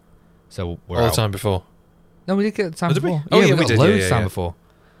last time, so we're all out. the time before. No, we did get the time Did we? before. Oh, yeah, we we got did, loads yeah, time yeah. before.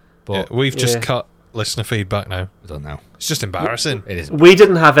 Yeah, But we've just cut listener feedback now. I don't know. It's just embarrassing. It is. We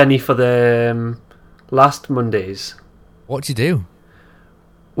didn't have any for the last Mondays. What do you do?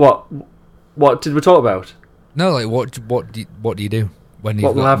 What did we talk about? No, like what do you do when you've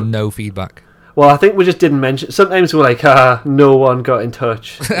What we'll got have- no feedback? Well, I think we just didn't mention. Sometimes we're like, no one got in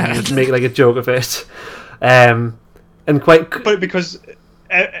touch. And just make like a joke of it. And But because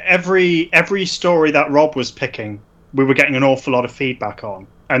every story that Rob was picking, we were getting an awful lot of feedback on.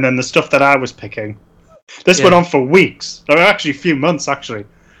 And then the stuff that I was picking, this went on for weeks. Actually, a few months, actually.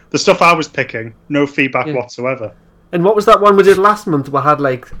 The stuff I was picking, no feedback whatsoever. And what was that one we did last month? We had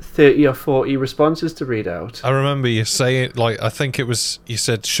like 30 or 40 responses to read out. I remember you saying, like, I think it was, you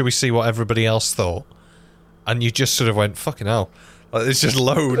said, should we see what everybody else thought? And you just sort of went, fucking hell. Like, there's just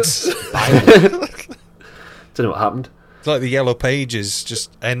loads. Don't know what happened. It's like the yellow pages,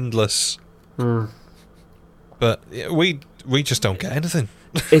 just endless. But yeah, we just don't get anything.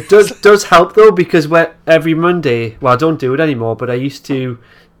 It does help though, because every Monday, well, I don't do it anymore, but I used to,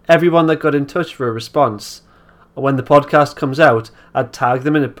 everyone that got in touch for a response, when the podcast comes out, I'd tag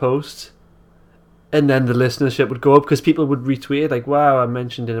them in a post, and then the listenership would go up because people would retweet it, like, wow, I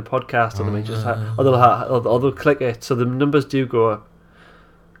mentioned in a podcast, or they might just or they'll click it, so the numbers do go up.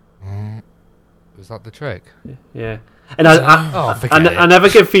 Was that the trick? Yeah. And I never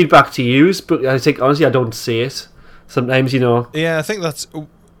give feedback to use, but I think honestly I don't see it. Sometimes, Yeah, I think that's,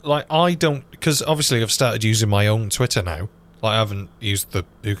 like, I don't, because obviously I've started using my own Twitter now. Like, I haven't used the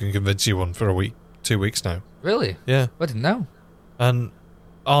Who Can Convince You one for a week, 2 weeks now. Really? Yeah. I didn't know. And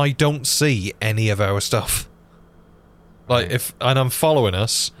I don't see any of our stuff. Like, and I'm following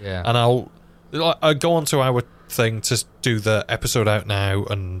us, and I go onto our thing to do the episode out now,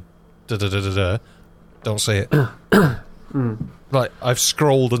 and don't see it. Like, I've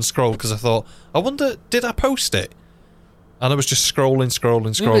scrolled and scrolled because I thought, I wonder, did I post it? And I was just scrolling.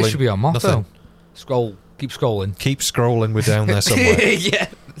 Maybe it should be our motto. Nothing. Scroll. Keep scrolling. Keep scrolling. We're down there somewhere. Yeah.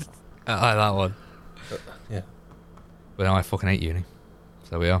 I like that one. Yeah. But now I fucking hate uni. So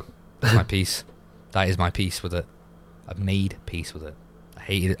there we are. That's my piece. That is my piece with it. I've made peace with it. I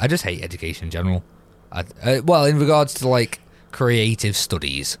hate it. I just hate education in general. Well, in regards to, like, creative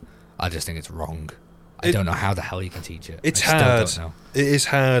studies, I just think it's wrong. I don't know how the hell you can teach it. It's I hard. still don't know. It is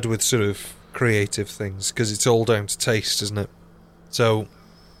hard with sort of creative things because it's all down to taste, isn't it? So,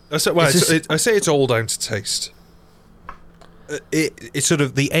 I say it's all down to taste. It's sort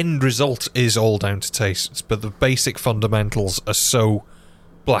of the end result is all down to taste, but the basic fundamentals are so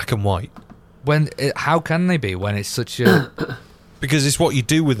black and white. How can they be when it's such a because it's what you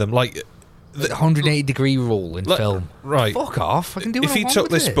do with them, like the 180-degree rule in film. Right. Fuck off! I can do. If what I you want took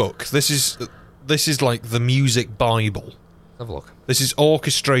with this it. book, this is like the music Bible. Have a look. This is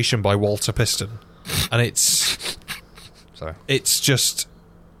Orchestration by Walter Piston. And it's... Sorry. It's just...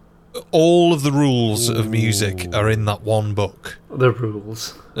 All of the rules of music are in that one book. The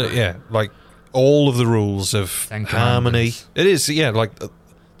rules. Yeah, like, all of the rules of Ten harmony. Commandments. It is, yeah, like,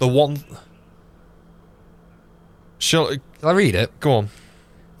 the one... Shall Go on.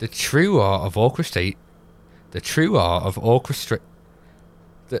 The true art of orchestrate. The true art of orchestrate.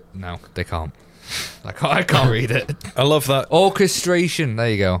 No, they can't. I can't read it. I love that. Orchestration. There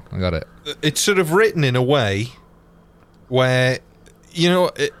you go. I got it. It's sort of written in a way where, you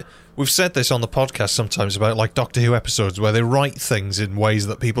know, we've said this on the podcast sometimes about like Doctor Who episodes where they write things in ways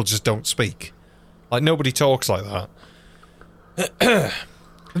that people just don't speak. Like nobody talks like that.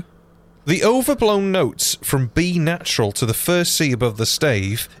 The overblown notes from B natural to the first C above the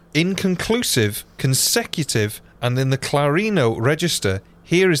stave, inconclusive, consecutive, and in the clarino register,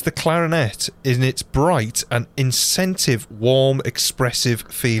 here is the clarinet in its bright and incentive, warm, expressive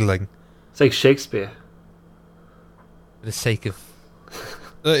feeling. It's like Shakespeare. For the sake of...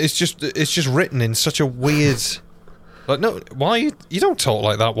 It's just written in such a weird... Like, no, why? You don't talk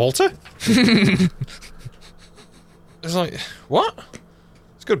like that, Walter. It's like, what?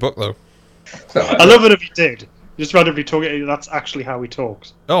 It's a good book, though. I love it if he did. Just randomly talking. That's actually how he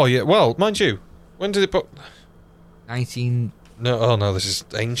talks. Oh, yeah, well, mind you, when did it put... 19... No, oh no, this is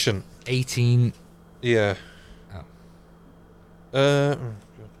ancient. 18... Yeah. Oh.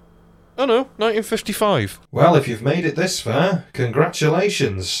 Oh no, 1955. Well, if you've made it this far,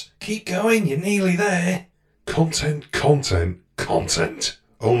 congratulations. Keep going, you're nearly there. Content, content, content.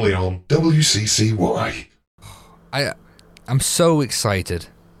 Only on WCCY. I'm so excited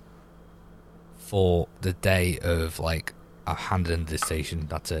for the day of, like, I've handed in the dissertation,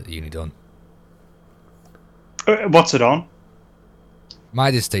 that's it, uni done. What's it on? My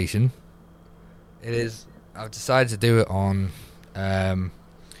dissertation, it is, I've decided to do it on,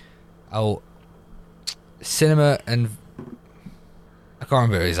 cinema and, I can't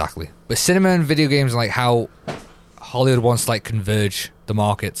remember exactly, but cinema and video games, like how Hollywood wants to, like, converge the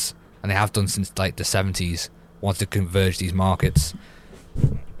markets, and they have done since, like, the 70s, wants to converge these markets,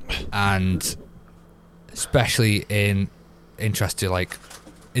 and especially in interest to, like,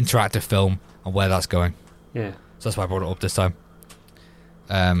 interactive film and where that's going. Yeah. So that's why I brought it up this time.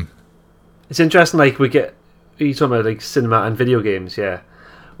 It's interesting, like, are you talking about, like, cinema and video games, yeah?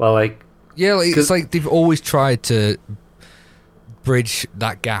 Well, like... Yeah, like, it's like they've always tried to bridge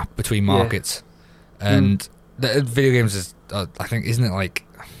that gap between markets. Yeah. And the video games is, I think, isn't it, like...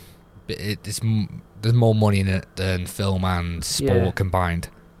 There's more money in it than film and sport combined.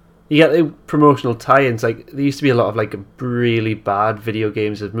 You get the promotional tie-ins, like, there used to be a lot of, like, really bad video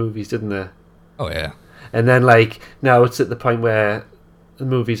games as movies, didn't there? Oh, yeah. And then, like, now it's at the point where the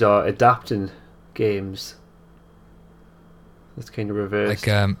movies are adapting games. It's kind of reversed.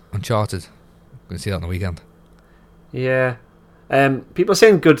 Like Uncharted. I'm going to see that on the weekend. Yeah. People are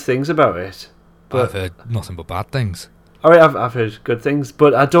saying good things about it. But I've heard nothing but bad things. Alright, I've heard good things,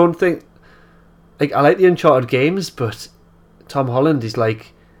 but I don't think... Like, I like the Uncharted games, but Tom Holland is,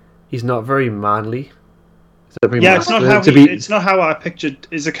 like... He's not very manly. Yeah, it's not how I pictured...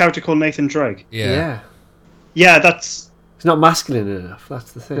 Is a character called Nathan Drake? Yeah. Yeah, that's... He's not masculine enough,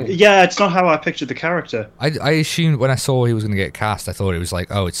 that's the thing. Yeah, it's not how I pictured the character. I assumed when I saw he was going to get cast, I thought it was like,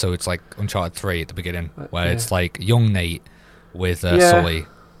 it's like Uncharted 3 at the beginning, where it's like young Nate with Sully,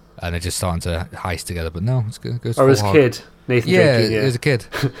 and they're just starting to heist together. But no, it's good. Or his kid, Nathan Drake Jr. Yeah, as a kid,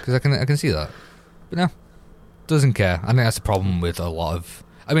 because I can see that. But no, doesn't care. I think that's the problem with a lot of...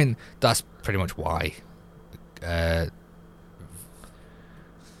 I mean, that's pretty much why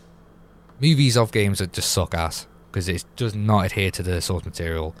movies of games that just suck ass. Because it does not adhere to the source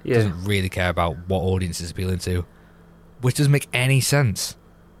material. It doesn't really care about what audience it's appealing to. Which doesn't make any sense.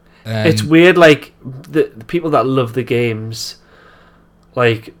 It's weird, like, the people that love the games,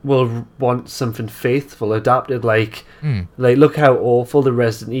 like, will want something faithful, adapted, like, look how awful the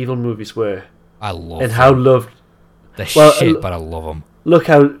Resident Evil movies were. I love and them. how loved... They're shit, but I love them. Look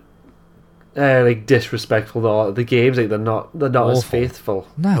how, like, disrespectful the games, like, they're not as faithful.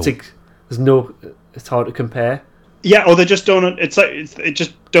 No. It's like, it's hard to compare. Yeah, or they just don't. They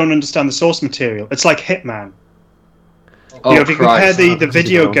just don't understand the source material. It's like Hitman. If you compare the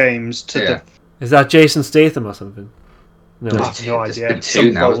video games to the... Is that Jason Statham or something? No, I have no idea.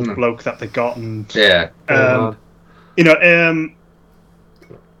 Some old bloke that they got, and yeah.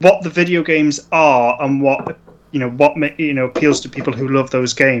 What the video games are, and what appeals to people who love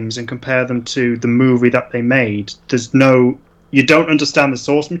those games, and compare them to the movie that they made. You don't understand the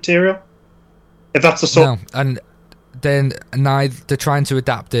source material. If that's the source. No, and then they're trying to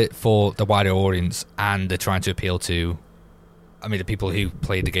adapt it for the wider audience, and they're trying to appeal to I mean, the people who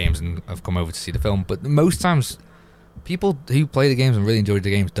played the games and have come over to see the film, but most times, people who play the games and really enjoy the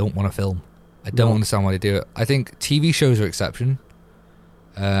games don't want to film. I don't understand why they do it. I think TV shows are exception.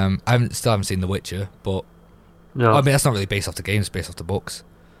 I still haven't seen The Witcher, but No. I mean that's not really based off the games, it's based off the books.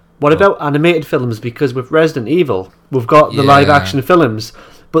 What about animated films? Because with Resident Evil, we've got the live action films,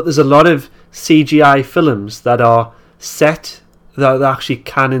 but there's a lot of CGI films that are set that are actually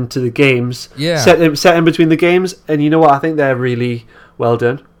canon to the games. Yeah. Set in between the games, and you know what? I think they're really well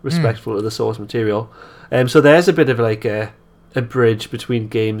done, respectful of the source material. So there's a bit of like a bridge between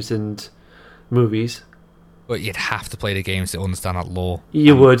games and movies. But you'd have to play the games to understand that lore.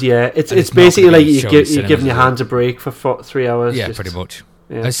 You would, yeah. It's it's not basically gonna like be you're shown in giving your cinemas, hands a break for 3 hours. Yeah, just- pretty much.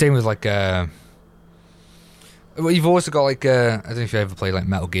 Yeah. Same with like well, you've also got like I don't know if you ever played like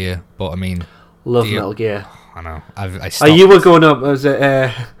Metal Gear, but I mean, Love the- Metal Gear. I know. I Oh, stopped. you were going up. Was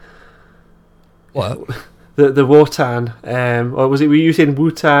it What? the Wotan? Or was it? Were you saying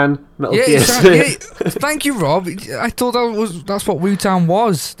Wutan Metal Yeah, Gear? thank you, Rob. I thought that's what Wu-Tang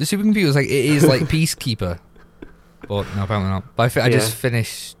was. The supercomputer was like it is like Peacekeeper, but no, apparently not. But I just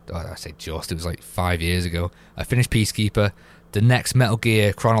finished. I say just. It was like 5 years ago. I finished Peacekeeper. The next Metal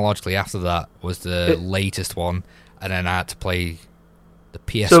Gear chronologically after that was the latest one, and then I had to play the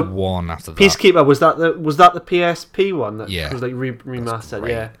PS1 after that. Peacekeeper was that the PSP one that Yeah. was like remastered?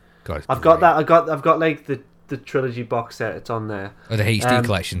 great. Yeah, God, it's I've got great. that. I've got like the trilogy box set. It's on there. Oh, the HD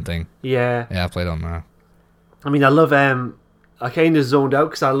collection thing. Yeah, Yeah, I played on there. I mean, I love. I kind of zoned out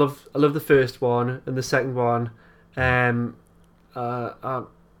because I love the first one and the second one.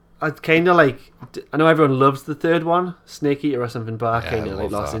 I kind of like. I know everyone loves the third one, Snake Eater or something, but I Yeah, kind I of like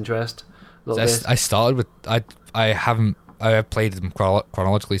love lost that. interest. A So little bit. I started with I have played them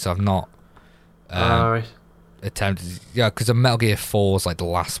chronologically, so I've not Alright. attempted. Yeah, because Metal Gear 4 is like the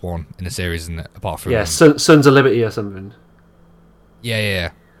last one in the series, isn't it? Apart from Yeah, Sons of Liberty or something.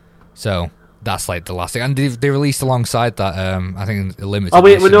 yeah. So that's like the last thing, and they released alongside that. I think a limited. Oh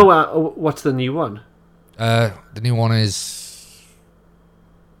wait, we edition. know what's the new one? The new one is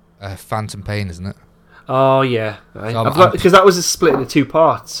Phantom Pain, isn't it? Oh yeah, right. So Because that was split into two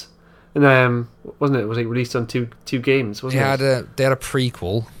parts, and wasn't it? Was it released on two games? Wasn't it? They had a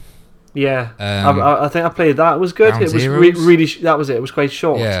prequel. Yeah, Um, I think I played that. It was good. Ground It was Zeroes? really. That was it. It was quite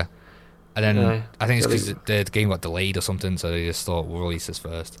short. Yeah. And then Aye. I think it's Really- because the game got delayed or something, so they just thought we'll release this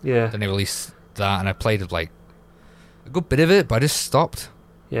first. Yeah. Then they released that, and I played like a good bit of it, but I just stopped.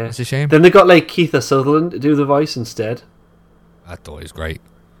 Yeah. It's a shame. Then they got like Keith Sutherland to do the voice instead. I thought it was great.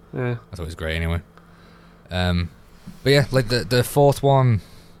 Yeah. I thought it was great anyway. But yeah, like the fourth one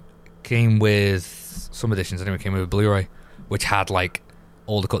came with some editions. Anyway, came with a Blu-ray, which had like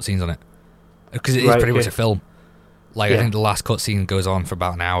all the cutscenes on it, because it is Right, pretty much okay. a film. Like Yeah. I think the last cutscene goes on for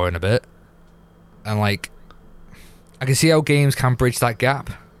about an hour and a bit, and like I can see how games can bridge that gap,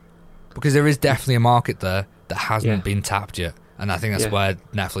 because there is definitely a market there that hasn't Yeah. been tapped yet, and I think that's Yeah. where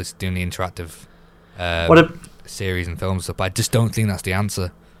Netflix is doing the interactive What a, series and films stuff. But I just don't think that's the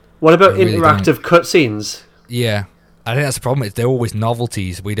answer. what about I really interactive cutscenes? Yeah, I think that's the problem. They're always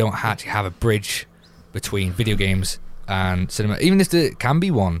novelties. We don't actually have a bridge between video games and cinema, even if there can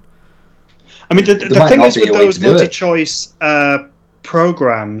be one. I mean, the might thing not is be with a way those to do it. multi-choice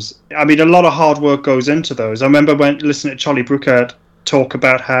programs, I mean, a lot of hard work goes into those. I remember when listening to Charlie Brooker talk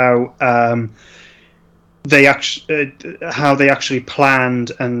about how they actually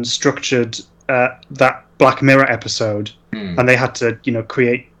planned and structured that Black Mirror episode, and they had to,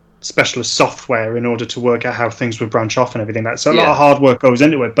 create specialist software in order to work out how things would branch off and everything. So a lot Yeah. of hard work goes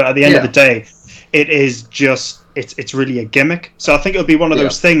into it, but at the end of Yeah. the day, it is just it's really a gimmick. So I think it'll be one of Yeah.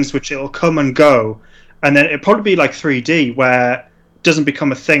 those things which it'll come and go, and then it'll probably be like 3D where it doesn't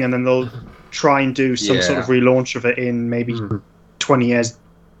become a thing, and then they'll try and do some sort of relaunch of it in maybe 20 years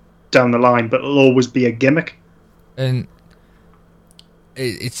down the line, but it'll always be a gimmick. And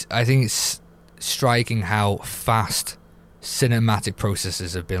I think it's striking how fast cinematic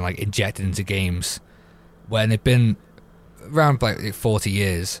processes have been like injected into games when they've been around like 40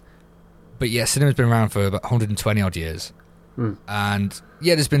 years, but yeah, cinema's been around for about 120 odd years. And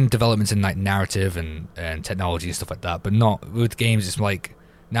yeah, there's been developments in like narrative and technology and stuff like that, but not with games. It's like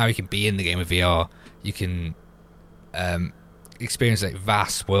now you can be in the game with VR, you can experience like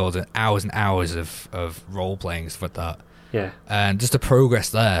vast worlds and hours of role playing and stuff like that. Yeah. And just the progress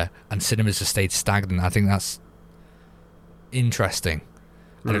there, and cinemas have stayed stagnant. I think that's interesting.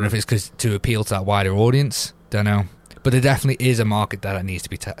 I don't know if it's because to appeal to that wider audience, don't know, but there definitely is a market there that needs to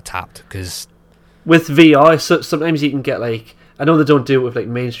be tapped, because With VR, sometimes you can get like, I know they don't do it with like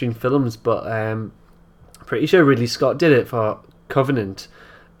mainstream films, but I'm pretty sure Ridley Scott did it for Covenant.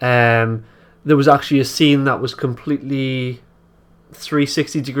 There was actually a scene that was completely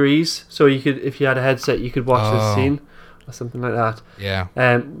 360 degrees, so you could, if you had a headset, you could watch the Oh. scene or something like that. Yeah.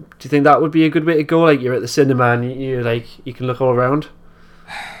 Do you think that would be a good way to go? Like you're at the cinema and you like you can look all around.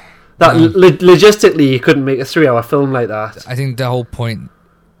 That No. logistically, you couldn't make a 3-hour film like that. I think the whole point.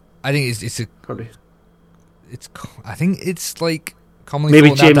 I think Probably. I think it's like commonly Maybe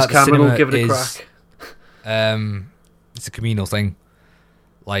thought now James that the Cameron will cinema give it a is, crack. It's a communal thing.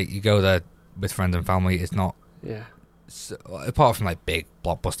 Like you go there with friends and family. It's not Yeah. apart from like big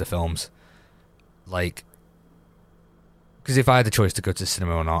blockbuster films. Like, because if I had the choice to go to the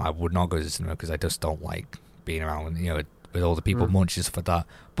cinema or not, I would not go to the cinema because I just don't like being around with all the people munching stuff like that.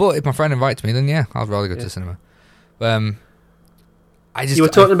 But if my friend invites me, then yeah, I'd rather go to the cinema. You were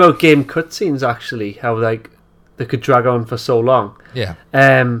talking about game cutscenes, actually, how like they could drag on for so long. Yeah.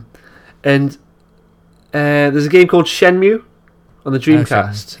 And there's a game called Shenmue on the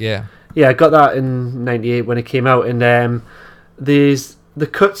Dreamcast. Yeah. Yeah, I got that in '98 when it came out, and there's the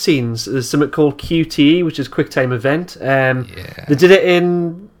cutscenes. There's something called QTE, which is Quick Time Event. They did it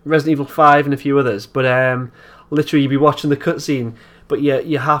in Resident Evil 5 and a few others, but literally you'd be watching the cutscene, but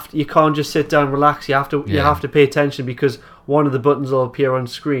you can't just sit down and relax. You have to pay attention because one of the buttons will appear on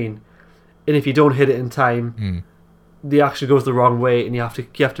screen, and if you don't hit it in time, the action goes the wrong way, and you have to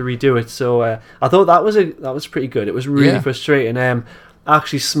redo it. So I thought that was pretty good. It was really frustrating. I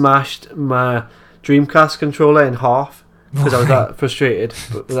actually smashed my Dreamcast controller in half because I was that frustrated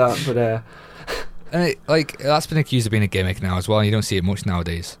with that. But and that's been accused of being a gimmick now as well. You don't see it much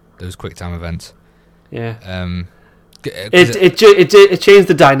nowadays. Those quick time events. Yeah. 'Cause It changed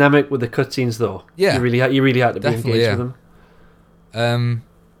the dynamic with the cutscenes though. Yeah. You really had to be Definitely, engaged with them.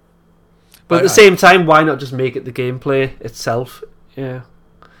 But at the I- same time, why not just make it the gameplay itself? Yeah.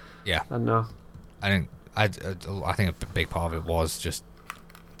 Yeah. I don't know. I think a big part of it was just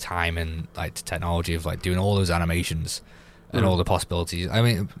time and like the technology of like doing all those animations and all the possibilities. I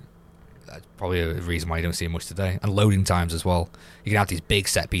mean, that's probably a reason why you don't see it much today. And loading times as well. You can have these big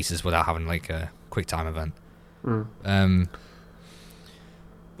set pieces without having like a quick time event.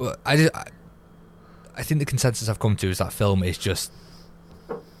 But I think the consensus I've come to is that film is just,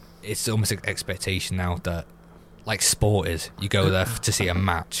 it's almost an expectation now that, like sport is, you go there to see a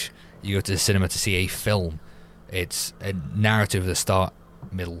match, you go to the cinema to see a film. It's a narrative at the start,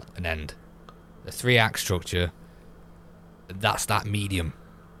 middle, and end. The 3-act structure, that's that medium.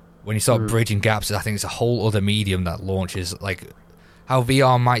 When you start bridging gaps, I think it's a whole other medium that launches, like how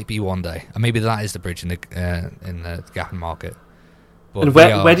VR might be one day, and maybe that is the bridge in the gap in market. But And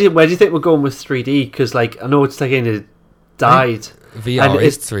where do you think we're going with 3D? Because like I know it's like it died. VR and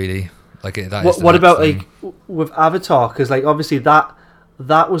is 3D. Like that is the what next about thing. like with Avatar? Because like obviously that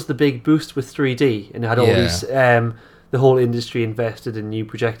was the big boost with 3D, and it had all these the whole industry invested in new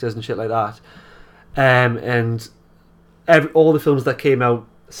projectors and shit like that. And all the films that came out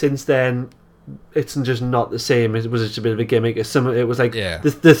since then, it's just not the same. It was just a bit of a gimmick. It was like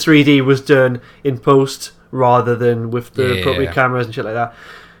the 3D was done in post rather than with the appropriate cameras and shit like that.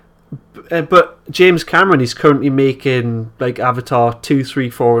 But James Cameron is currently making like Avatar 2, 3,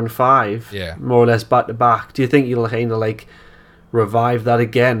 4, and 5, more or less back to back. Do you think he'll kind of like revive that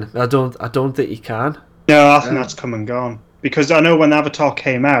again? I don't think he can. No, I think that's come and gone. Because I know when Avatar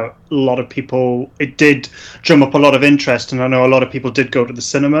came out, a lot of people, it did drum up a lot of interest, and I know a lot of people did go to the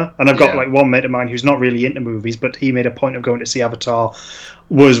cinema. And I've got like one mate of mine who's not really into movies, but he made a point of going to see Avatar,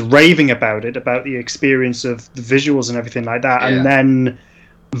 was raving about it, about the experience of the visuals and everything like that. And then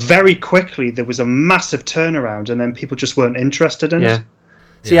very quickly there was a massive turnaround, and then people just weren't interested in it.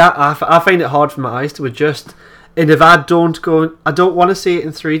 See, I find it hard for my eyes to adjust. And if I don't go, I don't want to see it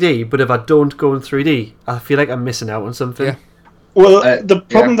in 3D, but if I don't go in 3D, I feel like I'm missing out on something. Yeah. Well, the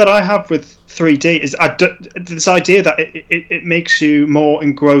problem that I have with 3D is this idea that it makes you more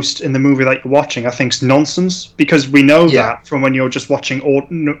engrossed in the movie that you're watching, I think, is nonsense, because we know that from when you're just watching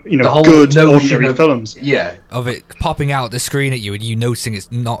good ordinary films. Yeah. Of it popping out the screen at you and you noticing it's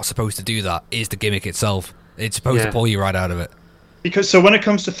not supposed to do that is the gimmick itself. It's supposed to pull you right out of it. Because so when it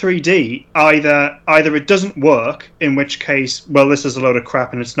comes to 3D, either it doesn't work, in which case, well, this is a load of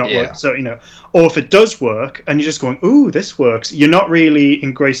crap and it's not working. So or if it does work and you're just going, ooh, this works, you're not really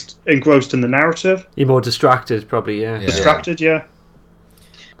engrossed in the narrative. You're more distracted, probably. Distracted, yeah.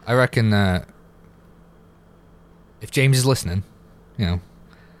 I reckon if James is listening,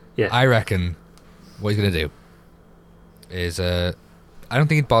 I reckon what he's gonna do is I don't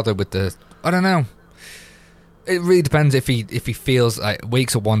think he'd bother with I don't know. It really depends if he feels like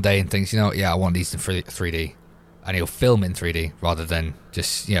wakes up one day and thinks, I want these in 3D, and he'll film in 3D rather than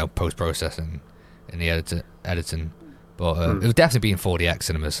just post processing in the editing. But it would definitely be in 4DX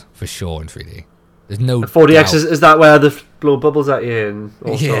cinemas for sure in 3D. There's no 4DX doubt. is that where they blow bubbles at you and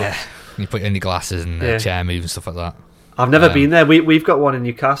also, Yeah. You put in your glasses and Yeah. chair moves and stuff like that. I've never been there. We've got one in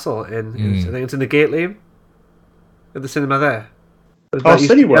Newcastle. I think it's in the Gate Lane. At the cinema there.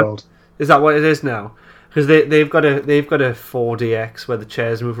 Cineworld. Is that what it is now? Because they've got a 4DX where the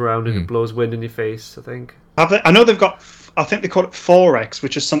chairs move around and it blows wind in your face. I think. I know they've got. I think they call it 4X,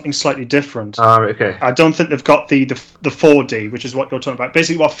 which is something slightly different. Ah, right, okay. I don't think they've got the 4D, which is what you're talking about.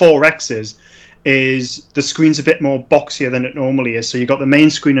 Basically, what 4X is the screen's a bit more boxier than it normally is. So you've got the main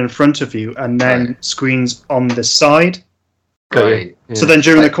screen in front of you, and then screens on the side. Right. Yeah. So then,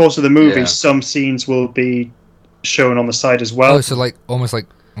 during the course of the movie, Yeah. some scenes will be shown on the side as well. Oh, so like almost like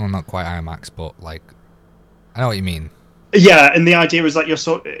not quite IMAX, but like I know what you mean. Yeah, and the idea is that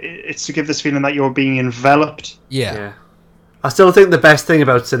it's to give this feeling that you're being enveloped. Yeah. I still think the best thing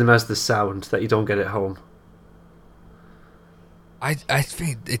about cinema is the sound that you don't get at home. I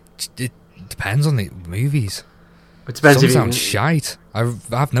think it depends on the movies. It depends Some if sound you... shite.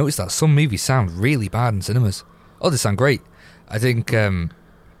 I've noticed that some movies sound really bad in cinemas. Others sound great. I think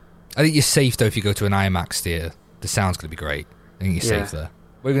you're safe though if you go to an IMAX theater. The sound's going to be great. I think you're safe there.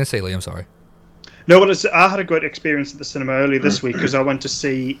 What are you going to say, Liam? Sorry. No, but I had a great experience at the cinema earlier this week because I went to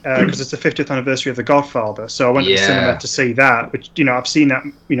see because it's the 50th anniversary of The Godfather, so I went to the cinema to see that. Which I've seen that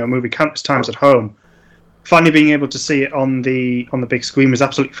movie countless times at home. Finally, being able to see it on the big screen was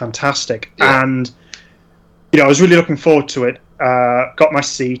absolutely fantastic, and I was really looking forward to it. Got my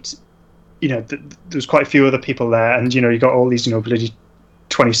seat. There was quite a few other people there, and you got all these bloody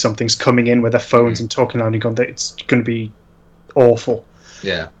 20-somethings coming in with their phones and talking loud. And going, it's going to be awful.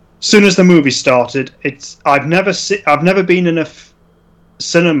 Yeah. Soon as the movie started, I've never been in a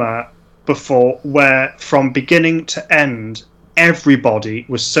cinema before where from beginning to end everybody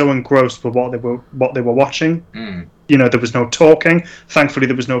was so engrossed with what they were watching. There was no talking. Thankfully,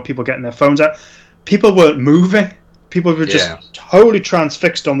 there was no people getting their phones out. People weren't moving. People were just totally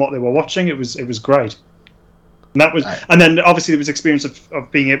transfixed on what they were watching. It was great. And that was, and then obviously there was experience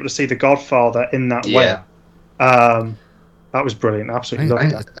of being able to see The Godfather in that way. That was brilliant. I absolutely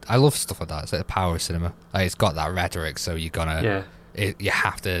loved that. I love stuff like that. It's like the power of cinema. Like, it's got that rhetoric, so you're gonna. You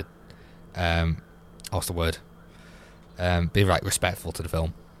have to. What's the word? Be respectful to the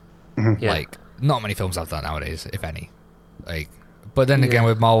film. Like, not many films have that nowadays, if any. Like, but then again,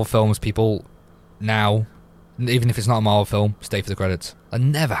 with Marvel films, people now, even if it's not a Marvel film, stay for the credits. That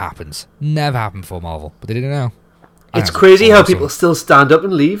never happens. Never happened before Marvel, but they did it now. It's crazy how people still stand up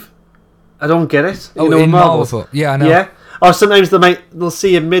and leave. I don't get it. In Marvel. Yeah, I know. Yeah. Or sometimes they'll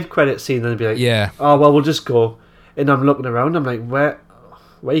see a mid-credit scene and they'll be like, oh, well, we'll just go. And I'm looking around, I'm like, where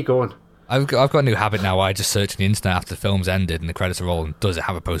are you going? I've got a new habit now where I just search on the internet after the film's ended and the credits are rolling. Does it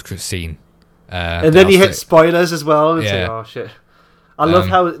have a post-credit scene? And then you hit spoilers as well. And it's like, oh, shit. I love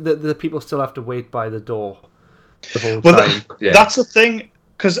how the people still have to wait by the door the whole time. That's the thing,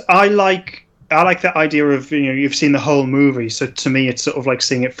 because I like that idea of, you've seen the whole movie. So to me, it's sort of like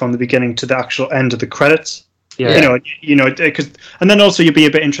seeing it from the beginning to the actual end of the credits. Yeah. And then also you'd be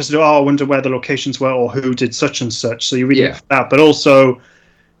a bit interested. Oh, I wonder where the locations were or who did such and such. So you read that, but also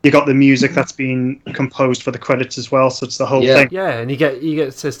you got the music that's been composed for the credits as well. So it's the whole thing. Yeah, and you get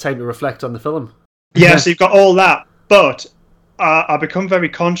this time to reflect on the film. Yeah, so you've got all that, but I become very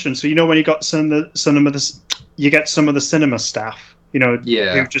conscious. So when you got you get some of the cinema staff.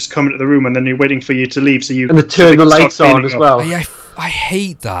 Who've just come into the room and then you're waiting for you to leave. So and they turn the lights on as well. I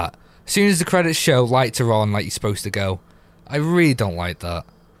hate that. As soon as the credits show, lights are on like you're supposed to go. I really don't like that.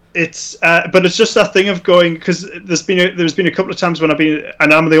 It's but it's just that thing of going, because there's been a couple of times when I've been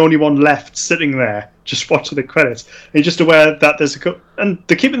and I'm the only one left sitting there just watching the credits. And you're just aware that there's and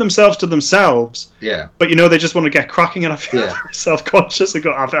they're keeping themselves to themselves. Yeah. But they just want to get cracking, and I feel very self-conscious.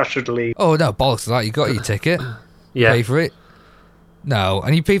 I should leave. Oh no, bollocks to that! You got your ticket. Pay for it. No,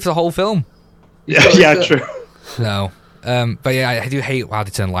 and you pay for the whole film. Yeah, true. No. But yeah, I do hate how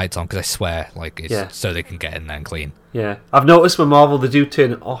they turn lights on, because I swear, like, it's so they can get in there and clean. Yeah, I've noticed with Marvel they do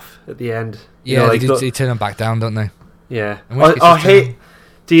turn it off at the end. Yeah, they turn them back down, don't they? Yeah.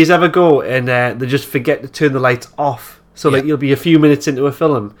 Do you ever go and they just forget to turn the lights off? So like you'll be a few minutes into a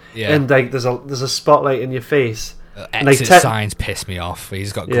film, and like there's a spotlight in your face. Exit signs piss me off.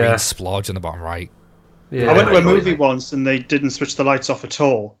 He's got green splodge on the bottom right. Yeah. I went to a movie once and they didn't switch the lights off at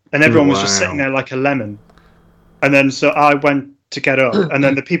all, and everyone was just sitting there like a lemon. And then so I went to get up, and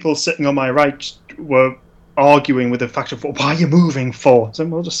then the people sitting on my right were arguing with the fact of, why are you moving for? So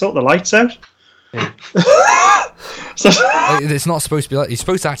we'll just sort the lights out. Yeah. It's not supposed to be like, you're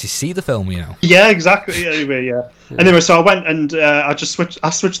supposed to actually see the film, Yeah, exactly. Anyway, Anyway, so I went and I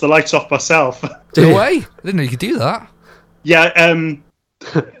switched the lights off myself. No way! I didn't know you could do that. Yeah,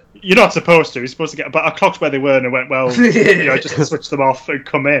 you're not supposed to. You're supposed to get. But I clocked where they were, and I went, well, just switch them off and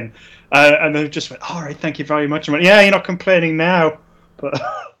come in. And they just went, all right, thank you very much. I went, yeah, you're not complaining now. But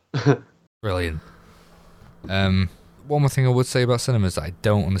Brilliant. One more thing I would say about cinemas that I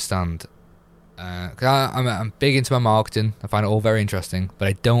don't understand. 'Cause I'm big into my marketing. I find it all very interesting, but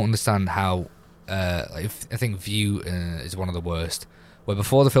I don't understand how. I think View is one of the worst. Where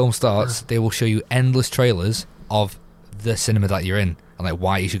before the film starts, they will show you endless trailers of the cinema that you're in and like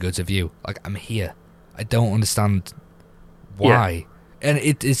why you should go to View. Like, I'm here. I don't understand why. Yeah. And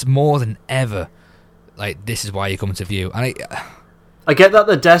it's more than ever. Like, this is why you're coming to View. And I get that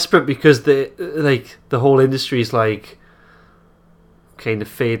they're desperate because the whole industry's like kind of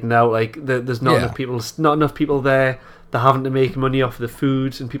fading out. Like there's not enough people there. They're having to make money off the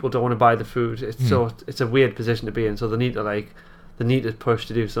food, and people don't want to buy the food. It's a weird position to be in. So they need to push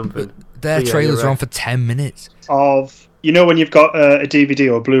to do something. But their trailers are on for 10 minutes. When you've got a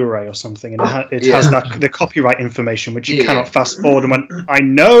DVD or Blu-ray or something, and it has the copyright information, which you cannot fast forward. And when I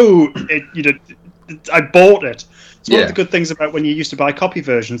know it, I bought it. It's one of the good things about when you used to buy copy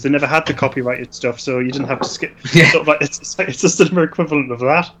versions. They never had the copyrighted stuff, so you didn't have to skip. Sort of like, it's a cinema equivalent of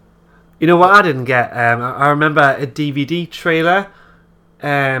that. You know what I didn't get? I remember a DVD trailer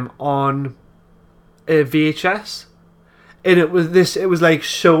on a VHS. And it was like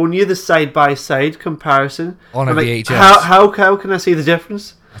showing you the side-by-side comparison. On a VHS. How can I see the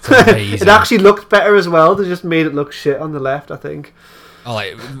difference? That's amazing. It actually looked better as well. They just made it look shit on the left, I think. Oh,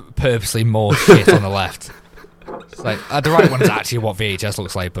 like, purposely more shit on the left. It's like, the right one is actually what VHS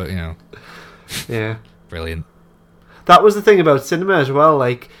looks like, but, Yeah. Brilliant. That was the thing about cinema as well,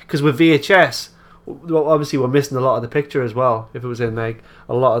 like, because with VHS, obviously we're missing a lot of the picture as well. If it was in, like,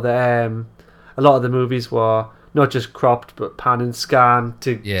 a lot of the movies were not just cropped, but pan and scan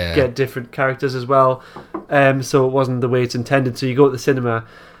to get different characters as well. So it wasn't the way it's intended. So you go to the cinema,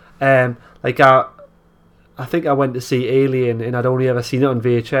 I think I went to see Alien, and I'd only ever seen it on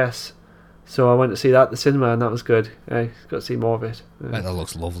VHS. So I went to see that at the cinema, and that was good. I got to see more of it. That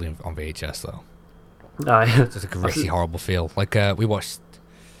looks lovely on VHS, though. Aye. It's just a gritty, horrible feel. Like, we watched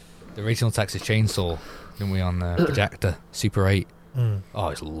the original Texas Chainsaw, didn't we, on projector, Super 8. Oh,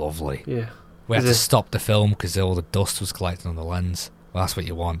 it's lovely. Yeah. We had to stop the film because all the dust was collecting on the lens. Well, that's what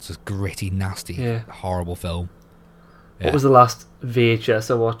you want. It's a gritty, nasty, horrible film. Yeah. What was the last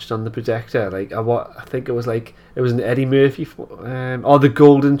VHS I watched on the projector? Like, I think it was an Eddie Murphy, or The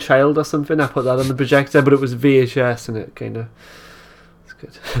Golden Child or something. I put that on the projector, but it was VHS, and it kind of, it's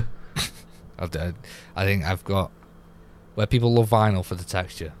good. I think I've got where people love vinyl for the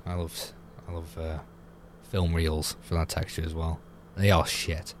texture. I love film reels for that texture as well. They are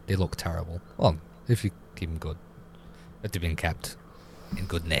shit. They look terrible. Well, if you keep them good, if they've been kept in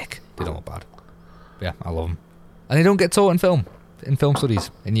good nick, they don't look bad. But yeah, I love them. And they don't get taught in film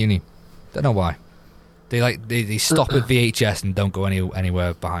studies in uni. Don't know why. They stop at VHS and don't go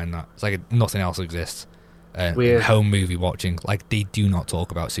anywhere behind that. It's like nothing else exists. In home movie watching, like, they do not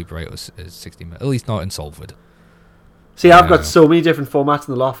talk about Super 8 or 16 minutes, at least not in Salford. See, I've got so many different formats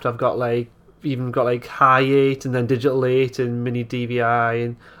in the loft. I've got even got high 8 and then digital 8 and mini DVI,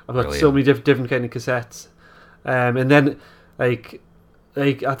 and I've got so many different kind of cassettes. And then like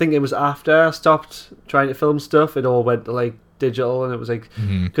I think it was after I stopped trying to film stuff, it all went to digital, and it was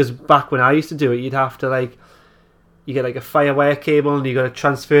because back when I used to do it, you'd have to you get a FireWire cable and you got to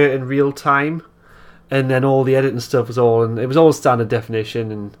transfer it in real time, and then all the editing stuff was all standard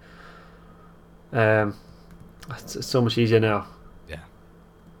definition, and it's so much easier now. Yeah.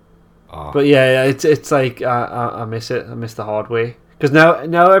 Oh. But yeah, it's like I miss it. I miss the hard way, because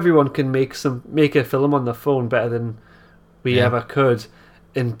now everyone can make a film on their phone better than we ever could,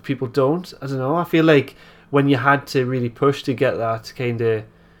 and people don't. I don't know. I feel like when you had to really push to get that kind of,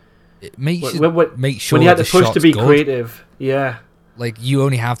 make sure when you had to push to be creative, like, you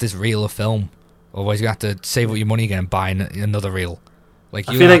only have this reel of film, otherwise you have to save up your money again and buy another reel. Like,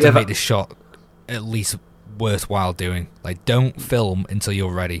 you have to make the shot at least worthwhile doing. Like, don't film until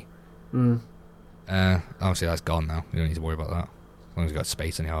you're ready. Obviously that's gone now. You don't need to worry about that, as long as you've got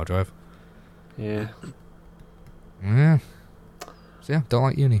space on your hard drive. Yeah. So yeah, don't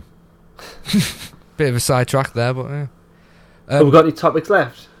like uni. Bit of a sidetrack there, but yeah. Have we got any topics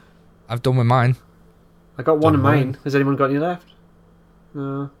left? I've done with mine. I got one of mine. Has anyone got any left?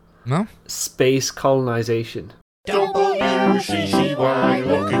 No. Space colonization. WCCY,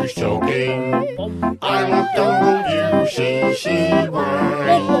 look who's talking. I love WCCY.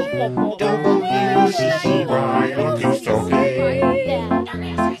 WCCY, look who's talking.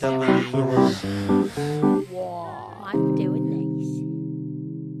 I'm doing this.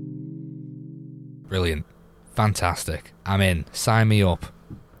 Brilliant. Fantastic. I'm in. Sign me up.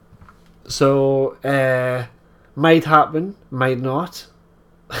 So, might happen, might not.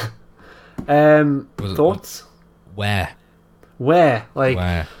 Thoughts? Where? Where? Like,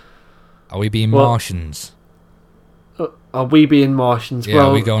 Where? Are we being Well- Martians? are we being Martians? Yeah,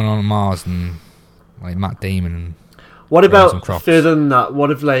 are we going on Mars and like Matt Damon? And what growing some about crops? further than that?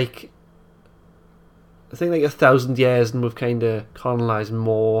 What if, like, I think like 1,000 years and we've kind of colonized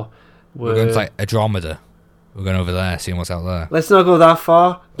more? We're going to like Andromeda. We're going over there, seeing what's out there. Let's not go that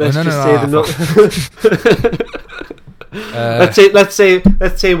far. Let's no, just no, say no,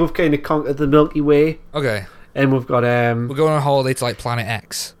 let's say we've kind of conquered the Milky Way, Okay, and we've got we're going on a holiday to like Planet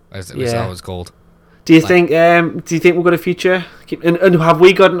X, as Yeah. that was called. Do you think we've got a future? And have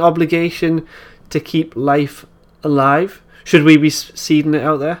we got an obligation to keep life alive? Should we be seeding it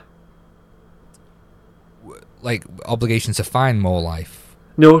out there? Like obligations to find more life.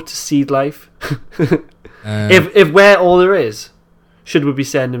 No, to seed life. If we're all there is, should we be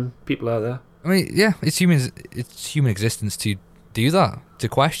sending people out there? I mean, yeah, it's human existence to do that, to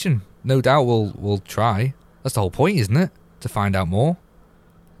question. No doubt we'll try. That's the whole point, isn't it? To find out more.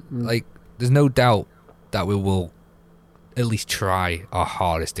 Like, there's no doubt that we will at least try our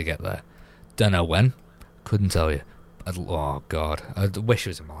hardest to get there. Don't know when. Couldn't tell you. Oh, God. I wish it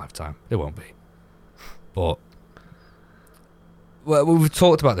was in my lifetime. It won't be. But, well, we've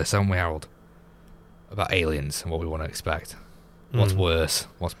talked about this, haven't we, Harold? About aliens and what we want to expect. What's worse?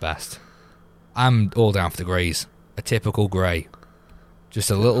 What's best? I'm all down for the greys. A typical grey.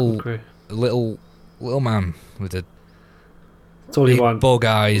 Just a little man with a That's all you big want. bug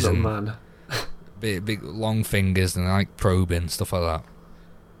eyes Little and man. big long fingers and like probing, stuff like that.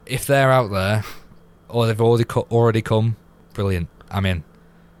 If they're out there, or they've already come, brilliant. I'm in,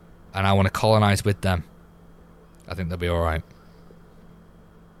 and I want to colonize with them. I think they'll be all right.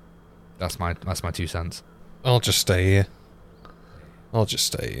 That's my 2 cents. I'll just stay here.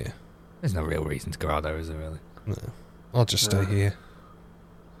 There's no real reason to go out there, is there really? No, I'll just stay here.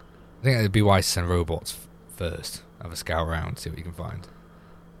 I think it'd be wise to send robots first. Have a scout around, see what you can find.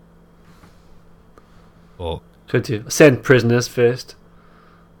 But Could you send prisoners first?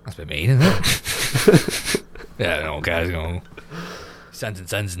 that's a bit mean, isn't it? Yeah, no one cares.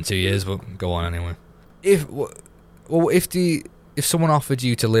 Sentence in 2 years, but go on anyway. If someone offered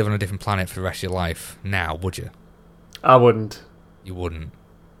you to live on a different planet for the rest of your life now, would you? I wouldn't. You wouldn't.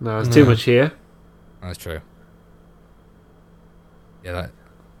 No, it's too much here. That's true. Yeah,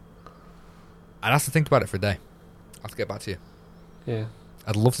 I'd have to think about it for a day. I'll have to get back to you. Yeah.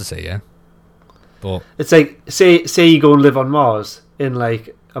 I'd love to say yeah, but It's like say you go and live on Mars in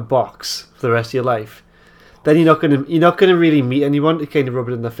like a box for the rest of your life. Then you're not gonna really meet anyone to kind of rub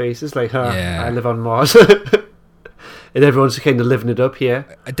it in their faces like, Yeah. I live on Mars. And everyone's kind of living it up here.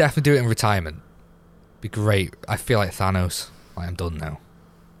 I'd definitely do it in retirement. Be great. I feel like Thanos. Like I'm done now.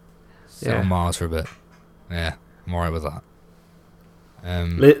 Sit Yeah. on Mars for a bit. Yeah, I'm alright with that.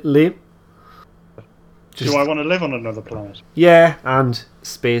 Liam? Do I want to live on another planet? Yeah, and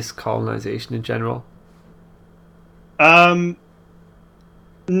space colonization in general.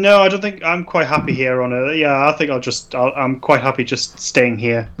 No, I don't think I'm quite happy here on it. Yeah, I think I'm quite happy just staying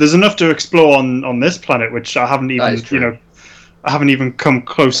here. There's enough to explore on this planet, which I haven't That is even, true. I haven't even come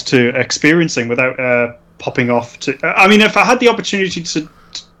close to experiencing without popping off to. I mean, if I had the opportunity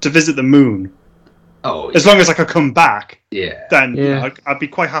to visit the moon, Oh, as long as I could come back, yeah. then you Yeah. know, I'd be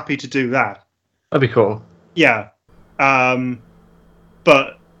quite happy to do that. That'd be cool. Yeah,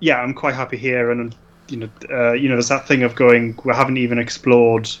 but yeah, I'm quite happy here, and there's that thing of going. We haven't even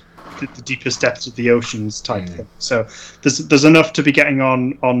explored the deepest depths of the oceans type thing. So there's enough to be getting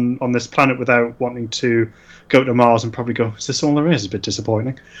on this planet without wanting to go to Mars and probably go. Is this all there is? It's a bit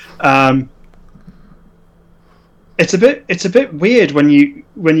disappointing. It's a bit weird when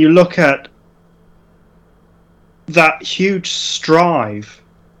you look at that huge strive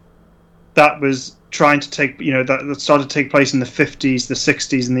that was trying to take, that started to take place in the 50s, the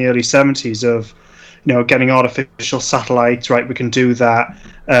 60s, and the early 70s of, getting artificial satellites, right? We can do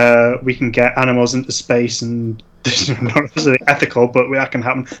that. We can get animals into space, and this is not necessarily ethical, but that can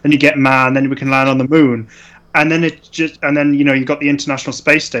happen. Then you get man, then we can land on the moon. And then you've got the International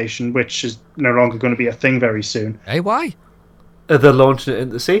Space Station, which is no longer going to be a thing very soon. hey, why? They're launching it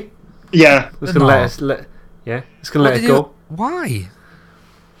into the sea. Yeah. It's gonna let it go. Why?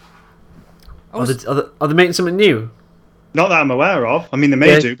 Are they making something new? Not that I'm aware of. I mean, they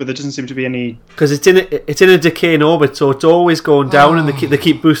may Yeah. do, but there doesn't seem to be any. Because it's in a decaying orbit, so it's always going down, and they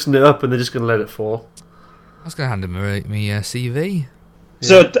keep boosting it up, and they're just going to let it fall. I was going to hand him my CV.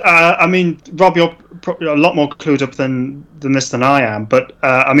 So, I mean, Rob, you're probably a lot more clued up than I am. But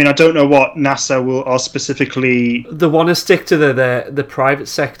I mean, I don't know what NASA are specifically. They want to stick to the private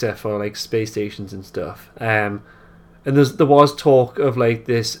sector for like space stations and stuff. And there was talk of like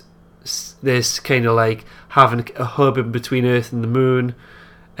this kind of like having a hub in between Earth and the Moon,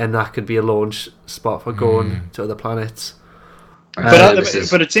 and that could be a launch spot for going to other planets.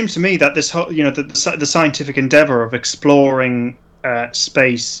 But it seems to me that this whole, the scientific endeavor of exploring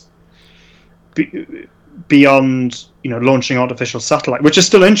space beyond, launching artificial satellite, which is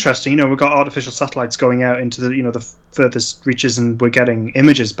still interesting. We've got artificial satellites going out into the furthest reaches, and we're getting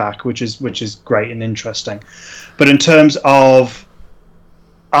images back, which is great and interesting. But in terms of,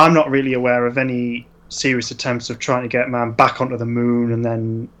 I'm not really aware of any serious attempts of trying to get man back onto the Moon and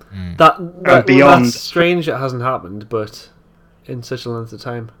then that beyond. That's strange it hasn't happened, but in such a length of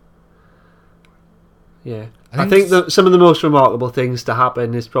time. Yeah, I think that some of the most remarkable things to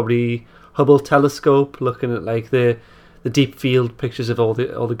happen is probably Hubble telescope, looking at like the deep field pictures of all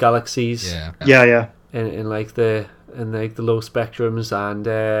the galaxies. Yeah. In like the low spectrums,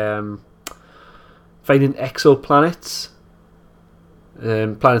 and finding exoplanets,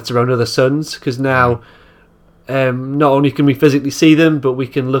 planets around other suns, because now not only can we physically see them, but we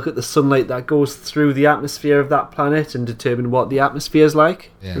can look at the sunlight that goes through the atmosphere of that planet and determine what the atmosphere is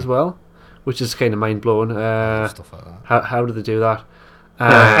like as well, which is kind of mind blowing. Stuff like that. How do they do that?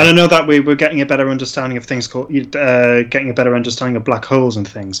 And I know that we're getting a better understanding of things getting a better understanding of black holes and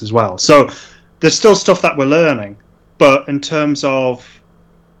things as well. So there's still stuff that we're learning, but in terms of,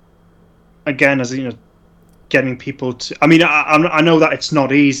 again, as getting people to, I mean, I know that it's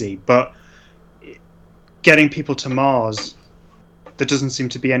not easy, but getting people to Mars, there doesn't seem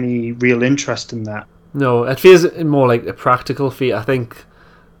to be any real interest in that. No, it feels more like a practical feat. I think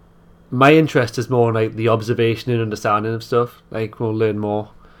my interest is more like the observation and understanding of stuff. Like, we'll learn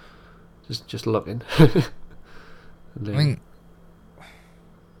more just looking. I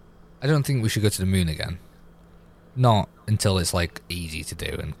don't think we should go to the Moon again. Not until it's like easy to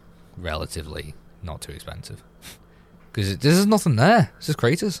do and relatively not too expensive. Because there's nothing there. It's just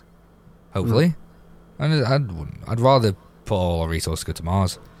craters. Hopefully. And I'd rather put all our resources to go to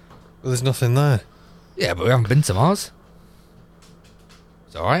Mars. But there's nothing there. Yeah, but we haven't been to Mars.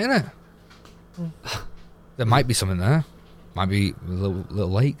 It's alright, isn't it? There might be something there. Might be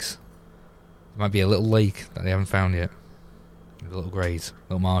little lakes. There might be a little lake that they haven't found yet. Little greys,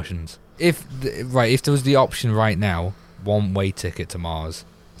 little Martians. If there was the option right now, one-way ticket to Mars,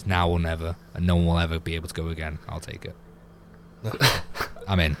 it's now or never, and no one will ever be able to go again, I'll take it.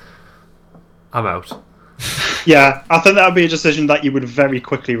 I'm in. I'm out. Yeah, I think that would be a decision that you would very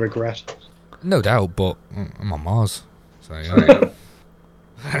quickly regret. No doubt, but I'm on Mars. So, yeah.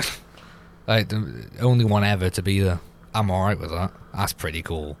 Like, the only one ever to be there. I'm alright with that. That's pretty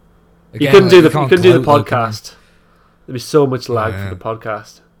cool. Again, you couldn't do the gloat, podcast. There'd be so much lag for the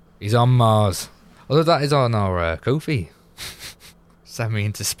podcast. He's on Mars. Although that is on our Ko-fi. Send me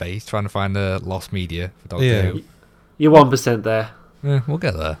into space trying to find the lost media for Doctor Who. You're 1% there. Yeah, we'll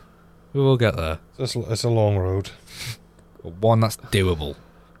get there. We will get there. It's a long road. But one that's doable.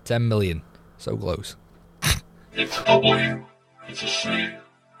 10 million. So close. It's a W. It's a C.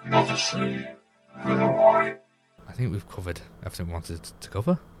 Not a C. With a Y. I think we've covered everything we wanted to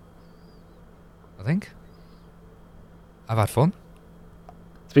cover. I think. I've had fun.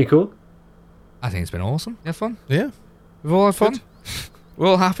 It's been cool. I think it's been awesome. You had fun? Yeah. We've all had fun? We're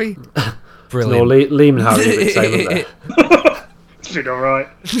all happy? Brilliant. No, Liam and Harry are a bit silent there. It's been alright.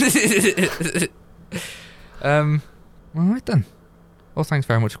 Alright then. Well, thanks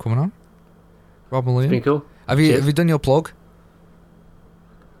very much for coming on. Rob and Liam. It's been cool. Have you done your plug?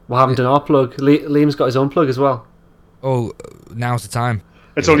 We haven't done our plug. Liam's got his own plug as well. Oh, now's the time.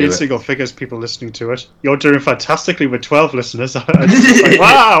 It's only in single figures, people listening to it. You're doing fantastically with 12 listeners. Like,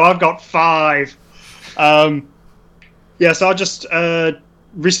 wow, I've got 5. So I just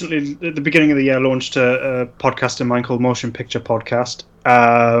recently, at the beginning of the year, launched a podcast of mine called Motion Picture Podcast,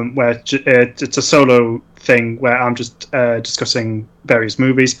 where it's a solo thing where I'm just discussing various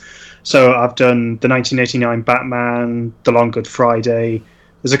movies. So I've done the 1989 Batman, The Long Good Friday.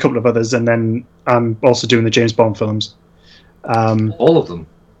 There's a couple of others, and then I'm also doing the James Bond films. All of them.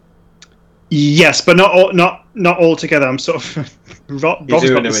 Yes, but not all together. I'm sort of You're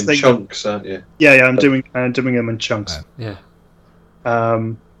doing them in chunks, aren't you? Yeah, I'm doing them in chunks. Yeah.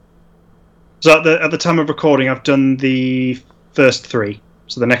 So at the time of recording, I've done the first 3.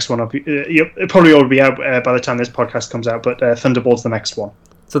 So the next one, it probably will be out by the time this podcast comes out. But Thunderbolt's the next one.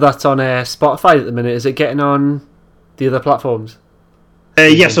 So that's on Spotify at the minute. Is it getting on the other platforms?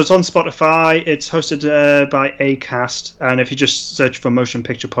 So it's on Spotify. It's hosted by Acast, and if you just search for Motion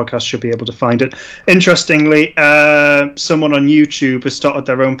Picture Podcast, you'll be able to find it. Interestingly, someone on YouTube has started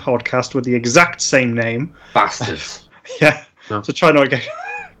their own podcast with the exact same name. Bastards. Yeah. No. So try not to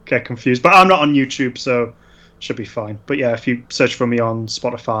get confused. But I'm not on YouTube, so should be fine. But yeah, if you search for me on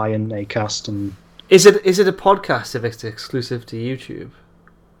Spotify and Acast, and is it a podcast if it's exclusive to YouTube?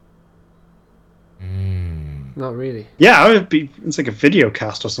 Not really. Yeah, it's like a video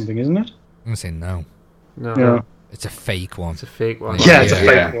cast or something, isn't it? I'm gonna say no. No. It's a fake one. It's a fake one. Yeah, it's a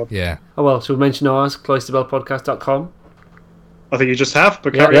fake one. Yeah. Oh well, should we mention ours? cloisterbellpodcast.com. I think you just have,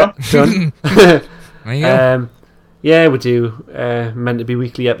 but carry on. Done. There you go. Yeah, we do. Meant to be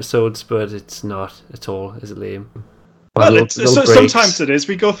weekly episodes, but it's not at all. Is it, Liam? Well, sometimes it is.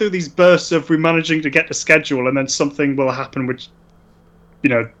 We go through these bursts of we're managing to get the schedule, and then something will happen which,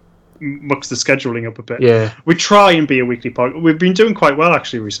 mucks the scheduling up a bit. Yeah. We try and be a weekly podcast. We've been doing quite well,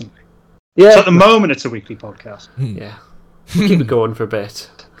 actually, recently. Yeah. So at the moment, it's a weekly podcast. Yeah. We'll keep it going for a bit.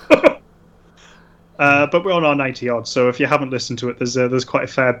 But we're on our 90 odd, so if you haven't listened to it, there's quite a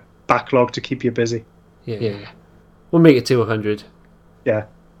fair backlog to keep you busy. Yeah. We'll make it to 100. Yeah.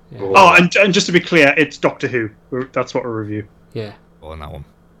 Oh, and just to be clear, it's Doctor Who. That's what we review. Yeah. On that one.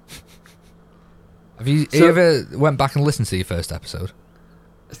 Have you ever went back and listened to your first episode?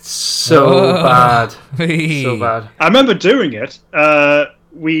 It's so bad. So bad. I remember doing it.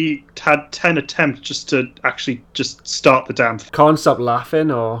 We had 10 attempts just to actually just start the damn thing. Can't stop laughing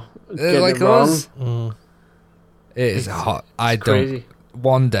or getting like it wrong. It is hot. Crazy.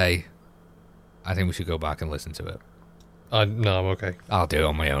 One day, I think we should go back and listen to it. No, I'm okay. I'll do it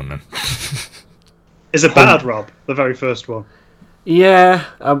on my own then. Is it bad, Rob? The very first one? Yeah.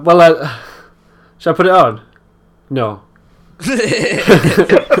 Shall I put it on? No.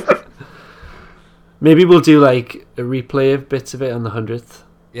 Maybe we'll do like a replay of bits of it on the 100th.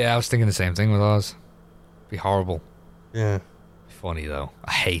 Yeah, I was thinking the same thing with ours. Be horrible. Yeah. Funny though.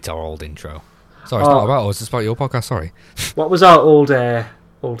 I hate our old intro. Sorry, it's not about us. It's about your podcast. Sorry. What was our old? Shall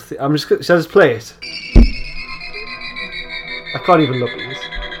I just play it? I can't even look at this.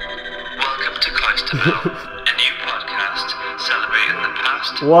 Welcome to Cloisterbell, a new podcast celebrating the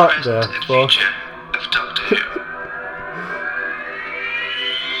past, What present, the and fuck? future of Doctor Who.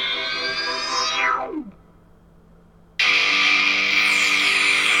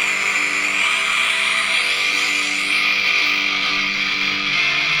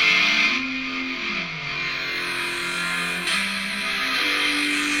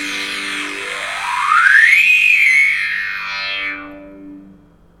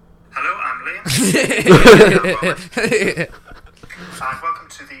 And welcome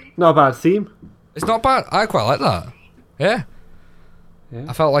to the... Not a bad theme. It's not bad. I quite like that. Yeah.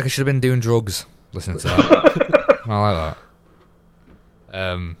 I felt like I should have been doing drugs listening to that. I like that.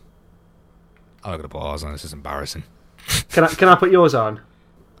 I'm not gonna put ours on. This is embarrassing. Can I put yours on?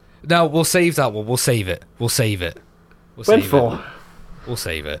 No, we'll save that one. We'll save it. When for? We'll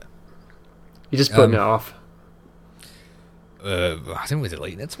save it. You're just putting it off. I think we're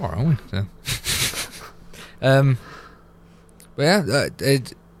deleting it tomorrow, aren't we? So. But yeah,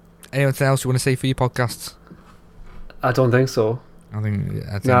 anything else you want to say for your podcasts? I don't think so. I think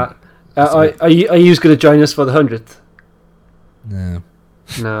nah. Are you going to join us for the 100th? No.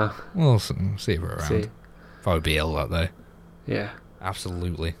 No. We'll see if we're around. If I would be ill that day. Yeah.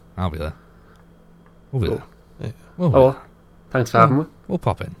 Absolutely. I'll be there. We'll be there. Yeah. Well, thanks for having me. We'll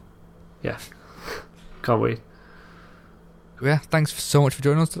pop in. Yeah. Can't wait. Yeah, thanks so much for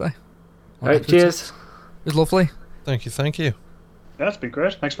joining us today. Alright, cheers. It was lovely. Thank you. Yeah, it's been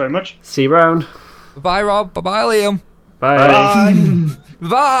great. Thanks very much. See you around. Bye-bye, Rob. Bye-bye, Liam. Bye.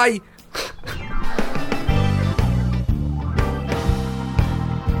 Bye.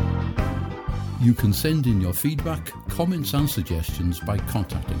 You can send in your feedback, comments and suggestions by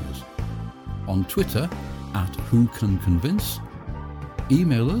contacting us. On Twitter, @WhoCanConvince.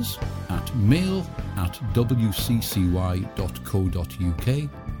 Email us at mail@wccy.co.uk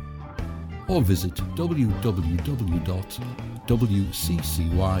or visit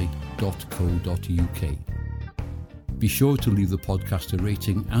www.wccy.co.uk. Be sure to leave the podcast a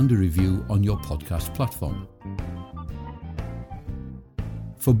rating and a review on your podcast platform.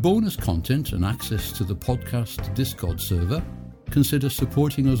 For bonus content and access to the podcast Discord server, consider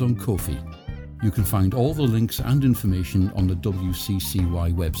supporting us on Ko-fi. You can find all the links and information on the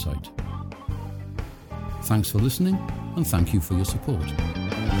WCCY website. Thanks for listening, and thank you for your support.